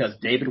crazy because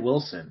David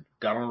Wilson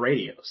got on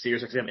radio,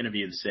 Sirius XM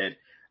interview, and said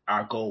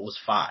our goal was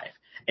 5.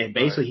 And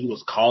basically he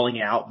was calling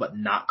out, but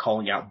not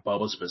calling out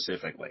Bubba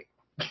specifically.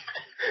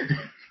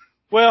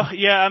 Well,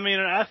 yeah, I mean,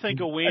 I think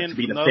a win to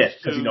be from the those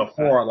 5th because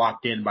 4 are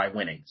locked in by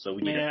winning. So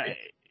we need a 5th.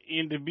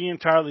 and to be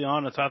entirely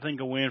honest, I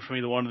think a win from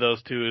either one of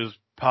those two is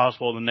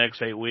possible in the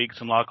next 8 weeks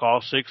and lock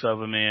all 6 of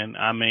them in.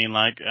 I mean,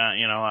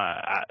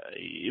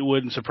 it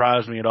wouldn't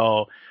surprise me at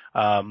all.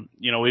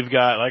 We've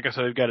got, like I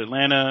said, we've got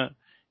Atlanta,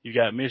 you've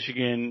got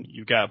Michigan,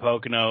 you've got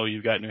Pocono,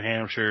 you've got New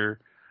Hampshire.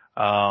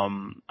 I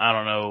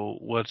don't know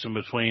what's in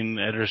between.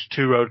 There's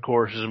 2 road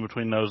courses in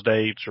between those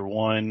dates, or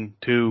 1,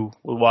 2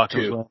 with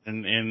Watkins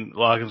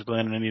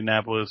Glen and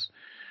Indianapolis.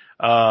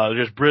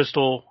 There's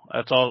Bristol.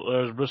 That's all.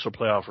 There's Bristol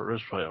playoff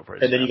race.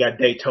 And then you got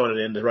Daytona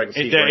in the regular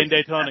season. In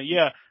Daytona,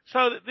 yeah.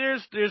 So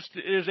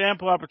there's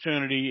ample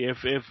opportunity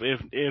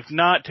if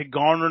not to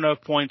garner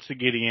enough points to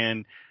get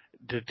in,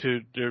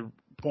 to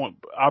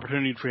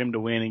opportunity for him to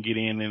win and get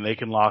in, and they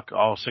can lock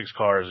all 6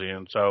 cars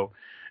in. So,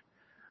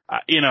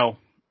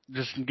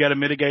 just got to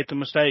mitigate the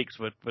mistakes.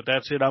 But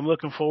that's it. I'm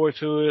looking forward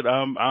to it.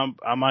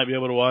 I might be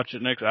able to watch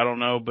it next. I don't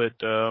know,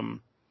 But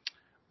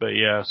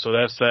yeah, so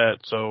that's that.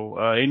 So,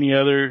 any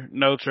other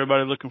notes?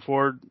 Everybody looking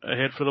forward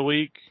ahead for the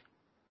week?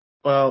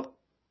 Well,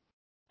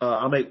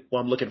 what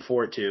I'm looking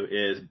forward to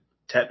is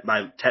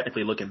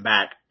technically looking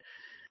back,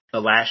 the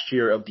last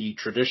year of the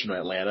traditional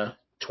Atlanta,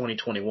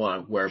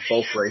 2021, where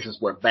both races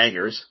were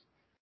bangers.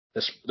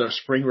 The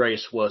spring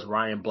race was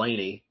Ryan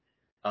Blaney,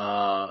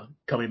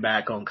 coming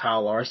back on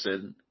Kyle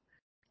Larson.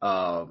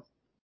 We're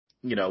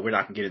not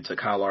going to get into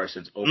Kyle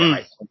Larson's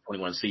overhyped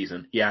 2021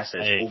 season. Yeah, I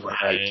said it's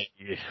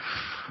overhyped.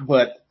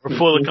 But we're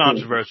full of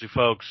controversy,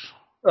 folks.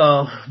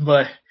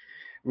 But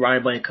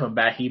Ryan Blaney come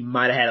back. He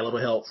might have had a little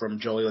help from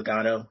Joey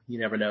Logano. You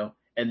never know.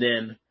 And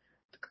then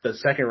the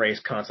second race,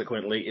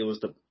 consequently, it was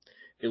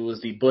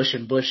the Bush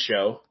and Bush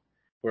show,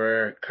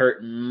 where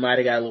Kurt might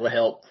have got a little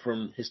help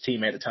from his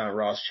teammate at the time,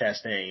 Ross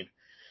Chastain.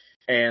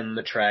 And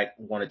the track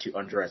wanted to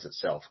undress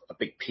itself. A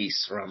big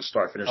piece around the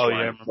start-finish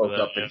line broke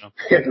up and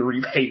had to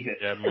repave it.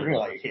 Yeah,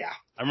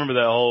 I remember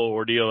that whole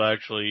ordeal,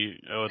 actually,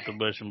 with the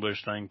Bush and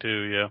Bush thing,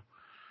 too, yeah.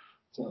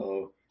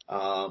 So,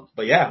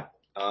 but yeah,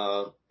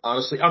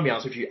 honestly, I'll be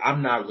honest with you,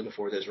 I'm not looking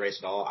forward to this race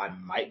at all. I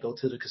might go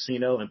to the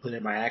casino and put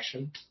in my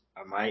action.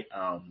 I might.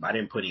 I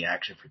didn't put any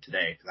action for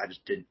today because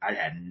I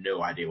had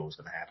no idea what was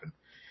going to happen.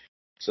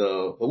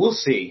 So, but we'll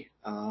see.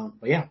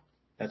 But yeah,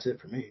 that's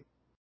it for me.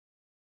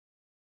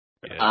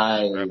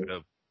 Yeah, wrap it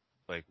up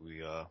like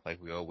we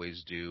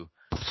always do.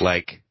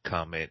 Like,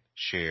 comment,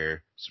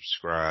 share,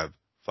 subscribe,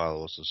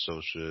 follow us on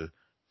social.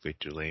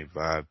 Victory Lane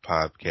Vibe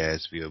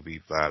Podcast,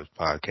 VOV Vibes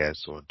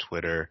Podcast on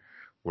Twitter.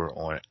 We're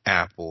on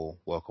Apple.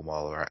 Welcome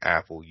all of our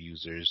Apple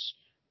users.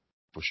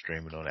 We're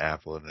streaming on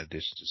Apple in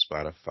addition to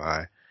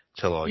Spotify.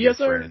 Tell all your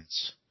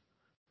friends.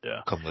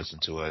 Yeah. Come listen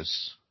to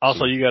us.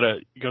 Also, you got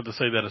to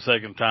say that a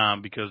second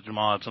time because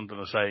Jamal had something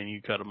to say and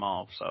you cut him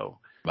off. So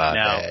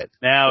bad.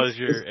 Now as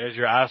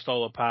your I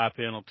stole a pie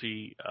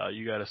penalty,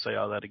 you got to say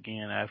all that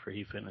again after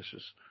he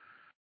finishes.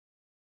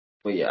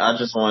 Well, yeah, I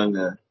just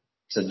wanted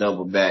to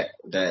double back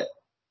that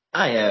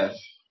I have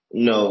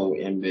no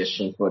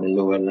ambition for the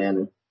new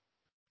Atlanta.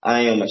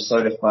 I am a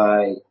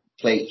certified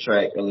plate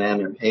track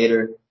Atlanta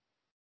hater.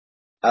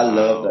 I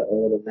love the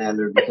old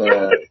Atlanta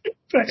because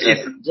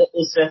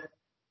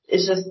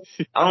it's just,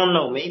 I don't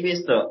know, maybe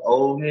it's the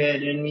old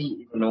head in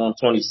me, even though I'm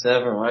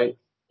 27, right?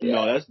 Yeah.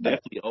 No, that's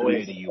definitely old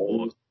head in you,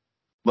 boy.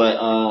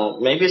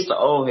 But maybe it's the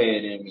old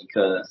head in me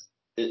because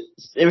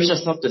there was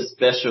just something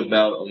special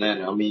about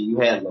Atlanta. I mean, you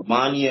had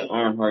Lamagna and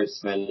Earnhardt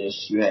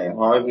finish. You had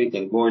Harvick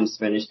and Gordon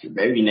finish the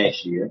very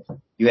next year.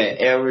 You had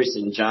Everest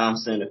and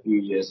Johnson a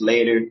few years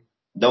later.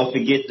 Don't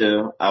forget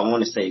I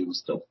want to say it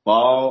was the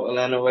fall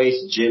Atlanta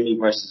race, Jimmy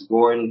versus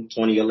Gordon,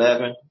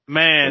 2011.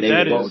 Man,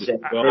 that is,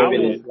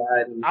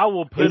 I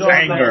will put on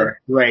anger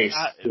that race.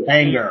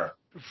 Anger.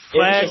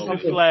 Flag to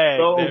flag,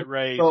 that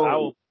race.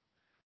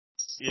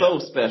 So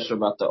special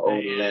about the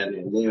old Atlanta.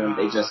 And then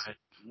they just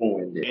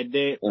ruined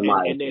it.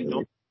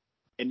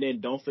 And then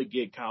don't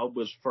forget Kyle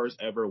Busch's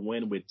first ever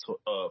win with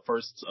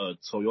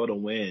Toyota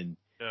win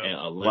in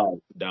Atlanta.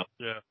 Right.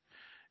 Yeah.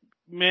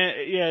 Man,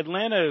 yeah,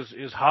 Atlanta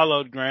is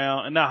hallowed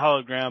ground, and not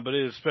hallowed ground, but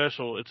it is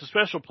special. It's a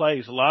special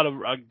place. A lot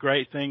of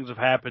great things have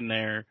happened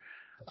there.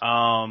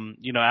 Alan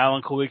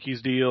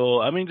Kulwicki's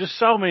deal. I mean, just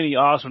so many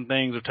awesome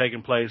things have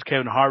taken place.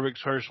 Kevin Harvick's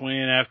first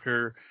win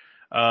after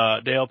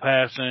Dale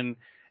passing.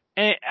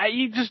 And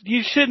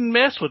you shouldn't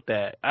mess with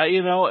that.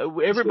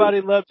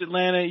 Everybody loved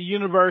Atlanta.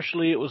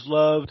 Universally, it was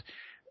loved.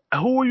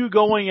 Who are you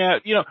going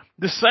at?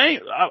 The same,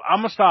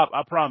 I'm going to stop,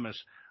 I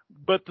promise.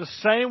 But the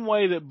same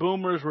way that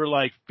boomers were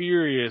like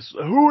furious,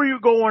 who are you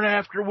going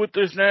after with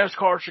this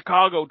NASCAR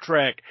Chicago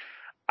track?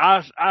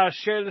 I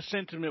share the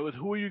sentiment with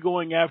who are you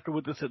going after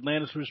with this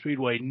Atlanta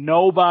Superspeedway?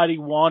 Nobody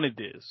wanted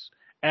this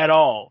at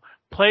all.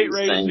 Plate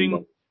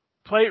racing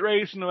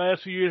the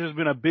last few years has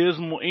been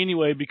abysmal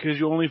anyway because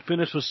you only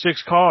finish with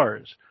 6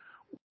 cars.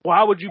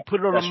 Why would you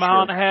put it on a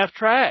mile and a half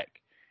track?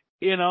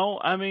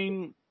 I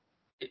mean.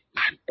 I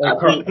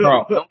think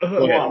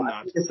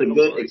it's a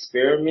good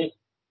experiment,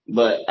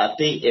 but I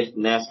think if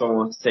NASCAR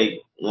wants to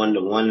take 1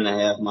 to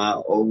 1.5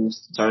 mile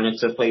ovals to turn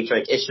into a plate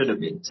track, it should have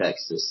been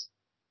Texas.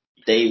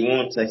 They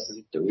want Texas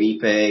to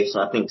repay, so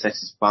I think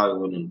Texas is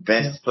probably the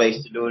best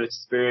place to do this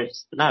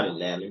experience. Not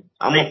Atlanta.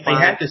 They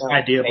had this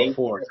idea pay,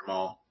 before,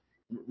 Jamal.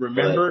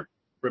 but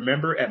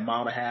Remember at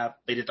Mile and a Half,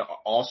 they did the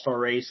All-Star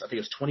race. I think it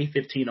was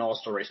 2015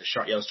 All-Star race at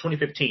Charlotte. Yeah, it was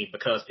 2015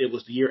 because it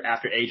was the year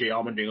after A.J.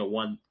 Allmendinger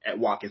won at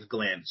Watkins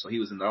Glen, so he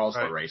was in the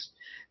All-Star race.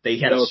 They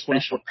had a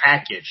special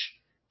package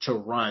to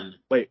run,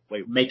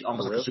 make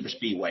almost like a super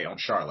speedway on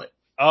Charlotte.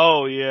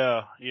 Oh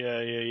yeah.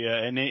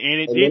 And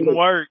it didn't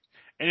work,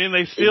 and then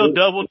they still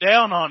doubled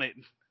down on it.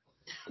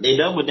 They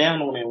doubled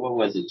down on it. What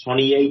was it?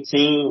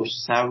 2018, which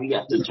is how we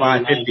got the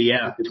 550,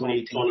 yeah,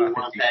 2018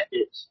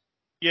 package.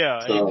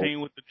 Yeah,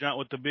 18 with the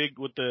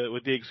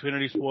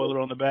Xfinity spoiler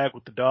on the back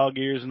with the dog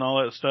ears and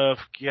all that stuff.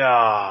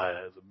 God,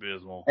 that's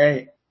abysmal.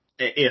 Hey,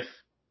 if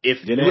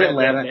New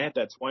Atlanta, they had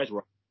that twice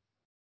right.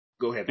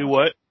 Go ahead. Do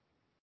what?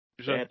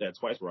 They had that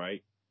twice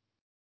right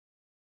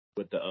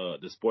with the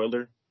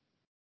spoiler,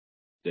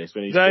 the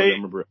Xfinity spoiler. I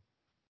remember.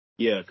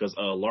 Yeah, because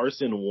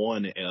Larson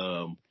won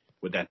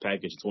with that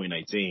package in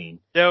 2019.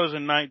 That was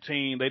in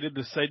 19. They did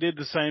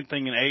the same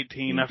thing in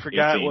 18. I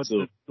forgot what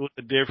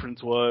the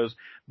difference was,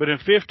 but in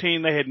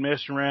 15 they had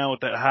messed around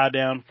with that high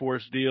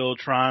downforce deal,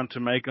 trying to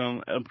make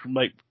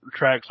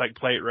tracks like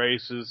plate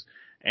races,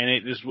 and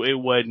it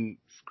wasn't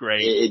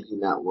great. It did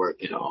not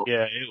work at all.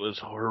 Yeah, it was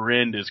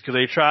horrendous because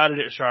they tried it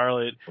at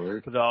Charlotte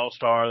for the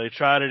All-Star, they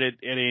tried it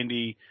at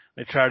Indy,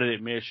 they tried it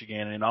at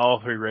Michigan, and all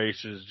three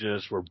races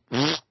just were.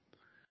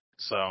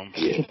 So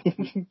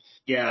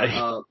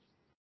yeah.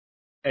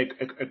 Hey,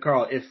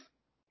 Carl,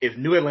 if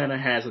New Atlanta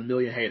has 1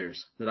 million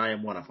haters, then I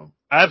am one of them.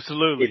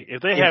 Absolutely.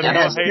 If they have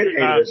no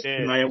haters,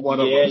 then I am one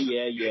of them.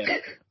 Yeah.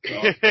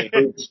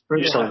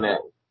 Preach on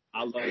that.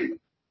 I love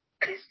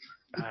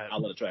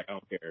the track. I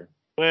don't care.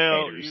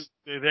 Well,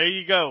 there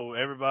you go,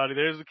 everybody.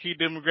 There's the key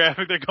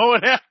demographic they're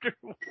going after.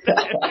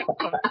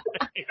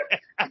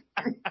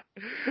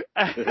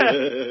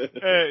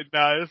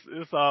 No,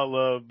 it's all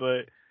love,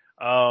 but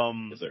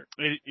yes, sir.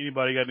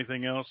 Anybody got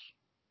anything else?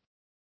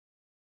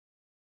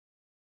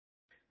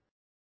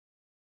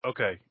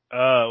 Okay.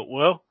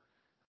 Well,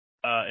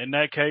 in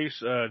that case,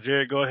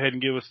 Jared, go ahead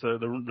and give us the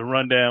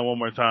rundown one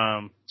more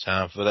time.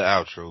 Time for the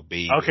outro,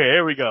 baby. Okay,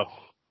 here we go.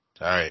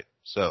 All right.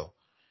 So,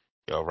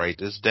 y'all write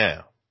this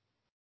down.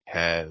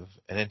 Have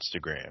an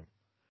Instagram,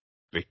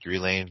 Victory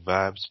Lane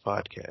Vibes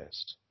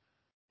Podcast.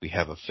 We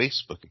have a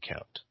Facebook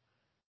account,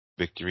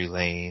 Victory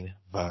Lane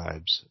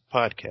Vibes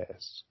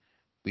Podcast.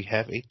 We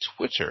have a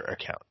Twitter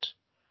account,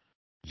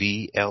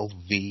 VL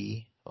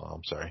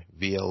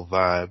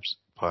Vibes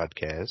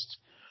Podcast.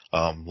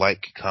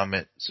 Like,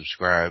 comment,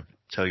 subscribe,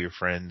 tell your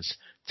friends,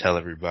 tell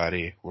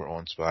everybody. We're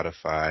on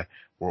Spotify.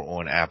 We're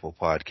on Apple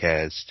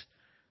Podcast.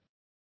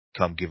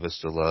 Come give us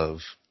the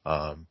love.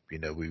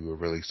 We were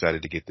really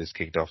excited to get this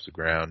kicked off the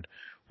ground.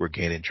 We're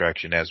gaining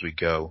traction as we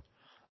go.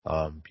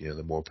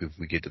 The more people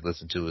we get to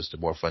listen to us, the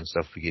more fun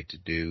stuff we get to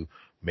do.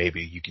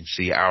 Maybe you can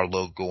see our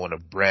logo on a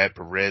Brad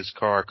Perez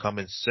car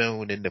coming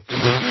soon in the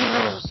future. You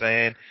know what I'm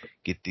saying?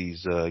 Get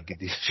these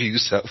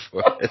views up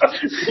for us.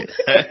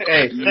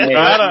 I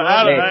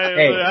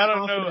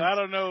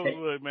don't know.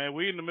 Look, man,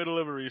 we in the middle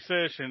of a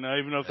recession.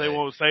 Even if they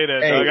won't say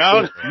that,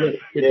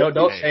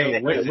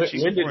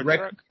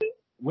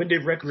 when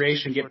did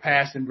recreation get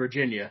passed in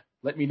Virginia?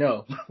 Let me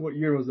know. What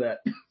year was that?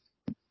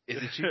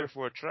 Is it cheaper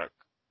for a truck,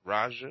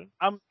 Raja?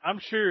 I'm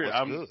sure.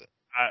 What's good?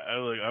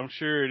 I'm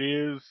sure it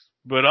is,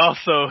 but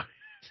also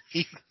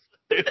the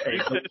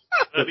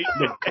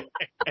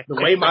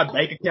way my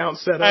bank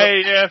account's set up.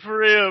 Hey, yeah, for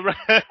real, bro.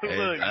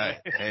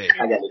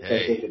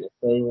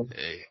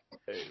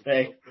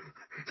 Hey.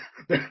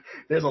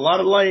 There's a lot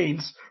of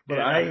lanes, but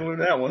I ain't with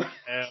that one.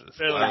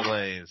 A lot of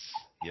lanes.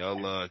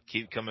 Y'all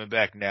keep coming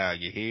back now.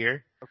 You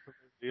hear?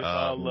 It's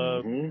all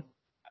love. You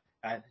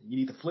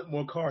need to flip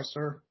more cars,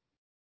 sir.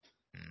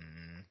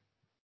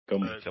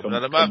 Coming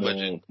out of my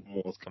budget.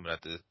 It's coming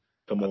out the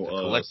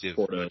collective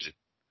budget.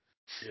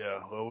 Yeah,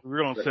 well,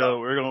 we're gonna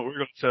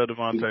sell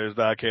Devontae's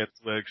diecast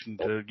collection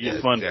to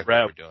get fun to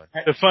wrap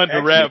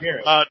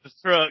the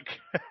truck.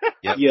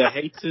 Yep. Yeah,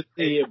 hate to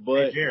see it,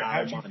 but hey, Jared,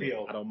 how do you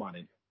feel? I don't mind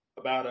it.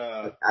 About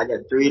I got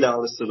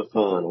 $3 to the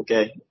fund.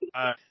 Okay.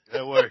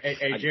 That works.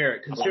 Hey,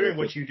 Jared, considering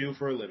what you do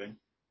for a living,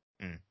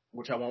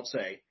 which I won't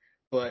say,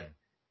 but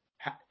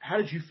how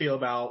did you feel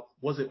about?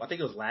 I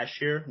think it was last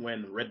year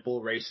when Red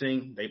Bull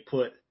Racing they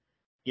put,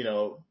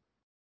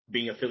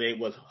 being affiliated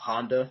with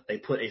Honda, they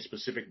put a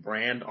specific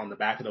brand on the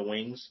back of the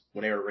wings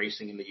when they were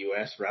racing in the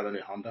U.S. rather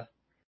than Honda.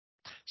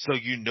 So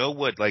you know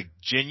what? Like,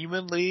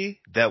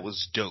 genuinely, that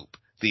was dope.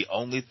 The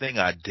only thing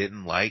I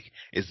didn't like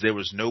is there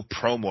was no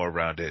promo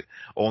around it.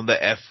 On the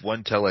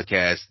F1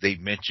 telecast, they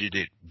mentioned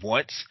it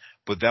once,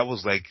 but that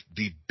was like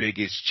the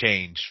biggest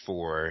change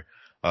for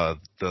the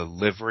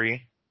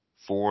livery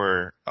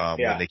for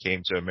when they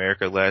came to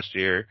America last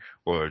year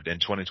or in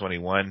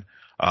 2021.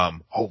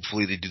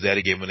 Hopefully they do that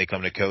again when they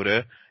come to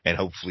COTA, and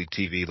hopefully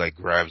TV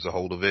grabs a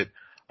hold of it,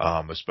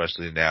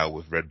 especially now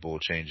with Red Bull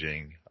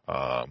changing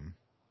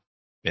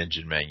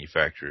engine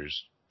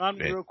manufacturers.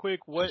 Real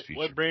quick, what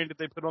brand did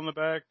they put on the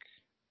back?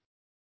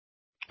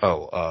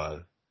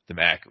 Oh, the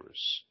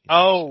Acuras.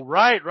 Oh,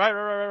 right.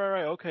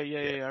 Okay,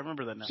 yeah. I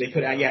remember that now. They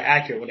put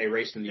Acura when they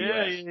raced in the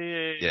U.S.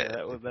 Yeah.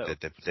 That was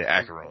the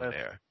Acura on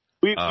there.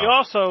 We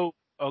also.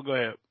 Oh, go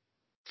ahead.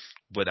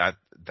 But I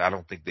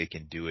don't think they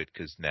can do it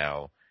because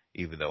now,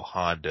 even though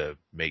Honda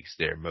makes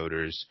their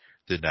motors,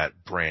 they're not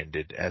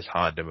branded as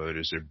Honda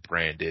motors. They're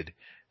branded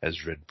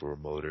as Red Bull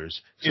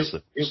motors.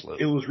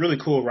 It was really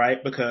cool,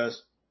 right?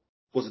 Because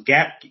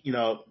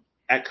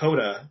at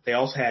COTA, they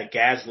also had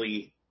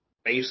Gasly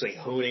basically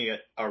hooning an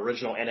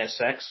original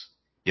NSX.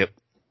 Yep.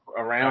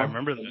 Around. I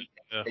remember that.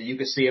 Yeah. And you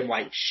could see him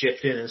like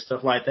shifting and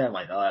stuff like that.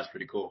 Like, oh, that's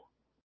pretty cool.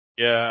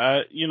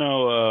 Yeah,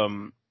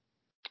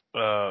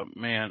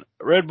 man,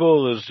 Red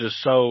Bull is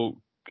just so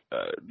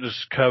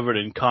just covered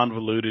in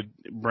convoluted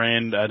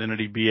brand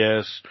identity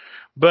BS.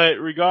 But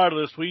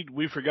regardless,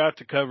 we forgot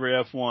to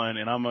cover F1,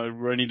 and I'm gonna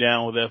run you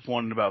down with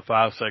F1 in about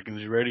 5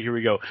 seconds. You ready? Here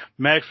we go.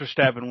 Max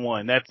Verstappen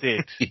won. That's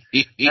it.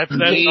 That's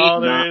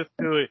all there is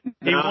to it.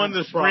 He won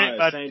the sprint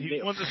by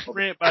 20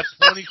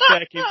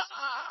 seconds.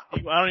 I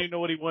don't even know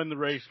what he won the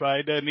race by.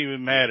 It doesn't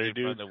even matter,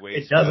 dude.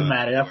 It doesn't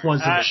matter.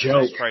 F1's a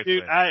joke.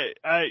 Dude,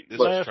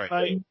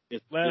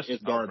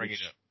 it's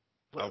garbage.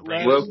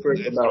 Real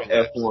quick about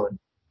F1.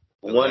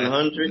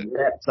 100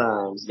 lap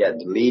times got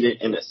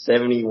deleted in a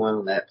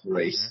 71 lap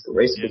race. The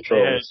race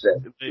control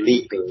set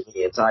bleeping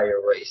the entire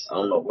race. I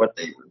don't know what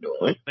they were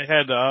doing. They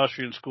had the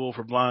Austrian School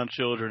for Blind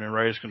Children and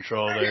race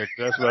control there.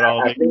 That's about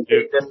all they could do. I think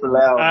they just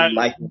allowed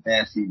Mike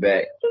Massey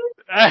back.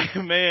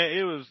 Man,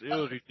 it was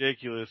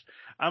ridiculous.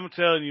 I'm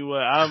telling you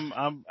what,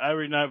 I'm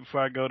every night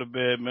before I go to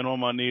bed, man, on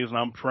my knees and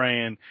I'm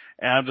praying,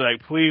 and I'm just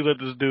like, please let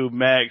this dude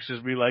Max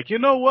just be like, you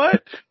know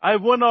what? I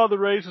won all the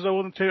races I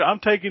want to take. I'm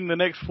taking the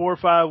next 4 or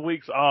 5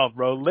 weeks off,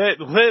 bro. Let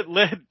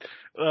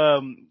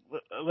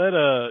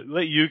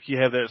Yuki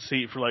have that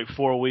seat for like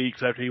 4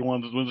 weeks after he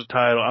wins the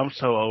title. I'm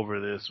so over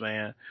this,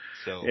 man.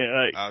 So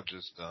I'll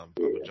just I'm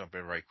gonna jump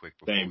in right quick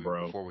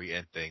before we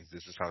end things.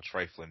 This is how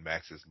trifling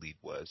Max's lead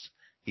was.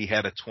 He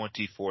had a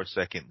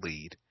 24-second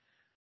lead.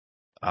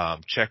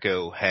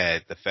 Checo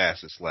had the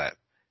fastest lap.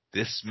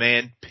 This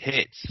man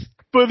pits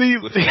with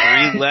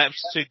 3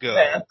 laps to go,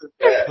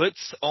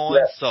 puts on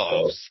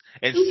softs,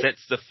 and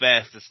sets the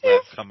fastest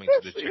lap coming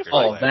to the checkered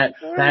flag.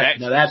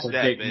 That's a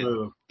big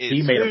move.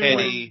 He made a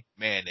petty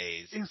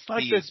mayonnaise. It's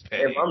like If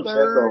I'm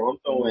Checo, I'm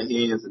throwing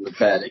hands in the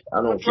paddock.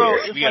 I don't care.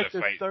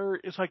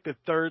 It's like the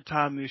third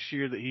time this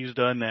year that he's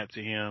done that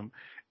to him.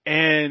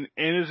 And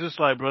it's just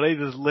like, bro, they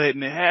just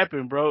letting it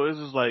happen, bro. It's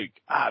just like,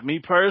 me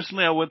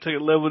personally, I wouldn't take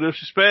a level of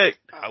disrespect.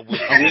 I'm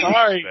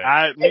sorry.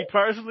 Me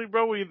personally,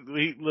 bro, we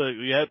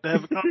have to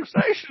have a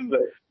conversation.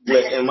 Look,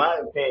 in my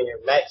opinion,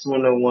 Max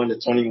wouldn't have won the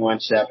 21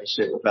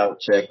 championship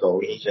without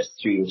Checo. He's just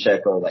treating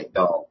Checo like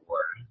dog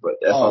water. But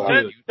that's all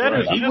I'm He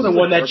wouldn't have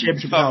won that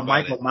championship without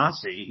Michael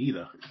Massey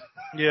either.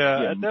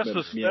 Yeah, that's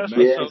what's so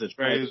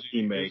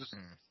crazy.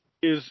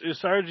 Is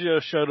Sergio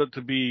showed up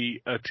to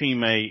be a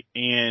teammate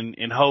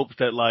in hopes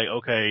that, like,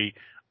 okay,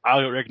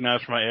 I'll get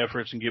recognized for my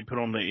efforts and get put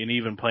on an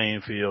even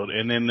playing field,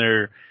 and then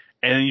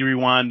you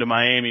rewind to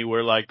Miami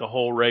where, like, the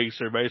whole race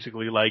they're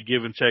basically like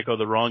giving Checo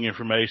the wrong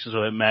information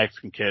so that Max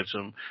can catch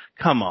him.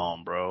 Come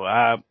on,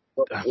 bro.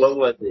 What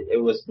was it?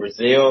 It was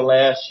Brazil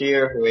last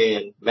year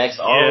when Max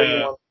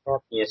already won the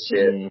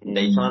championship.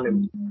 They trying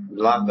to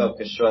lock up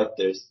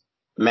constructors.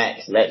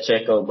 Max, let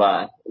Checo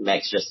by.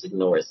 Max just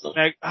ignores them.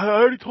 I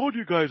already told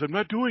you guys I'm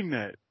not doing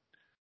that.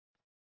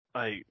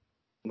 Like,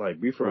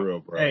 be for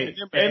real, bro. Hey,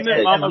 and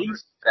at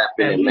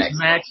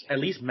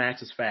least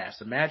Max is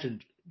fast.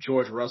 Imagine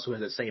George Russell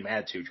has the same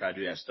attitude trying to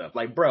do that stuff.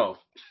 Like, bro.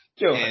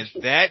 And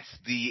that's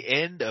the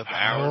end of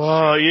our show.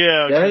 Oh,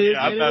 yeah.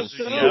 I'm about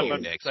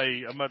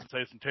to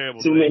say some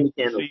terrible things.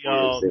 See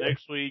y'all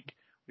next week.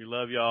 We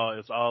love y'all.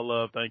 It's all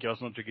love. Thank y'all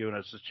so much for giving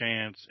us a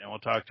chance. And we'll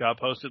talk to y'all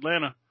post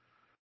Atlanta.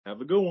 Have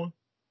a good one.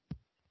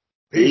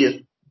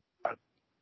 Peace.